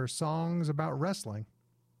for songs about wrestling,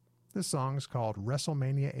 this song is called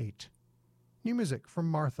WrestleMania 8. New music from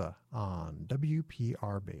Martha on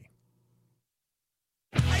WPRB.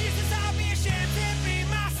 I used to stop being ashamed to be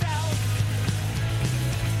myself.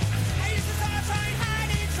 I used to start trying hard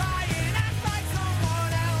and try and act like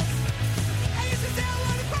someone else. I used to tell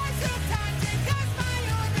what the price of time to cast my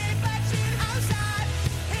own reflection outside.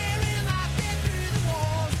 Hearing laughing through the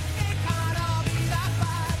walls, it can't all be that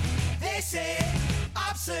bad. They say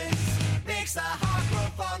absence makes the heart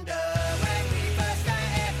grow fonder. When we first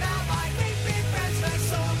met, it felt like we've been friends for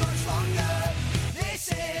so much longer. They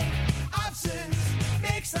say absence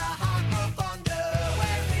makes the heart grow fonder.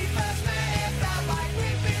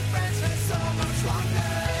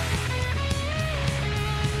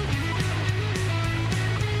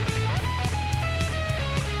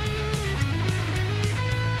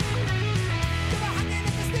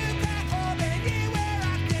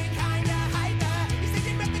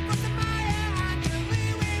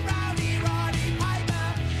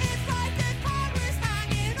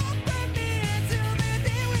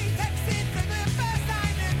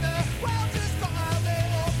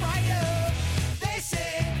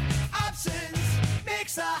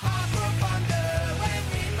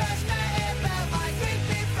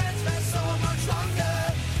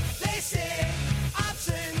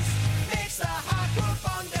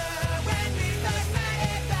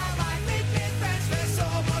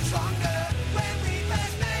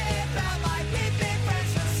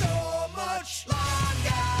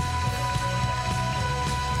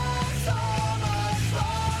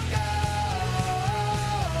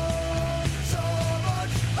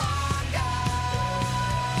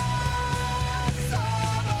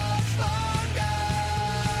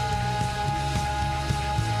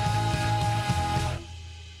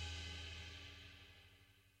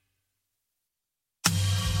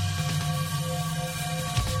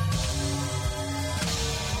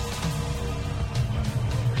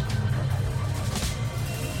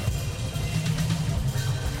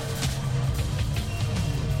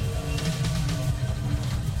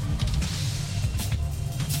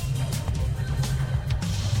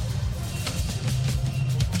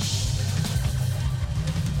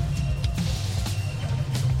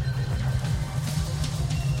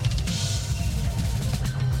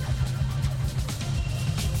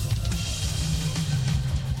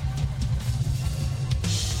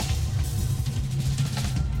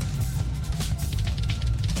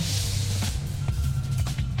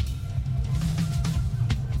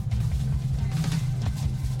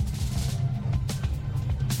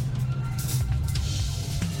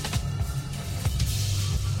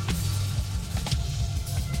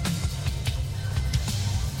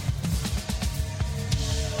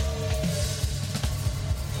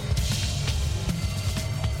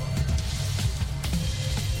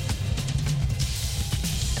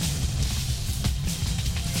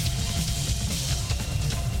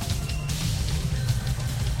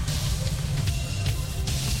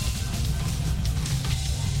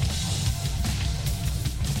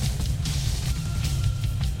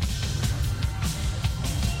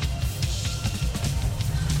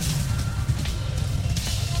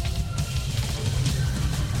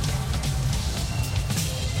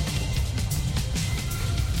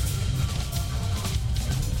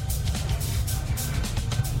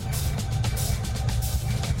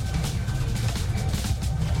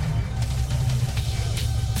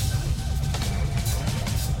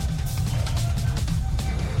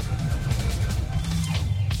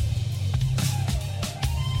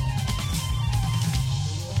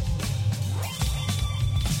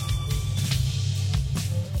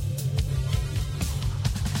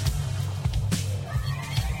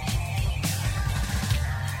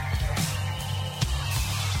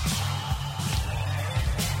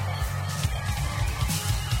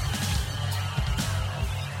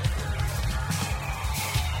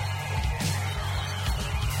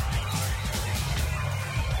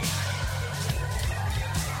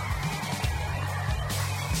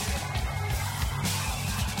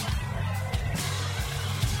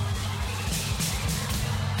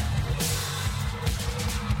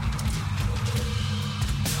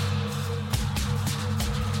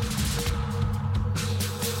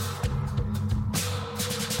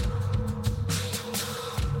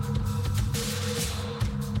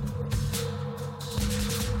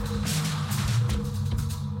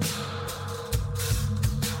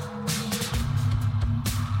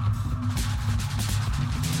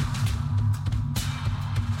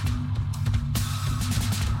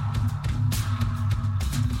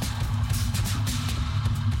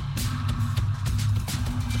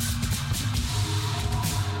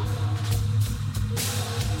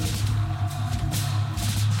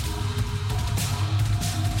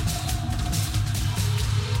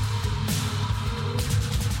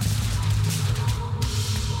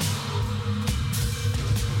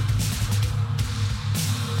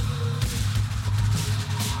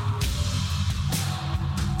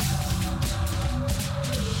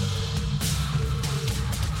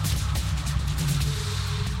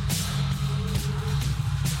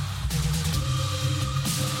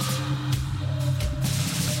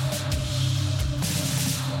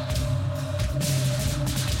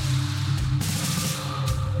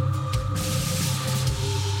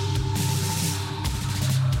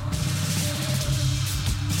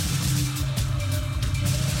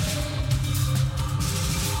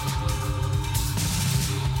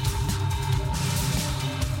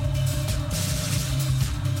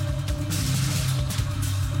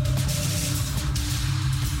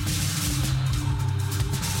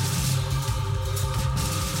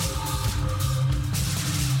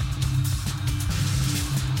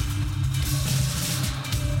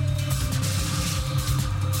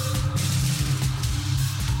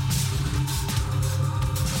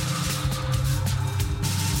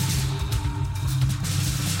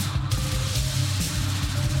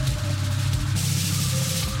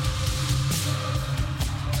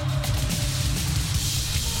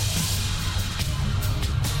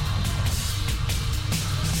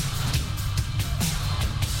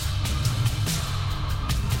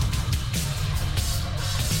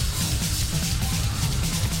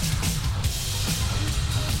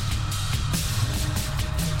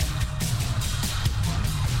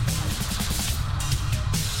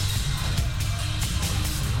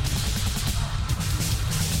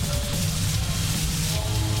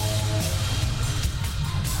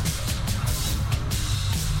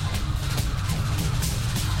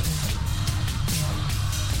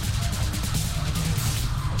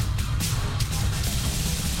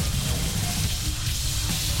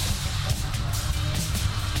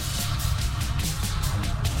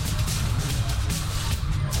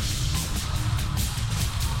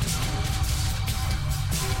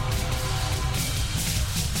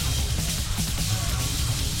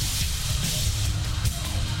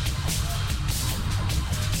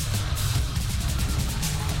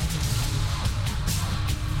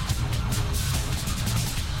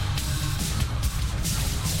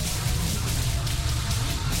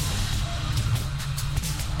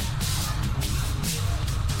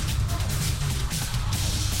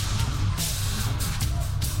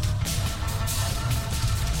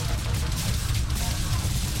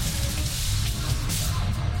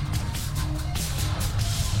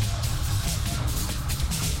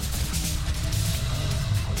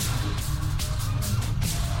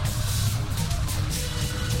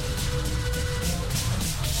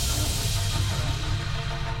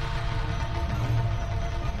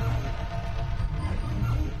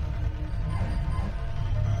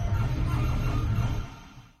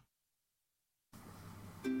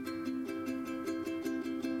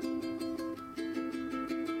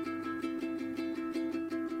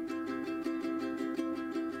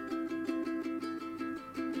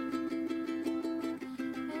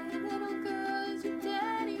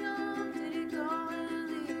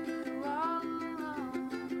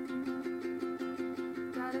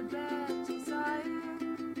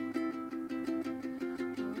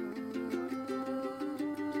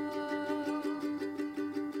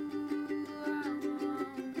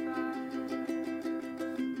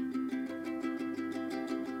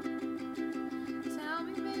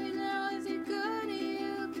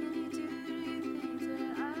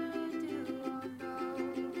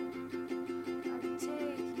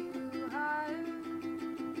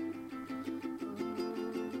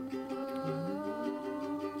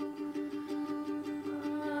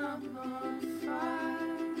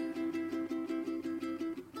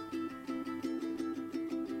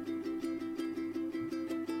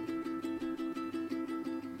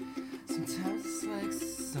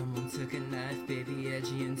 took a knife, baby,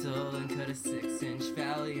 edgy and dull, and cut a 6-inch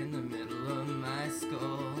valley in the middle of my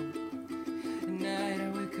skull. At night I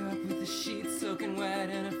wake up with the sheets soaking wet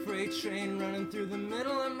and a freight train running through the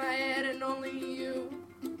middle of my head, and only you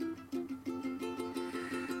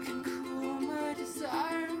can cool my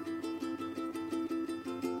desire.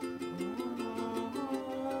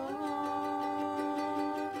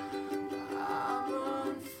 I'm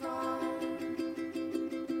on fire.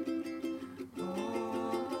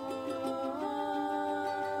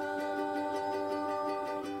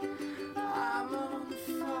 I'm on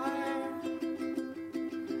fire.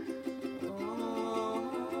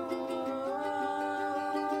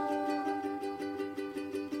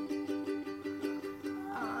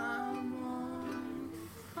 I'm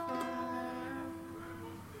on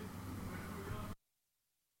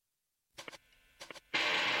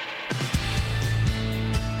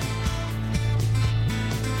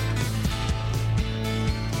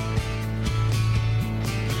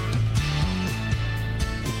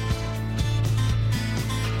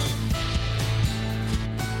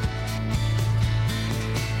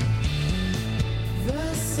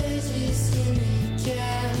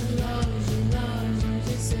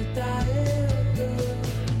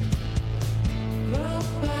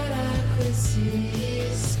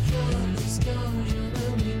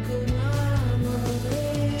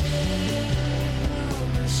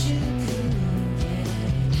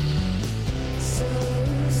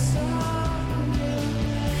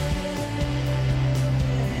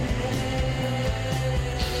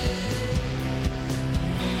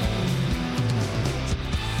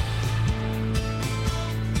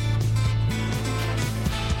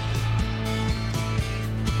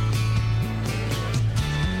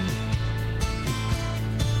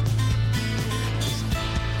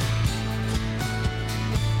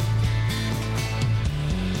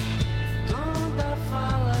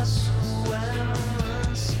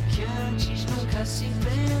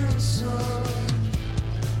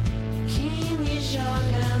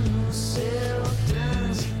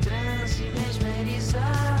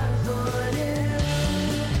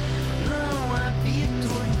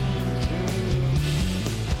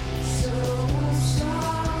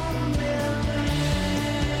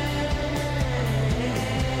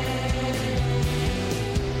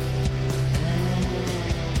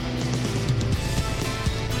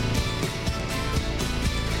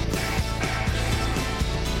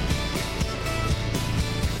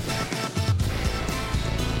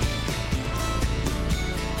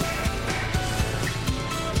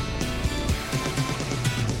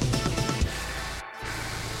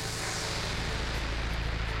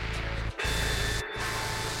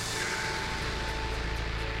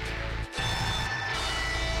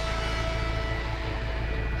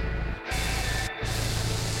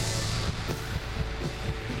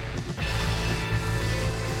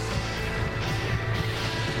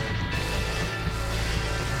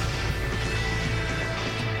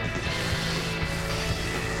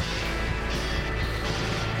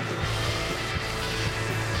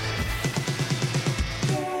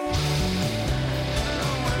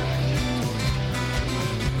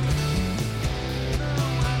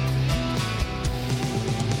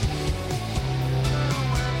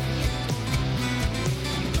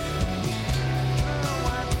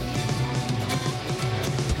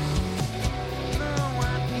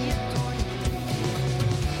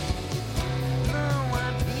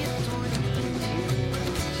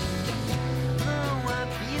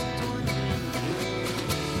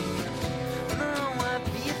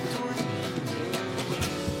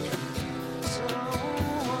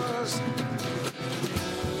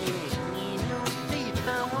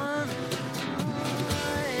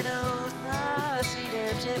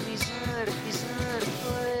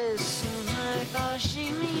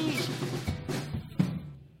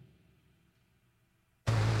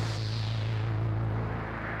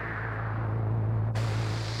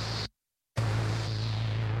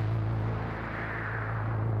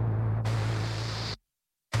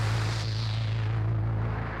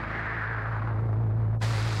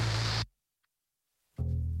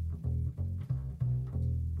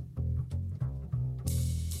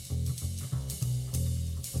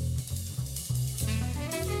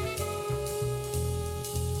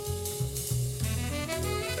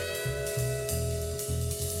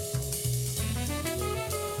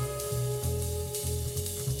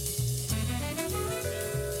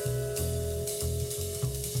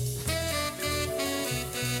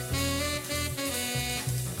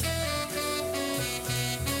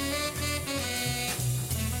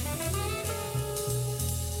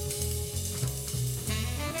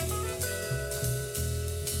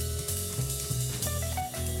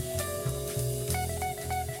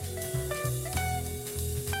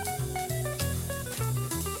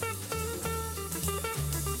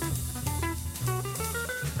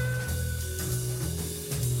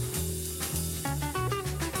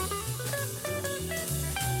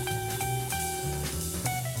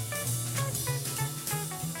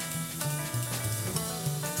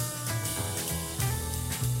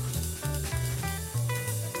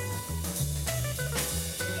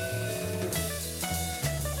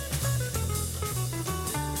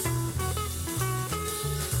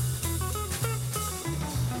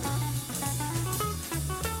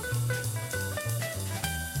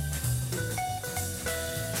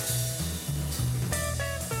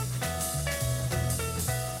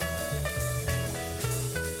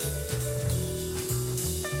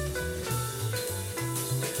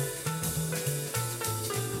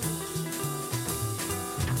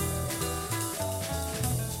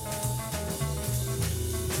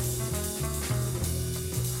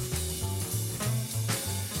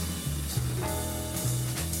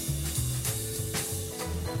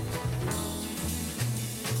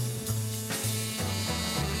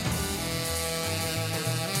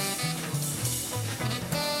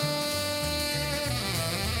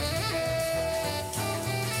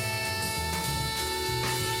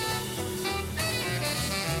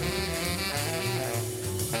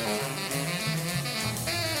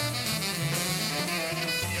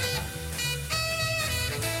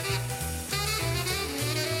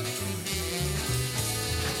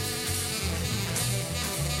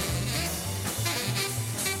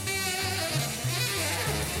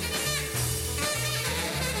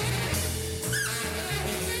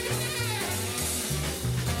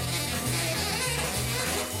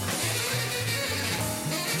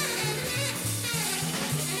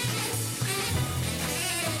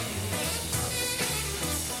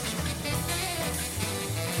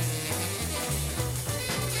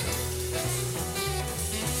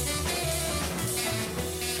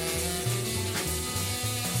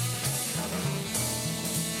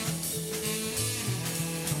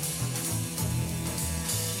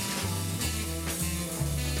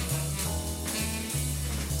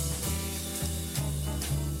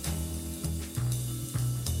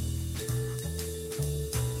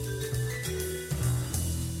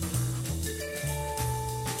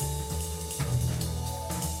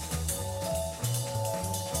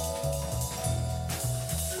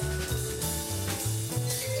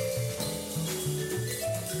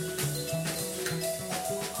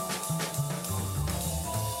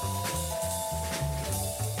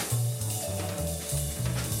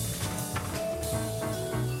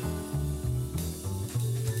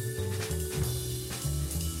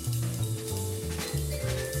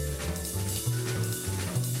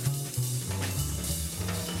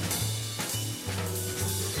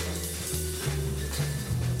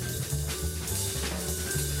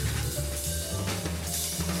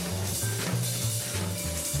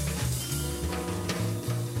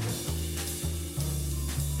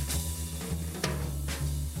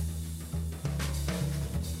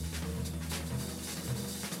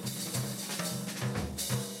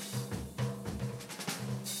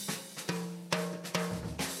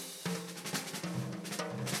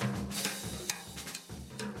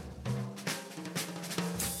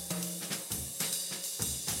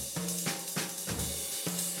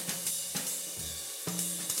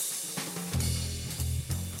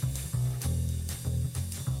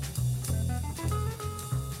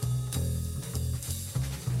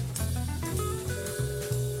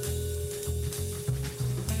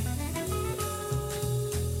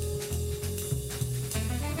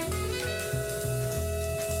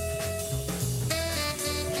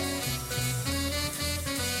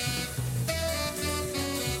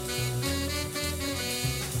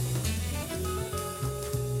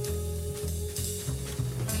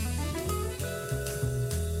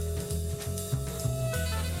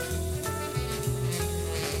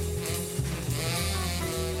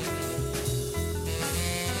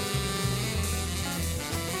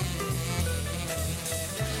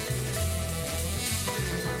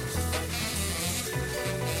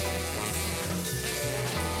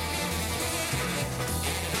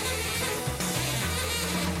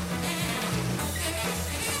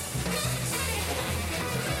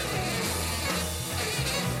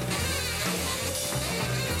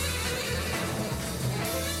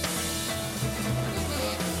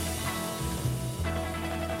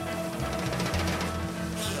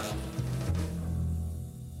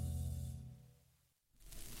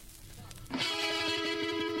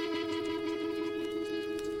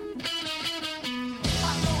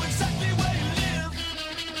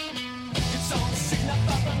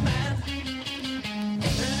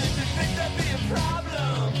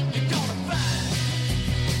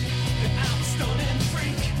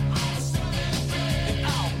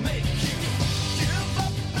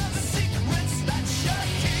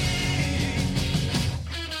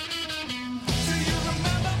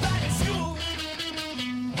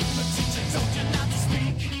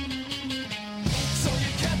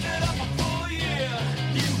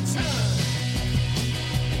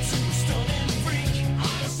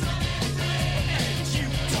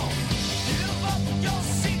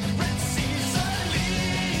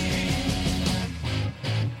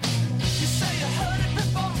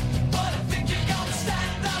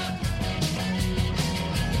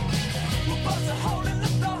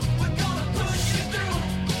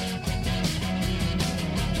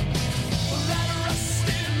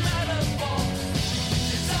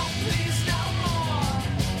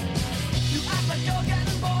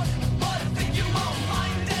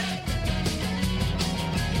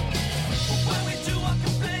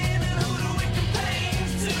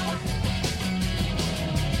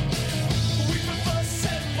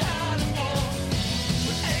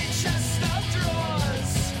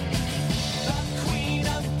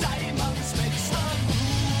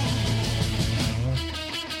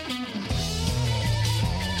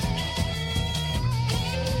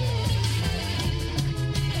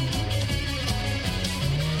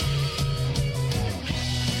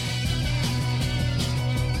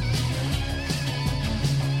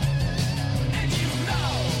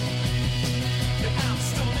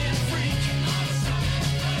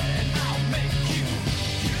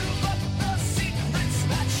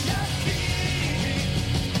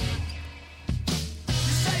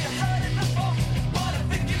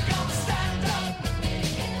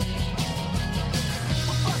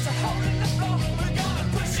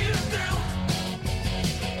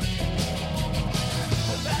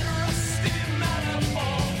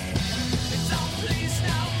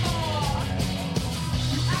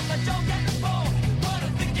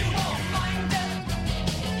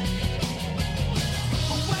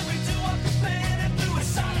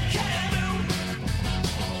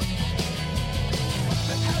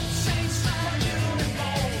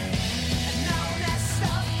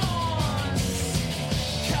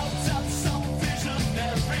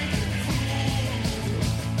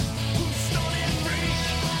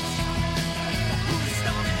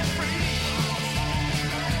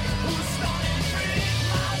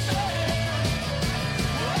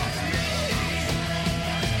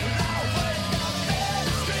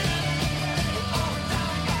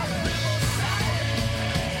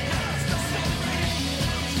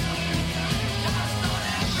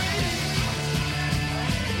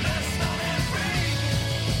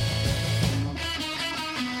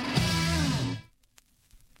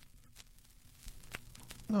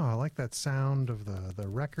like that sound of the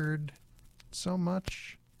record so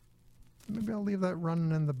much. Maybe I'll leave that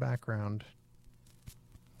running in the background.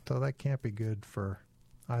 Though that can't be good for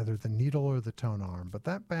either the needle or the tone arm. But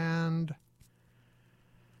that band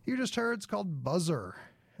you just heard is called Buzzer.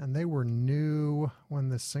 And they were new when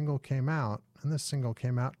this single came out. And this single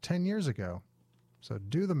came out 10 years ago. So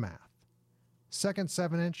do the math. Second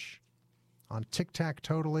 7-inch on Tic Tac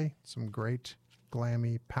Totally. Some great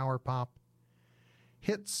glammy power pop.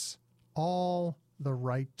 Hits all the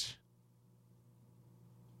right.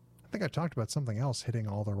 I think I talked about something else hitting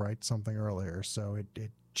all the right something earlier. So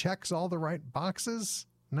it checks all the right boxes.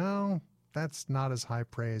 No, that's not as high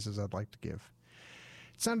praise as I'd like to give.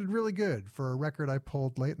 It sounded really good for a record I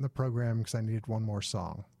pulled late in the program because I needed one more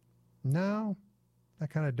song. No, that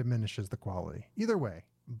kind of diminishes the quality. Either way,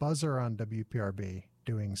 Buzzer on WPRB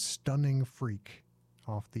doing Stunning Freak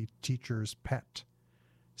off the Teacher's Pet.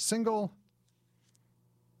 Single,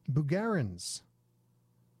 Bugarins,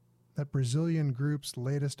 that Brazilian group's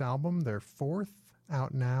latest album, their fourth,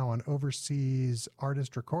 out now on Overseas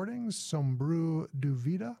Artist Recordings, Sombrio do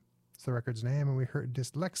Vida. It's the record's name, and we heard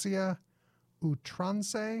Dyslexia,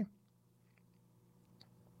 Outrance.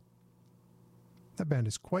 That band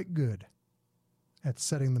is quite good at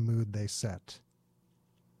setting the mood they set.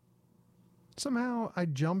 Somehow I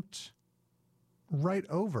jumped right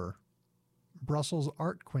over Brussels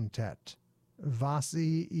Art Quintet,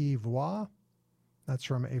 Voici y Voix. That's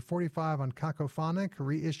from a 45 on Cacophonic,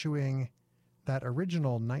 reissuing that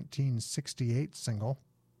original 1968 single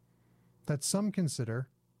that some consider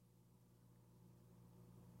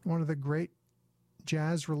one of the great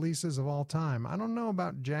jazz releases of all time. I don't know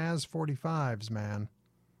about jazz 45s, man.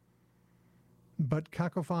 But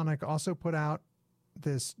Cacophonic also put out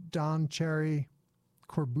this Don Cherry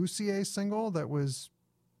Corbusier single that was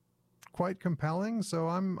quite compelling, so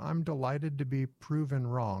I'm delighted to be proven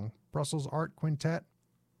wrong. Brussels Art Quintet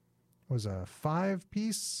was a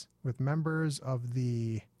 5-piece with members of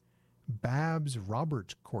the Babs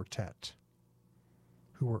Robert Quartet,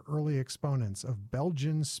 who were early exponents of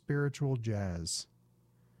Belgian spiritual jazz.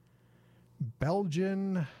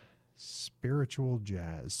 Belgian spiritual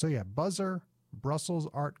jazz. So yeah, Buzzer, Brussels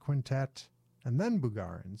Art Quintet, and then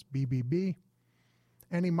Bugarins, BBB.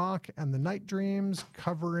 Annie Mock and the Night Dreams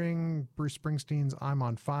covering Bruce Springsteen's I'm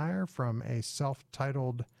on Fire from a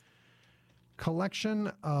self-titled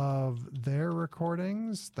collection of their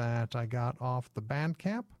recordings that I got off the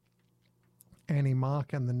Bandcamp. Annie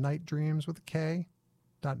Mock and the Night Dreams with a K,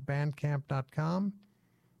 .bandcamp.com.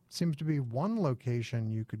 Seems to be one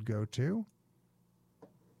location you could go to.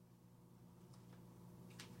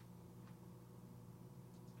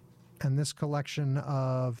 And this collection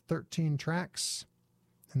of 13 tracks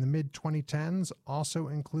in the mid-2010s also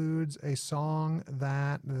includes a song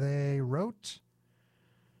that they wrote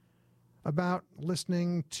about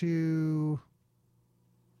listening to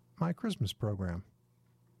my Christmas program,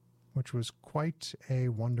 which was quite a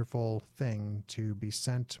wonderful thing to be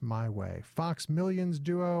sent my way. Fox Millions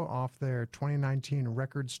duo off their 2019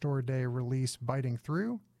 Record Store Day release, Biting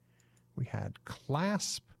Through. We had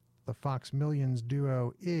Clasp. The Fox Millions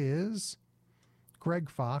duo is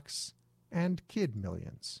Greg Fox and Kid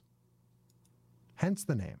Millions. Hence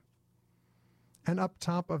the name. And up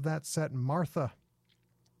top of that set, Martha.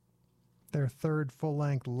 Their third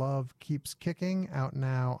full-length Love Keeps Kicking, out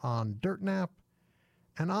now on Dirtnap.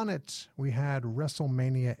 And on it, we had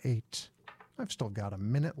WrestleMania 8. I've still got a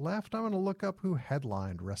minute left. I'm going to look up who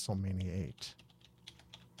headlined WrestleMania 8.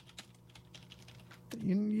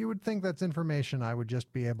 You would think that's information I would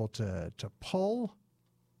just be able to pull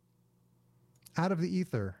out of the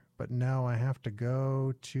ether. But no, I have to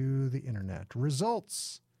go to the internet.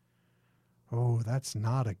 Results. Oh, that's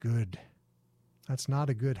not a good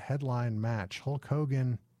headline match. Hulk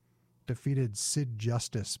Hogan defeated Sid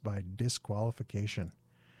Justice by disqualification.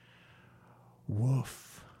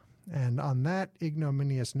 Woof. And on that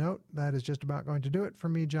ignominious note, that is just about going to do it for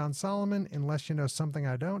me, Jon Solomon. Unless you know something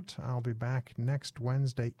I don't, I'll be back next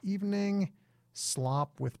Wednesday evening.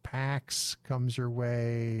 Slop with PAX comes your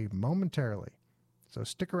way momentarily. So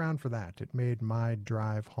stick around for that. It made my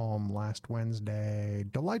drive home last Wednesday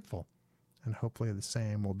delightful. And hopefully the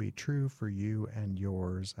same will be true for you and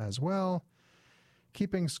yours as well.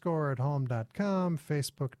 KeepingScoreAtHome.com,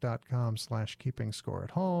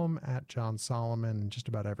 Facebook.com/KeepingScoreAtHome, at Jon Solomon, just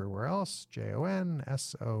about everywhere else.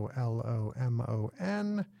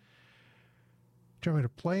 JONSOLOMON. Do you want me to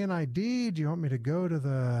play an ID? Do you want me to go to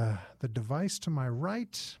the device to my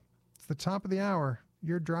right? It's the top of the hour.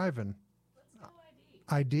 You're driving. Let's go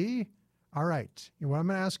ID. ID? All right. What I'm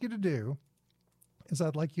going to ask you to do is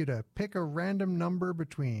I'd like you to pick a random number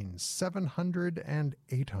between 700 and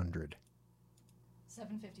 800.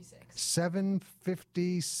 756.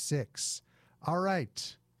 756. All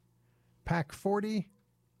right. Pack 40,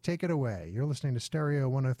 take it away. You're listening to Stereo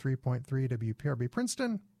 103.3 WPRB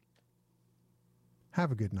Princeton.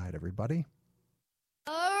 Have a good night, everybody.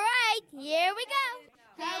 All right, here we go.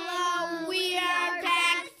 Hello, we are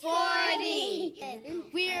Pack 40.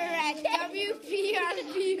 We're at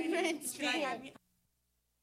WPRB Princeton.